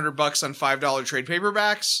spent $100 on $5 trade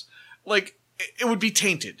paperbacks, like it would be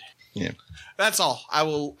tainted. Yeah. That's all. I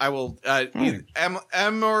will.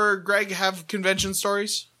 Em or Greg have convention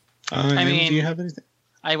stories? I mean, do you have anything?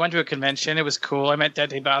 I went to a convention. It was cool. I met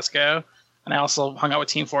Dede Basco, and I also hung out with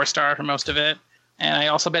Team 4 Star for most of it. And I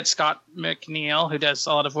also met Scott McNeil, who does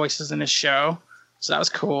a lot of voices in his show. So that was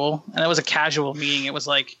cool. And it was a casual meeting. It was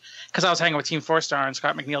like, because I was hanging with Team 4 Star, and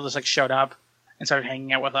Scott McNeil just like showed up and started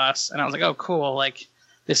hanging out with us. And I was like, oh, cool. Like,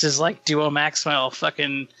 this is like Duo Maxwell,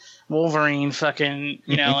 fucking Wolverine, fucking,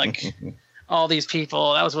 you know, like all these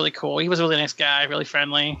people. That was really cool. He was a really nice guy, really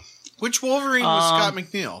friendly. Which Wolverine was Scott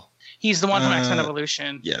McNeil? He's the one from X-Men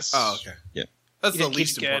Evolution. Yes. Oh, okay. Yeah. That's the He's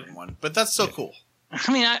least good. important one, but that's so cool.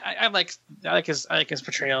 I mean, I like his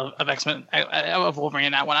portrayal of X-Men of Wolverine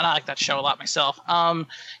in that one, and I like that show a lot myself.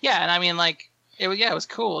 Yeah, and I mean, like, it was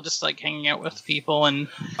cool, just like hanging out with people, and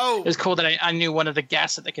it was cool that I knew one of the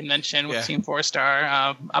guests at the convention with Team 4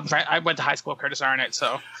 Star. I went to high school with Curtis Arnett,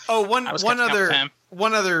 so one other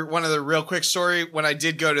real quick story. When I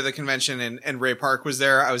did go to the convention and Ray Park was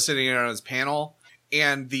there, I was sitting in on his panel,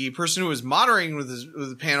 and the person who was moderating with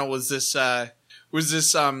the panel was this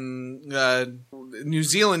New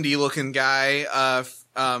Zealandy looking guy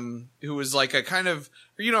who was like a kind of,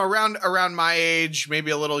 you know, around my age, maybe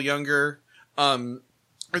a little younger. And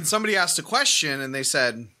somebody asked a question, and they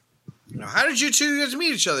said, you know, how did you two get to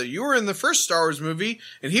meet each other? You were in the first Star Wars movie,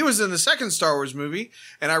 and he was in the second Star Wars movie.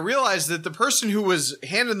 And I realized that the person who was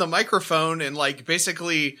handing the microphone and like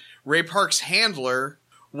basically Ray Park's handler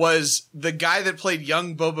was the guy that played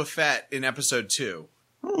young Boba Fett in Episode 2.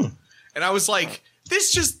 And I was like,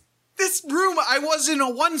 this room, I was in a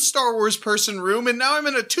 1 Star Wars person room, and now I'm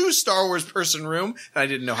in a 2 Star Wars person room, and I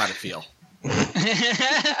didn't know how to feel.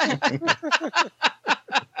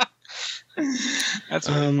 That's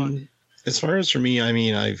really fun. As far as for me, I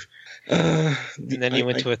mean, I've and then you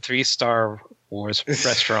went to a 3 Star Wars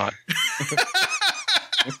restaurant.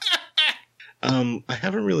 I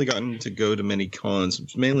haven't really gotten to go to many cons.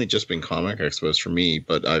 It's mainly just been comic expos for me,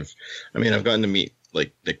 but I've gotten to meet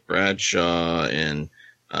like Nick Bradshaw and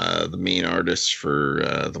the main artist for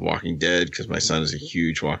The Walking Dead, because my son is a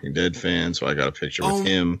huge Walking Dead fan, so I got a picture with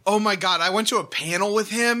him. Oh my god, I went to a panel with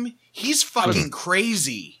him. He's fucking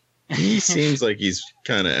crazy. He seems like he's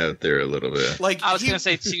kind of out there a little bit. Like I was going to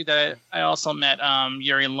say too that I also met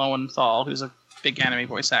Yuri Lowenthal, who's a big anime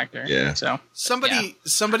voice actor. Yeah. So somebody I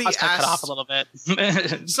was cut off a little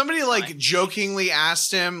bit. somebody like jokingly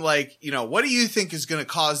asked him, like, you know, what do you think is going to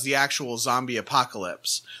cause the actual zombie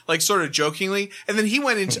apocalypse? Like, sort of jokingly, and then he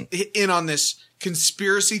went in on this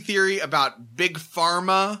conspiracy theory about big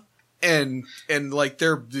pharma and like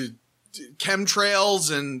their chemtrails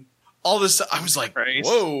and all this stuff. I was like,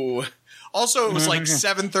 whoa. Also, it was like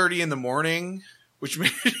 7:30 in the morning, which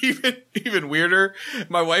made it even weirder.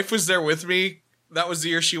 My wife was there with me. That was the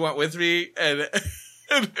year she went with me, and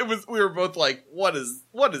we were both like, what is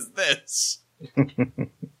this?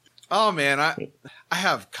 Oh man, I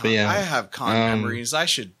have con memories. I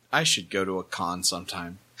should go to a con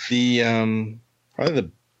sometime. The probably the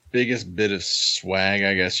biggest bit of swag,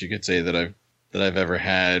 I guess you could say, that I've ever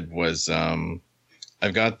had was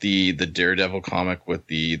I've got the Daredevil comic with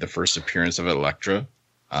the first appearance of Elektra.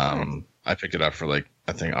 I picked it up for like,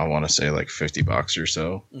 I think I want to say like $50 or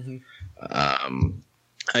so. Mm-hmm.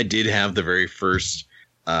 I did have the very first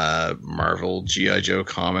Marvel G.I. Joe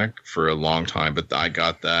comic for a long time, but I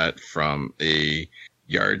got that from a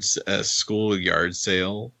school yard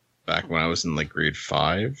sale back when I was in like grade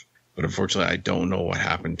 5. But unfortunately, I don't know what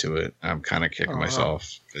happened to it. I'm kind of kicking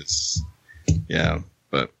myself.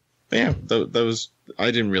 But those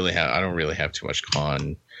I don't really have too much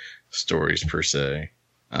con stories per se.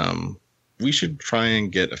 We should try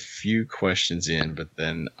and get a few questions in, but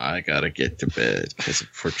then I gotta get to bed because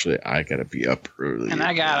unfortunately I gotta be up early. And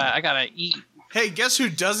I gotta eat. Hey, guess who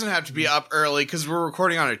doesn't have to be up early because we're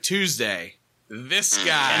recording on a Tuesday? This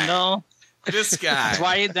guy. Kendall. This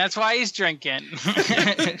guy. That's why he's drinking.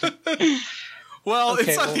 Well, Okay,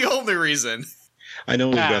 it's not well- the only reason. I know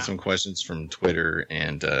we've Ah. got some questions from Twitter,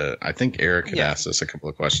 and I think Eric had asked us a couple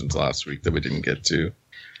of questions last week that we didn't get to.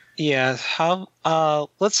 Yeah,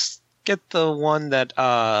 let's get the one that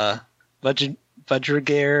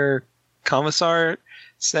Vajragar Commissar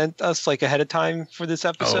sent us like ahead of time for this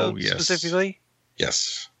episode yes. specifically.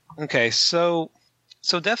 Yes. Okay, so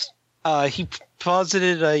Def he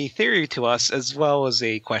posited a theory to us as well as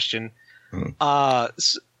a question,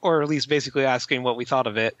 or at least basically asking what we thought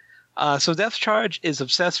of it. So Death Charge is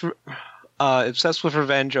obsessed with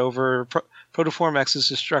revenge over Protoform X's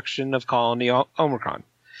destruction of Colony Omicron.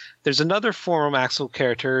 There's another Forum Axel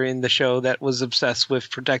character in the show that was obsessed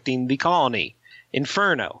with protecting the colony,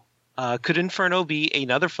 Inferno. Could Inferno be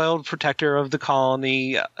another failed protector of the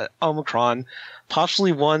colony Omicron,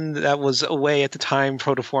 possibly one that was away at the time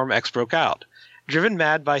Protoform X broke out? Driven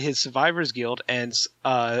mad by his Survivors Guild and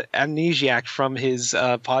amnesiac from his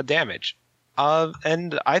pod damage.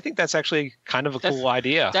 And I think that's actually kind of a cool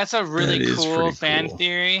idea. That's a really That is cool pretty fan cool.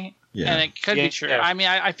 theory. Yeah. And it could Yeah, be true. yeah. I mean,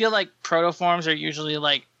 I feel like protoforms are usually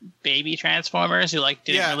like baby transformers who like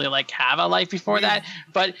didn't Yeah. really like have a life before that.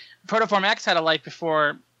 But Protoform X had a life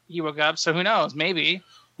before he woke up, so who knows? Maybe.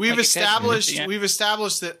 We've Like it could- established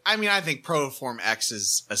yeah. that. I mean, I think Protoform X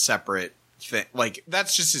is a separate thing. Like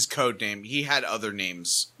that's just his code name. He had other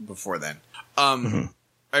names before then. I mean,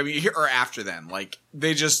 or after then. Like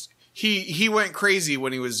they just he went crazy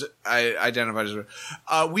when he was identified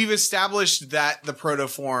as. We've established that the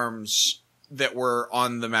protoforms that were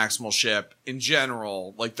on the Maximal ship in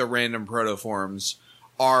general, like the random protoforms,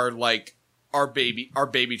 are like our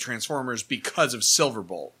baby transformers because of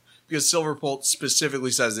Silverbolt. Because Silverbolt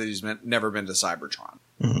specifically says that he's never been to Cybertron.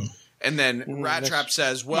 And then Rat Trap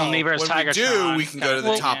says, well, Well, neither when has we do, Tigertron. we can go to the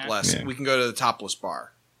Well, topless. yeah. We can go to the topless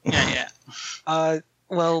bar. Yeah.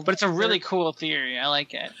 Well, But it's a really cool theory. I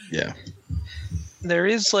like it. Yeah. there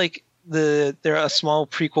is like there a small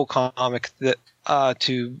prequel comic that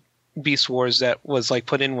to Beast Wars that was like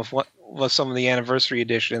put in with some of the anniversary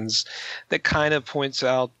editions that kind of points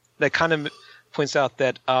out that Tigertron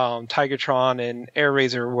and Air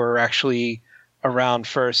Razor were actually around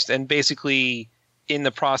first, and basically in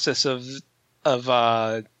the process of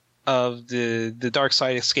the dark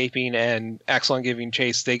side escaping and Axelon giving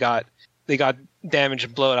chase, they got damaged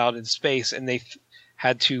and blown out in space, and they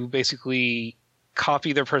had to basically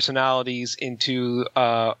copy their personalities into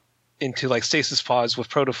like stasis pods with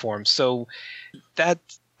protoforms. So that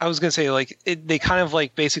I was gonna say, like they kind of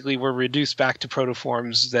like basically were reduced back to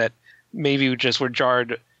protoforms that maybe just were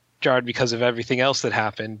jarred because of everything else that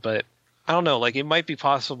happened. But I don't know, like it might be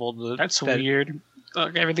possible That's weird.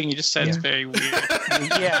 Look, everything you just said is very weird.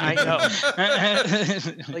 Yeah, I know.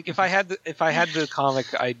 Like if I had the comic,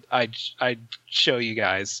 I'd show you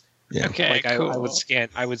guys. Yeah. Okay, Like cool. I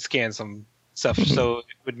would scan some stuff so it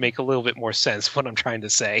would make a little bit more sense what I'm trying to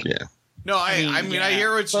say. Yeah. No, I mean, I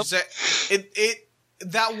hear what you say.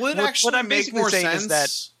 That would What actually I'm make basically more saying sense. is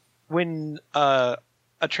that when a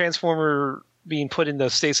transformer being put in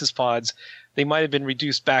those stasis pods, they might have been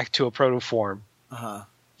reduced back to a protoform. Uh-huh.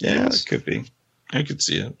 Yeah, it could be. I could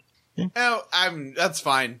see it. Oh, that's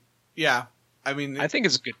fine. Yeah, I mean, I think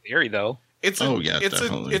it's a good theory, though.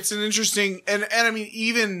 Definitely. it's an interesting, and I mean,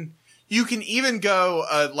 even you can even go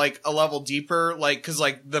like a level deeper, like because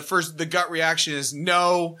like the gut reaction is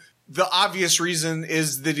no. The obvious reason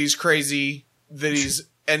is that he's crazy, that he's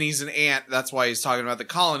an ant. That's why he's talking about the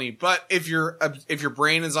colony. But if your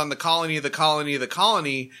brain is on the colony, and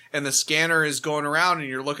the scanner is going around and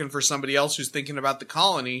you're looking for somebody else who's thinking about the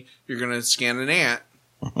colony, you're going to scan an ant.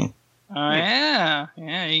 Oh yeah,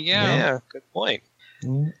 there you go. Yeah, good point.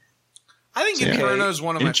 I think Yeah. Inferno is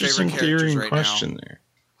one of my Interesting favorite theory characters and right question now. there.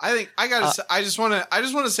 I think I gotta. Say, I just want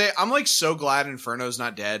to say I'm like so glad Inferno's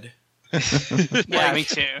not dead. Yeah, Like- me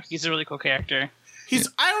too. He's a really cool character. He's.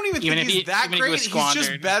 I don't even Even think if he's he- that even if he great. was He's just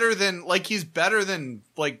squandered. better than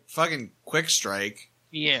like fucking Quick Strike.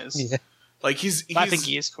 He is. Yeah. Like he's. I think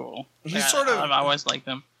he is cool. he's Yeah, sort of- I've always liked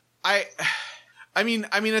him. I mean,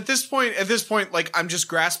 at this point, like I'm just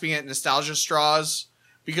grasping at nostalgia straws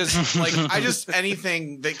because like I just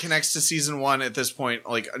anything that connects to season 1 at this point,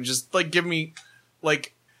 like just like give me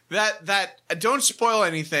like that. Don't spoil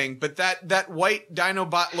anything, but that white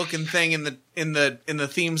Dinobot looking thing in the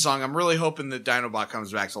theme song. I'm really hoping that Dinobot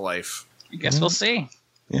comes back to life. I guess we'll see.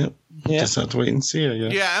 Yep. Yeah. Just have to wait and see, I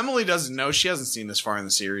guess. Yeah, Emily doesn't know. She hasn't seen this far in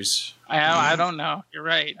the series. I don't know. You're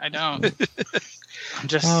right. I don't. I'm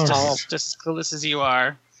just All just as clueless as you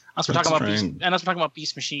are. Let's We're talking try about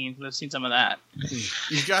Beast Machines. I've seen some of that.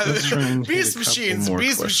 You got Let's try and Beast hit a couple Machines. more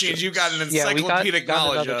Beast questions. Machines. You got an Yeah, we got encyclopedic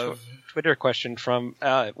knowledge another of. Twitter question from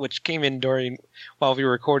which came in while we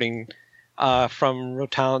were recording from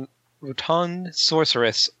Rotund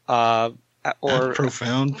Sorceress or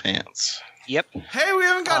Profound Pants. Yep. Hey, we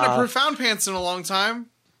haven't gotten a Profound Pants in a long time.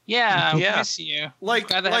 Yeah, Yeah. I miss you. Like-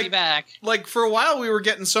 Glad to have you back. Like, for a while, we were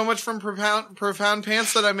getting so much from Profound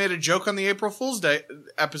Pants that I made a joke on the April Fool's Day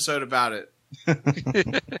episode about it.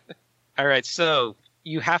 All right, so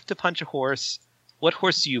you have to punch a horse. What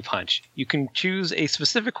horse do you punch? You can choose a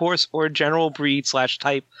specific horse or a general breed /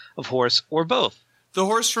 type of horse, or both. The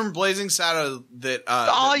horse from Blazing Saddle that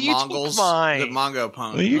Oh, that you took mine. that Mongo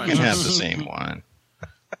pwned. Well, you can have the same one.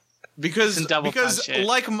 because Can double punch it.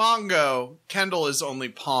 like Mongo, Kendall is only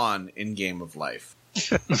pawn in Game of Life.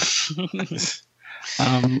 I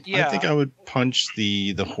think I would punch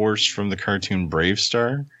the horse from the cartoon Brave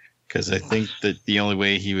Star, because I think that the only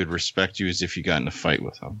way he would respect you is if you got in a fight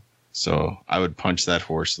with him. So I would punch that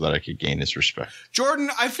horse so that I could gain his respect. Jordan,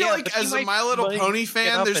 I feel Yeah, like but you as a might My Little get Pony up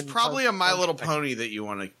fan, there's and probably a punch- My Little Pony that you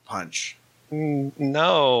want to punch.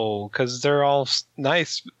 No, because they're all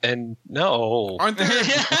nice, and no. Aren't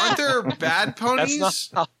there bad ponies?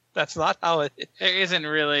 That's not how it. There isn't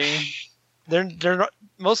really. They're not.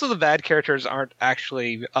 Most of the bad characters aren't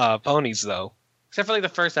actually ponies, though. Except for like the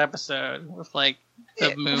first episode with like the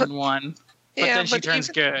Yeah, moon but- one. But Yeah, then she but turns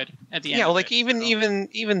even- good at the end. Yeah, of like it, even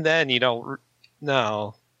so. then, you don't.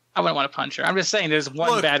 No. I wouldn't want to punch her. I'm just saying there's one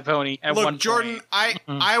Look, bad pony at one Look, point. Jordan,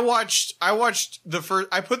 I watched the first.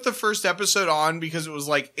 I put the first episode on because it was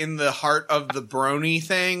like in the heart of the brony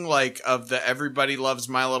thing, like of the everybody loves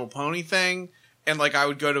My Little Pony thing. And like I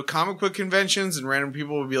would go to comic book conventions and random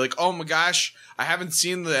people would be like, "Oh my gosh, I haven't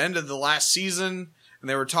seen the end of the last season." And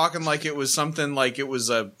they were talking like it was something like it was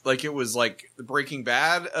like the Breaking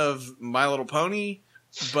Bad of My Little Pony,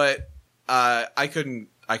 but I couldn't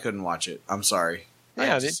watch it. I'm sorry.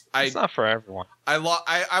 Yeah, it's not for everyone.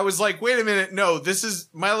 I was like, wait a minute, no, this is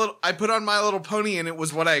I put on My Little Pony and it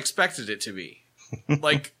was what I expected it to be.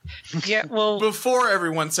 Like, Yeah, well, before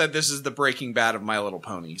everyone said this is the Breaking Bad of My Little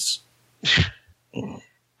Ponies. I mean,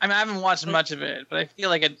 I haven't watched much of it, but I feel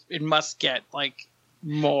like it must get like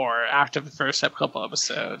more after the first couple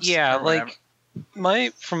episodes. yeah, or whatever.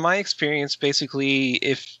 like from my experience, basically,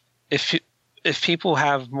 if people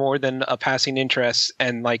have more than a passing interest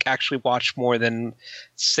and like actually watch more than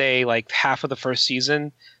say like half of the first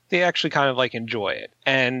season, they actually kind of like enjoy it,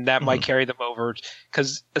 and that might carry them over,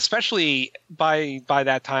 because especially by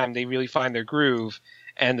that time they really find their groove,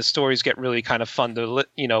 and the stories get really kind of fun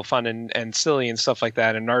and silly and stuff like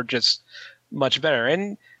that, and are just much better,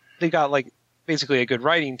 and they got like basically a good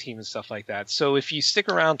writing team and stuff like that. So if you stick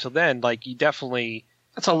around till then, like you definitely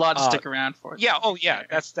that's a lot to stick around for. yeah, oh yeah,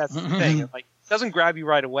 that's the thing. Like, it doesn't grab you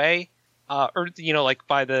right away, or like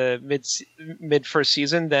by the mid first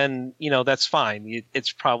season, then that's fine.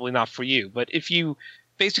 It's probably not for you. But if you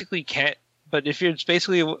basically can't, but if you're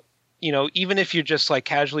basically, even if you just like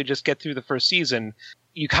casually just get through the first season,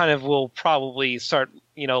 you kind of will probably start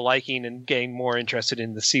liking and getting more interested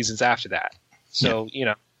in the seasons after that. So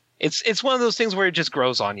it's one of those things where it just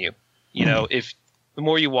grows on you. If the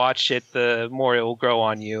more you watch it, the more it will grow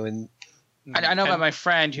on you. And I know about my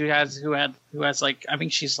friend who has like, I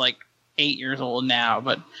think she's like 8 years old now,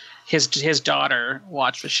 but his daughter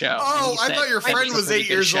watched the show. Oh, I thought your friend was 8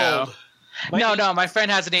 years old. No, my friend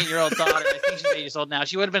has an 8-year-old daughter. I think she's 8 years old now.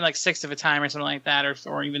 She would have been like 6 at the time or something like that,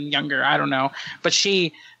 or even younger. I don't know. But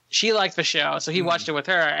she liked the show, so he watched it with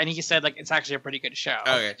her, and he said like it's actually a pretty good show.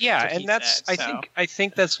 Okay. yeah, That's what and he that's said, I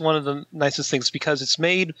think that's one of the nicest things, because it's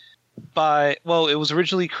made by it was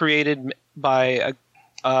originally created by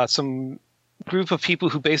some group of people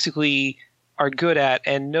who basically are good at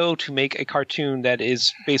and know to make a cartoon that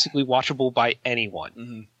is basically watchable by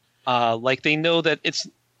anyone. Like they know that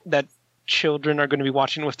that children are going to be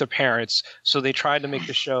watching with their parents, so they try to make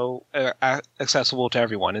the show accessible to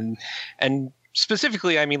everyone. And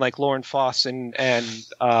specifically, I mean, like Lauren Foss and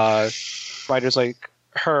writers like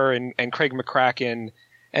her and Craig McCracken,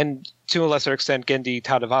 and to a lesser extent Gendy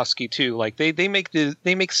Tadavosky too. Like they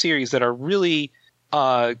make series that are really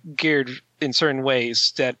geared in certain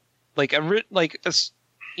ways that like they're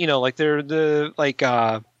the like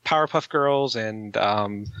Powerpuff Girls and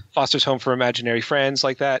Foster's Home for Imaginary Friends,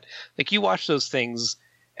 like that. Like you watch those things,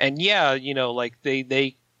 and like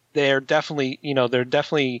they're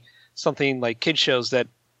definitely something like kid shows that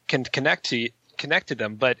can connect to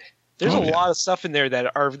them, but there's a lot of stuff in there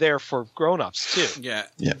that are there for grown-ups too. Yeah.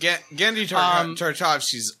 Yeah. Gendy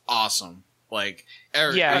Tartakovsky's awesome. Like,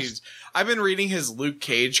 I've been reading his Luke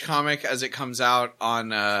Cage comic as it comes out on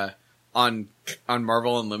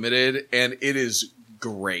Marvel Unlimited, and it is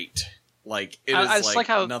great. Like, it is I just like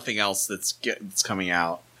how- nothing else that's coming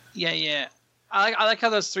out. Yeah. I like how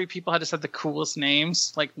those three people had just had the coolest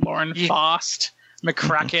names, like Lauren Faust,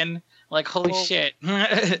 McCracken. Like, holy shit.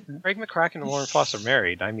 Craig McCracken and Lauren Foster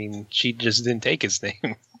married. I mean, she just didn't take his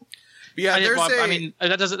name. Yeah, I mean,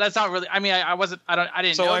 that's not really. I mean, I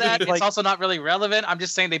didn't know that. It's also not really relevant. I'm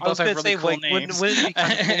just saying they both have really cool names. Wouldn't it be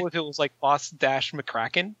kind of cool if it was like Boss Dash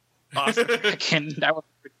McCracken? Boss McCracken. That would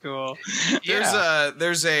be pretty cool.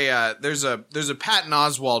 There's a Patton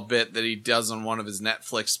Oswalt bit that he does on one of his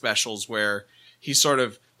Netflix specials where he sort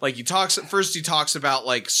of like he talks about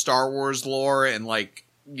like Star Wars lore and like,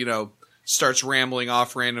 you know, starts rambling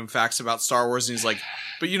off random facts about Star Wars, and he's like,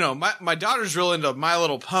 but you know, my daughter's real into My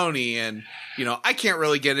Little Pony, and you know, I can't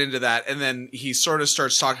really get into that. And then he sort of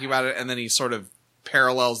starts talking about it, and then he sort of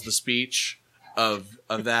parallels the speech of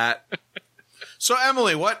that. So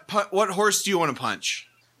Emily, what horse do you want to punch?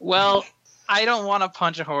 Well, I don't want to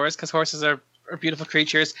punch a horse because horses are beautiful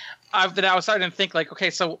creatures. I was starting to think like, okay,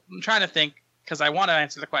 so I'm trying to think because I want to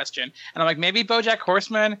answer the question, and I'm like, maybe BoJack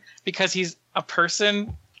Horseman because he's a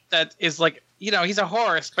person that is like, you know, he's a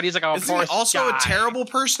horse, but he's like a Is horse. he also guy. a terrible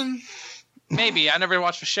person? Maybe I never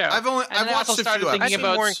watched the show. I've watched a few I'd be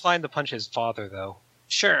episodes. more inclined to punch his father, though.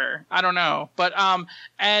 Sure, I don't know, but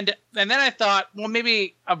and then I thought, well,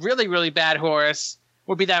 maybe a really really bad horse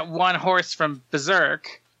would be that one horse from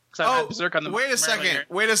Berserk. Oh, Berserk on the wait a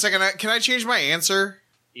second. Can I change my answer?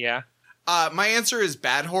 Yeah, My answer is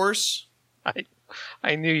bad horse.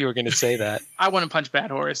 I knew you were going to say that. I wouldn't punch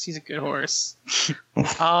bad horse. He's a good horse.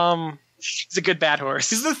 He's a good bad horse.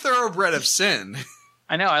 He's the thoroughbred of sin.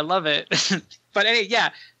 I know, I love it. But anyway, yeah,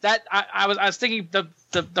 that I was thinking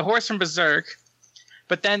the horse from Berserk,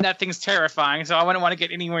 but then that thing's terrifying, so I wouldn't want to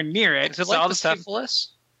get anywhere near it. Is it so like I'll the just Cephalus?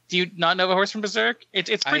 do you not know the horse from Berserk?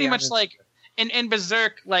 It's pretty much like in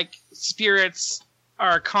Berserk, like spirits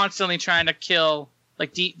are constantly trying to kill,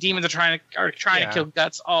 like demons are trying to kill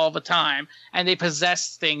Guts all the time, and they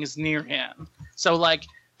possess things near him. So like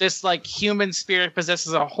this like human spirit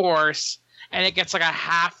possesses a horse, and it gets like a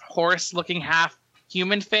half horse looking half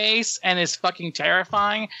human face, and is fucking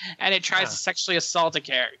terrifying, and it tries to sexually assault a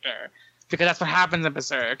character because that's what happens in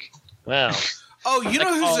Berserk. Well, Oh, you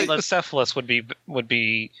know who's the Cephalus would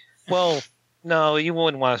be. Well, no, you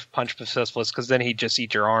wouldn't want to punch the Cephalus because then he'd just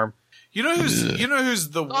eat your arm. you know who's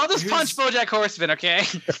the I'll just punch BoJack Horseman, okay?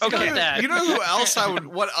 Okay, that. you know who else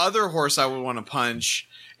what other horse I would want to punch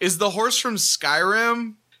is the horse from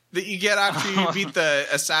Skyrim that you get after you beat the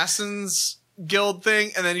Assassin's Guild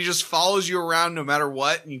thing, and then he just follows you around no matter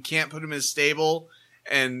what, and you can't put him in his stable,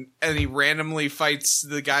 and he randomly fights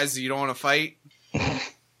the guys that you don't want to fight.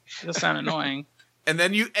 It'll sound annoying. And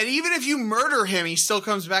even if you murder him, he still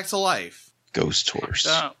comes back to life. Ghost horse.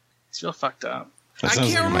 Oh, it's real fucked up. That I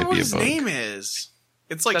sounds can't like it might remember what be a his bug. name is.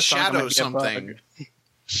 It's like That sounds like Shadow it might be a something. bug.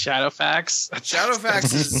 Shadowfax.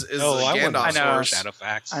 Shadowfax is I wouldn't Gandalf's I know. horse.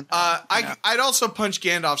 Shadowfax. I'd also punch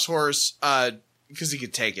Gandalf's horse because he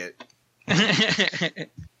could take it.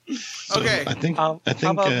 So Okay. I think how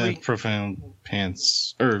about we- Profound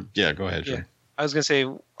Pants. Or yeah, go ahead. Yeah. Sean. I was going to say,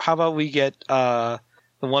 how about we get the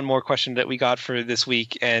one more question that we got for this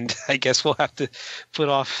week, and I guess we'll have to put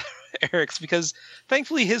off Eric's because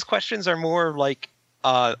thankfully his questions are more like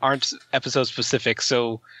aren't episode specific,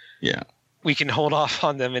 so Yeah. we can hold off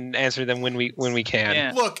on them and answer them when we can.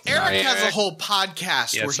 Yeah. Look, Eric Right. has a whole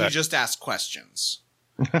podcast Yes, where sir. he just asks questions.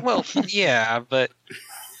 Well, yeah, but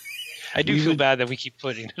I do We feel would- bad that we keep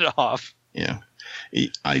putting it off. Yeah.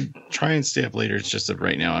 I try and stay up later. It's just that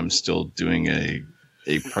right now I'm still doing a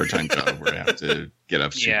part-time job where I have to get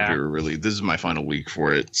up super Yeah. duper early. This is my final week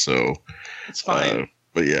for it. So, It's fine.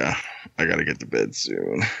 but yeah, I got to get to bed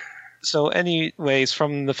soon. So, anyways,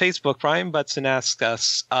 from the Facebook, Brian Butson asked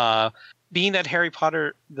us, being that Harry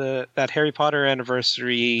Potter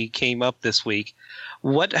anniversary came up this week,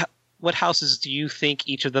 what houses do you think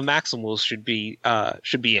each of the Maximals should be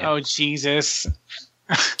in? Oh Jesus!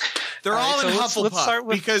 They're all All right, in so let's start Hufflepuff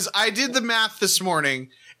with- because I did the math this morning,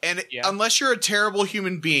 and Yeah. unless you're a terrible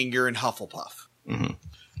human being, you're in Hufflepuff. Mhm.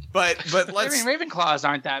 But I let's mean, Ravenclaws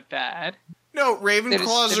aren't that bad. no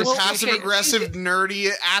Ravenclaws They're are just- passive okay, aggressive nerdy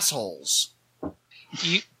assholes.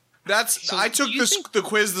 You, I took the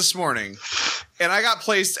quiz this morning, and I got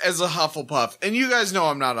placed as a Hufflepuff. And you guys know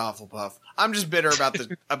I'm not a Hufflepuff. I'm just bitter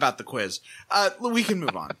about the quiz. We can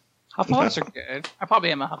move on. Hufflepuffs are good. I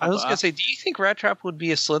probably am a Hufflepuff. I was gonna say, do you think Rat Trap would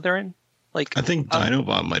be a Slytherin? Like, I think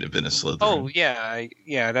Dinobot might have been a Slytherin. oh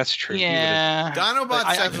yeah, that's true. He would've- yeah, Dinobot's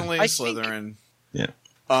I- definitely I a think- Slytherin. Yeah.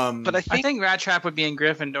 but I I think, think Rat Trap would be in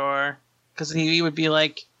Gryffindor because he would be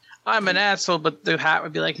like, "I'm an asshole," but the hat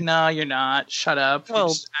would be like, "No, you're not. Shut up." You Well,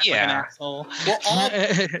 just act like an yeah. asshole.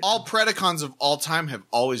 Well, all Predacons of all time have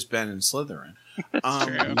always been in Slytherin.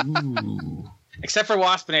 Ooh. Except for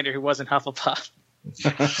Waspinator, who wasn't Hufflepuff.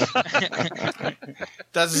 That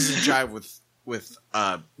doesn't jive with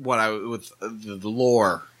the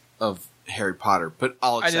lore of Harry Potter, but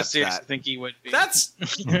I'll I accept just seriously that. think he would be. That's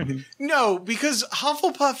no, because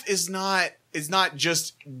Hufflepuff is not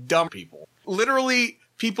just dumb people. Literally,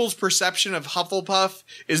 people's perception of Hufflepuff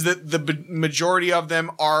is that the majority of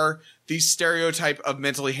them are the stereotype of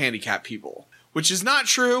mentally handicapped people, which is not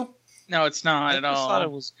true. No, it's not I at just all. thought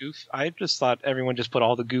it was goofy. I just thought everyone just put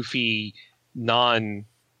all the goofy,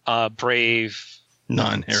 brave,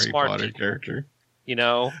 Non-Harry Smart Potter people. character. you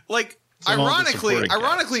know. Like, So all the supporting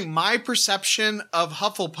ironically, cast. my perception of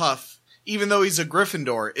Hufflepuff, even though he's a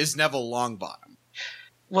Gryffindor, is Neville Longbottom.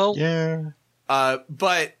 Well, Yeah.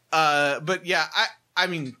 But yeah, I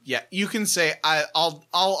mean, yeah, you can say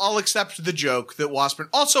I'll accept the joke that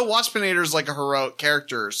Waspinator is like a heroic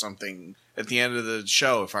character or something at the end of the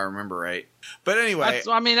show, if I remember right. But anyway,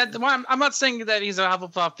 I'm not saying that he's a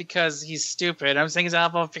Hufflepuff because he's stupid. I'm saying he's a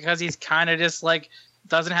Hufflepuff because he's kind of just like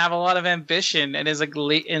doesn't have a lot of ambition and is like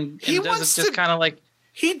and He does wants it just to- kind of like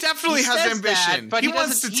he definitely he has says ambition. that, but he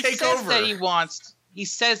wants to doesn't- take he says over. That he wants. He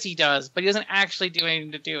says he does, but he doesn't actually do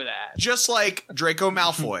anything to do that. Just like Draco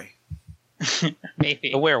Malfoy.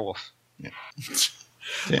 Maybe. the werewolf. Yeah.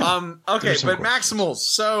 Okay, There's some but questions. Maximals.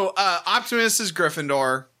 So, Optimus is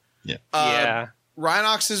Gryffindor. Yeah. Yeah.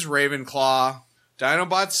 Rhinox is Ravenclaw.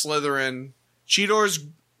 Dinobot's Slytherin. Cheetor's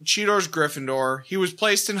Gryffindor. He was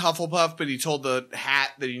placed in Hufflepuff, but he told the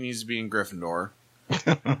hat that he needs to be in Gryffindor.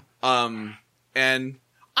 And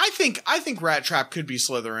I think Rat Trap could be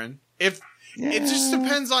Slytherin. It just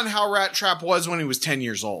depends on how Rat Trap was when he was 10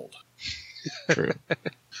 years old. True.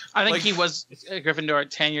 I think like- he was a Gryffindor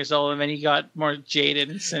at 10 years old, and then he got more jaded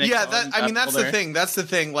and cynical. Yeah, and that's got the older. thing. That's the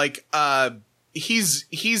thing. Like,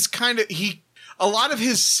 he's kind of a lot of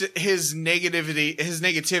his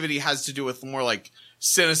negativity has to do with more like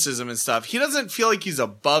cynicism and stuff. He doesn't feel like he's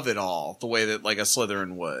above it all the way that like a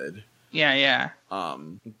Slytherin would. Yeah.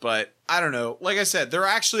 But I don't know. Like I said, they're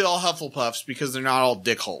actually all Hufflepuffs because they're not all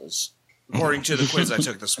dickholes, according to the quiz I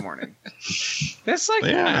took this morning. That's like,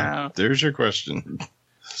 Yeah, wow. there's your question.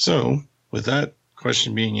 So, with that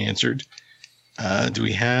question being answered, do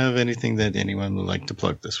we have anything that anyone would like to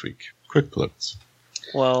plug this week? Quick plugs.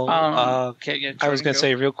 Well, Okay, yeah, I was Jordan, going to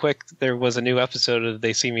say real quick, there was a new episode of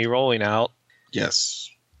They See Me Rolling out. Yes.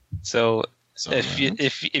 So So, if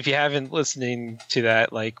you haven't listening to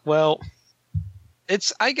that, like, well,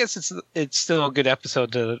 I guess it's still a good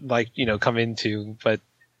episode to come into, but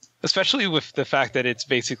especially with the fact that it's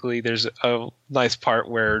basically there's a nice part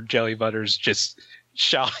where Jelly Butter's just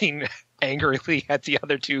shouting angrily at the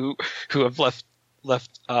other two who have left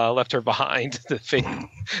her behind to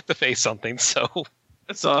face something. So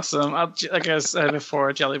That's awesome. Like I said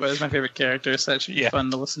before, Jelly Butter is my favorite character, so that should be Yeah. fun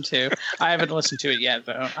to listen to. I haven't listened to it yet,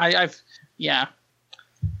 though. Yeah.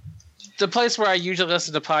 The place where I usually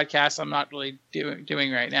listen to podcasts, I'm not really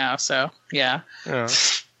doing right now. So yeah.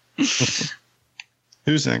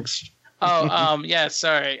 who's next? Yeah.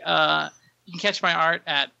 Sorry. You can catch my art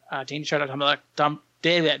at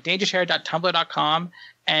dangershare.tumblr.com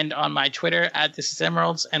and on my Twitter at This Is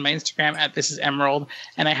Emeralds and my Instagram at This Is Emerald.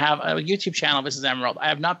 And I have a YouTube channel, This Is Emerald. I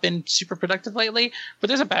have not been super productive lately, but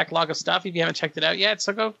there's a backlog of stuff if you haven't checked it out yet.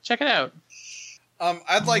 So go check it out.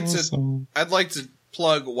 I'd like Awesome. to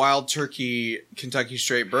plug Wild Turkey Kentucky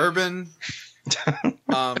Straight Bourbon.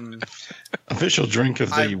 Official drink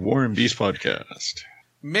of the War and Beast podcast.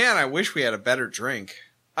 Man, I wish we had a better drink.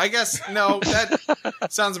 I guess no, that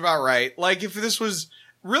sounds about right. Like if this was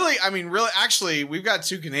really, actually, we've got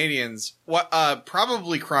two Canadians.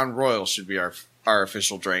 Probably Crown Royal should be our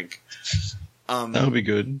official drink. That would be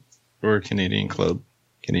good. Or a Canadian Club.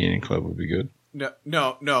 Canadian Club would be good.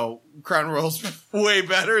 No. Crown Royal's way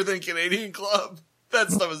better than Canadian Club. That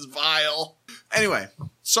stuff is vile. Anyway,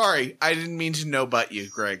 sorry, I didn't mean to no-butt you,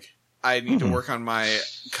 Greg. I need to work on my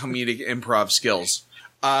comedic improv skills.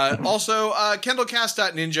 Also,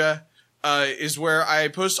 KendallCast.ninja is where I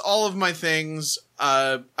post all of my things.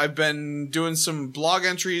 I've been doing some blog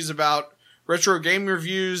entries about retro game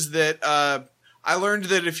reviews that I learned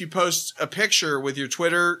that if you post a picture with your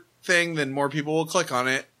Twitter thing, then more people will click on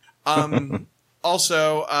it.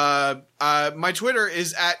 Also, my Twitter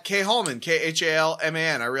is at KHallman,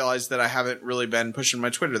 KHALMAN. I realized that I haven't really been pushing my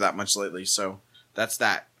Twitter that much lately, so that's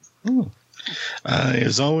that.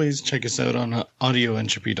 As always, check us out on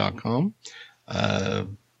audioentropy.com.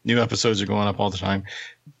 New episodes are going up all the time.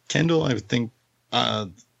 Kendall, I think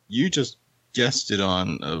you just guested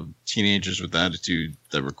on Teenagers with Attitude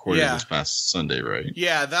that recorded this past Sunday, right?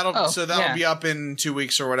 Yeah, that'll be up in 2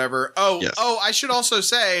 weeks or whatever. Yes. I should also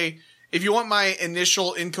say, if you want my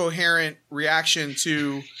initial incoherent reaction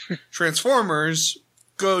to Transformers,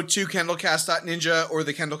 go to KendallCast.ninja or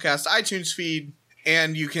the KendallCast iTunes feed,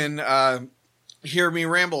 and you can hear me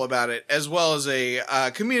ramble about it, as well as a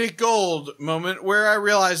comedic gold moment where I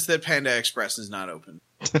realized that Panda Express is not open.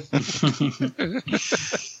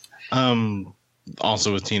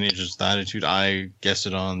 Also with Teenagers with Attitude, I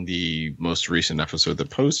guested on the most recent episode that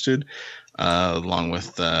posted, along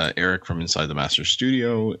with Eric from Inside the Master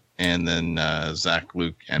Studio, and then Zach,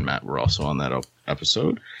 Luke, and Matt were also on that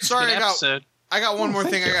episode. Sorry, I got one more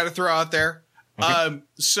thing I got to throw out there. Okay.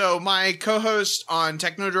 So my co-host on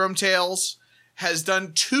Technodrome Tales has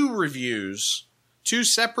done two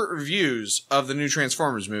separate reviews of the new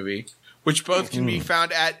Transformers movie, which both can be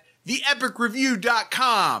found at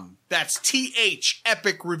theepicreview.com. That's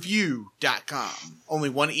epicreview.com. Only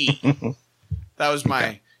one E. That was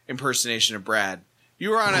my impersonation of Brad.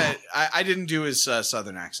 You were on I didn't do his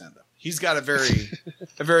southern accent though. He's got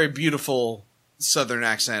a very beautiful southern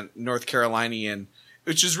accent, North Carolinian,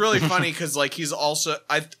 which is really funny because like he's also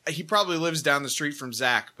he probably lives down the street from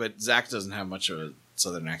Zach, but Zach doesn't have much of a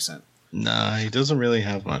southern accent. Nah, he doesn't really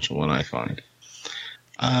have much of one, I find.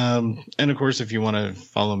 And of course, if you want to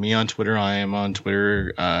follow me on Twitter, I am on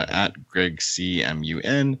Twitter at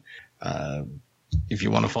GregCMUN. If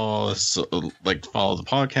you want to follow us, follow the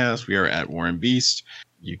podcast, we are at War and Beast.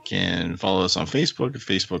 You can follow us on Facebook at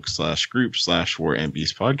Facebook.com/group/War and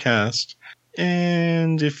Beast Podcast.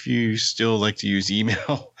 And if you still like to use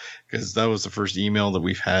email, because that was the first email that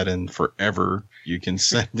we've had in forever, you can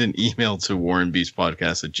send an email to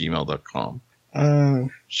warandbeastpodcast@gmail.com.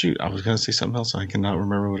 Shoot, I was going to say something else. I cannot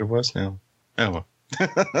remember what it was now. Oh, well.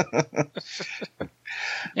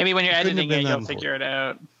 Maybe when you're editing it, you'll figure it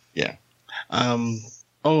out. Yeah.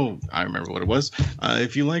 Oh, I remember what it was.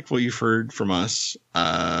 If you like what you've heard from us,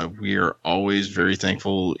 we are always very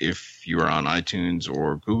thankful if you are on iTunes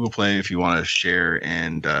or Google Play, if you want to share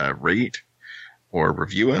and rate or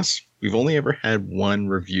review us. We've only ever had one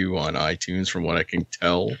review on iTunes from what I can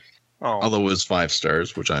tell. Oh, Although it was 5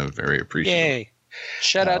 stars, which I'm very appreciative. yay!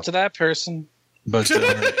 Shout out to that person. But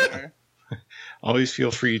always feel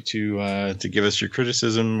free to give us your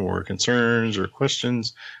criticism or concerns or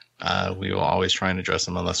questions. We will always try and address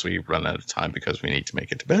them unless we run out of time because we need to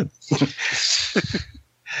make it to bed.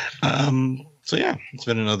 So yeah, it's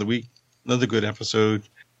been another week, another good episode.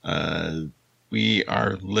 We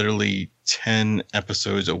are literally 10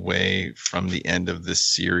 episodes away from the end of this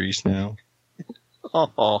series now.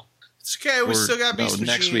 Oh, It's okay. We still got Beast Machines.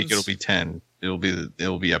 Next week it'll be 10.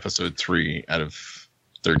 It'll be episode 3 out of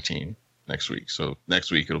 13 next week. So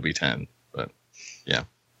next week it'll be 10. But yeah,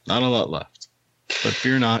 not a lot left. But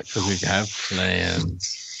fear not, because we have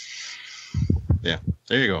plans. Yeah,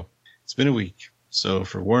 there you go. It's been a week. So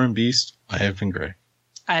for War and Beast, I have been Greg.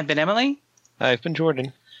 I've been Emily. I've been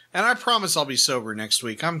Jordan. And I promise I'll be sober next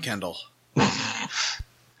week. I'm Kendall.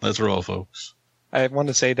 Let's roll, folks. I want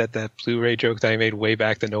to say that Blu-ray joke that I made way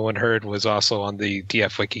back that no one heard was also on the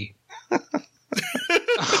DF Wiki.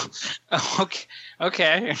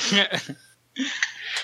 Okay.